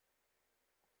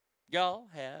 y'all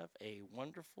have a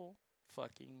wonderful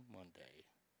fucking Monday.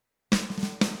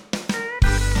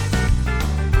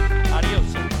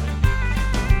 Adios.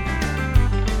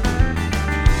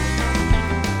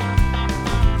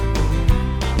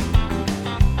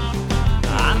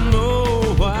 I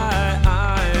know why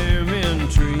I'm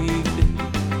intrigued.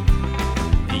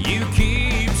 You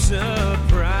keep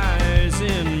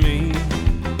surprising me.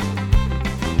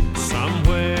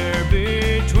 Somewhere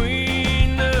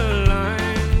between the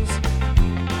lines,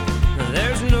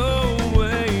 there's no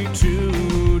way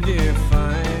to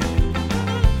define.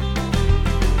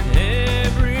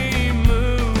 Every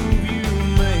move you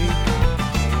make,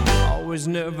 always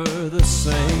never the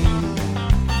same.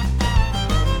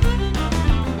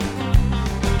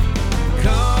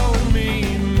 Call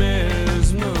me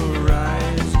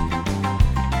mesmerized,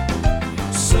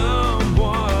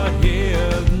 somewhat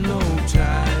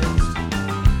hypnotized.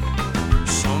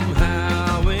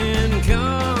 Somehow in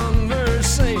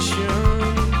conversation,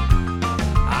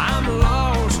 I'm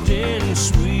lost in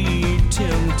sweet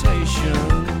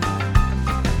temptation.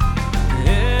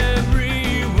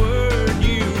 Every word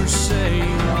you say,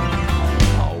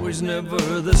 always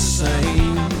never the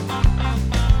same.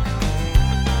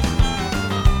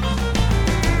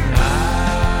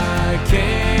 I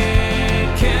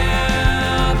can't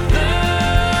count the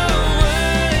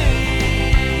ways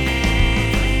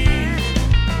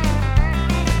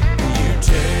you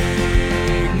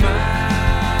take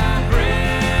my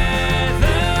breath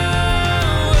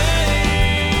away.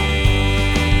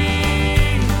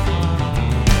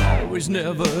 Always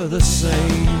never the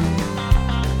same.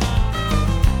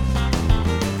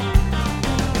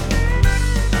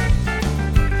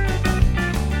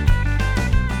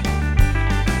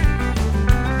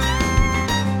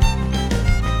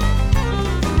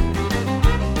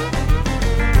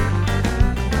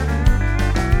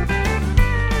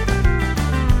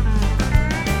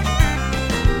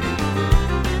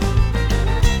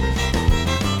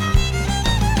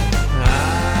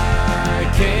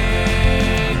 I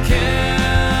can't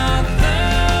count the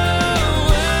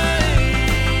ways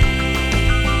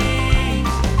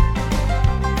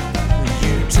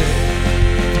you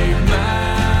take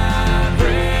my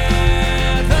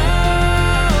breath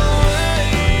away.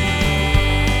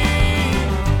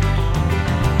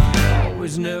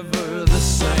 Always never the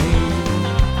same.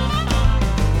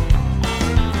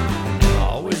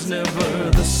 Always never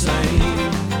the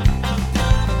same.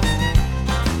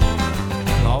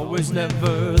 Always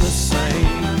never the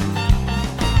same.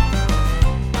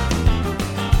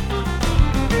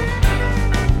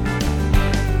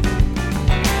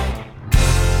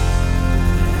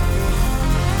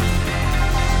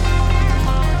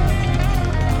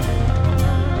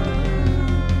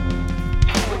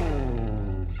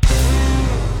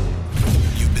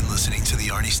 You've been listening to The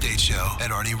Arnie State Show at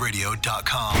ArnieRadio.com.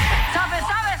 Stop it,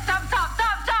 stop it, stop talking.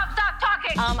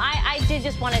 I did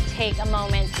just want to take a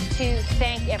moment to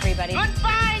thank everybody.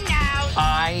 Goodbye now.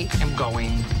 I am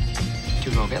going to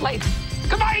go get laid.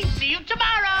 Goodbye. See you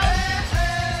tomorrow.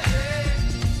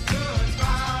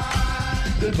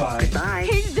 Goodbye. Bye.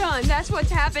 He's done. That's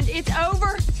what's happened. It's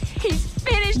over. He's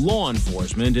finished. Law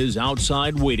enforcement is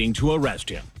outside waiting to arrest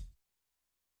him.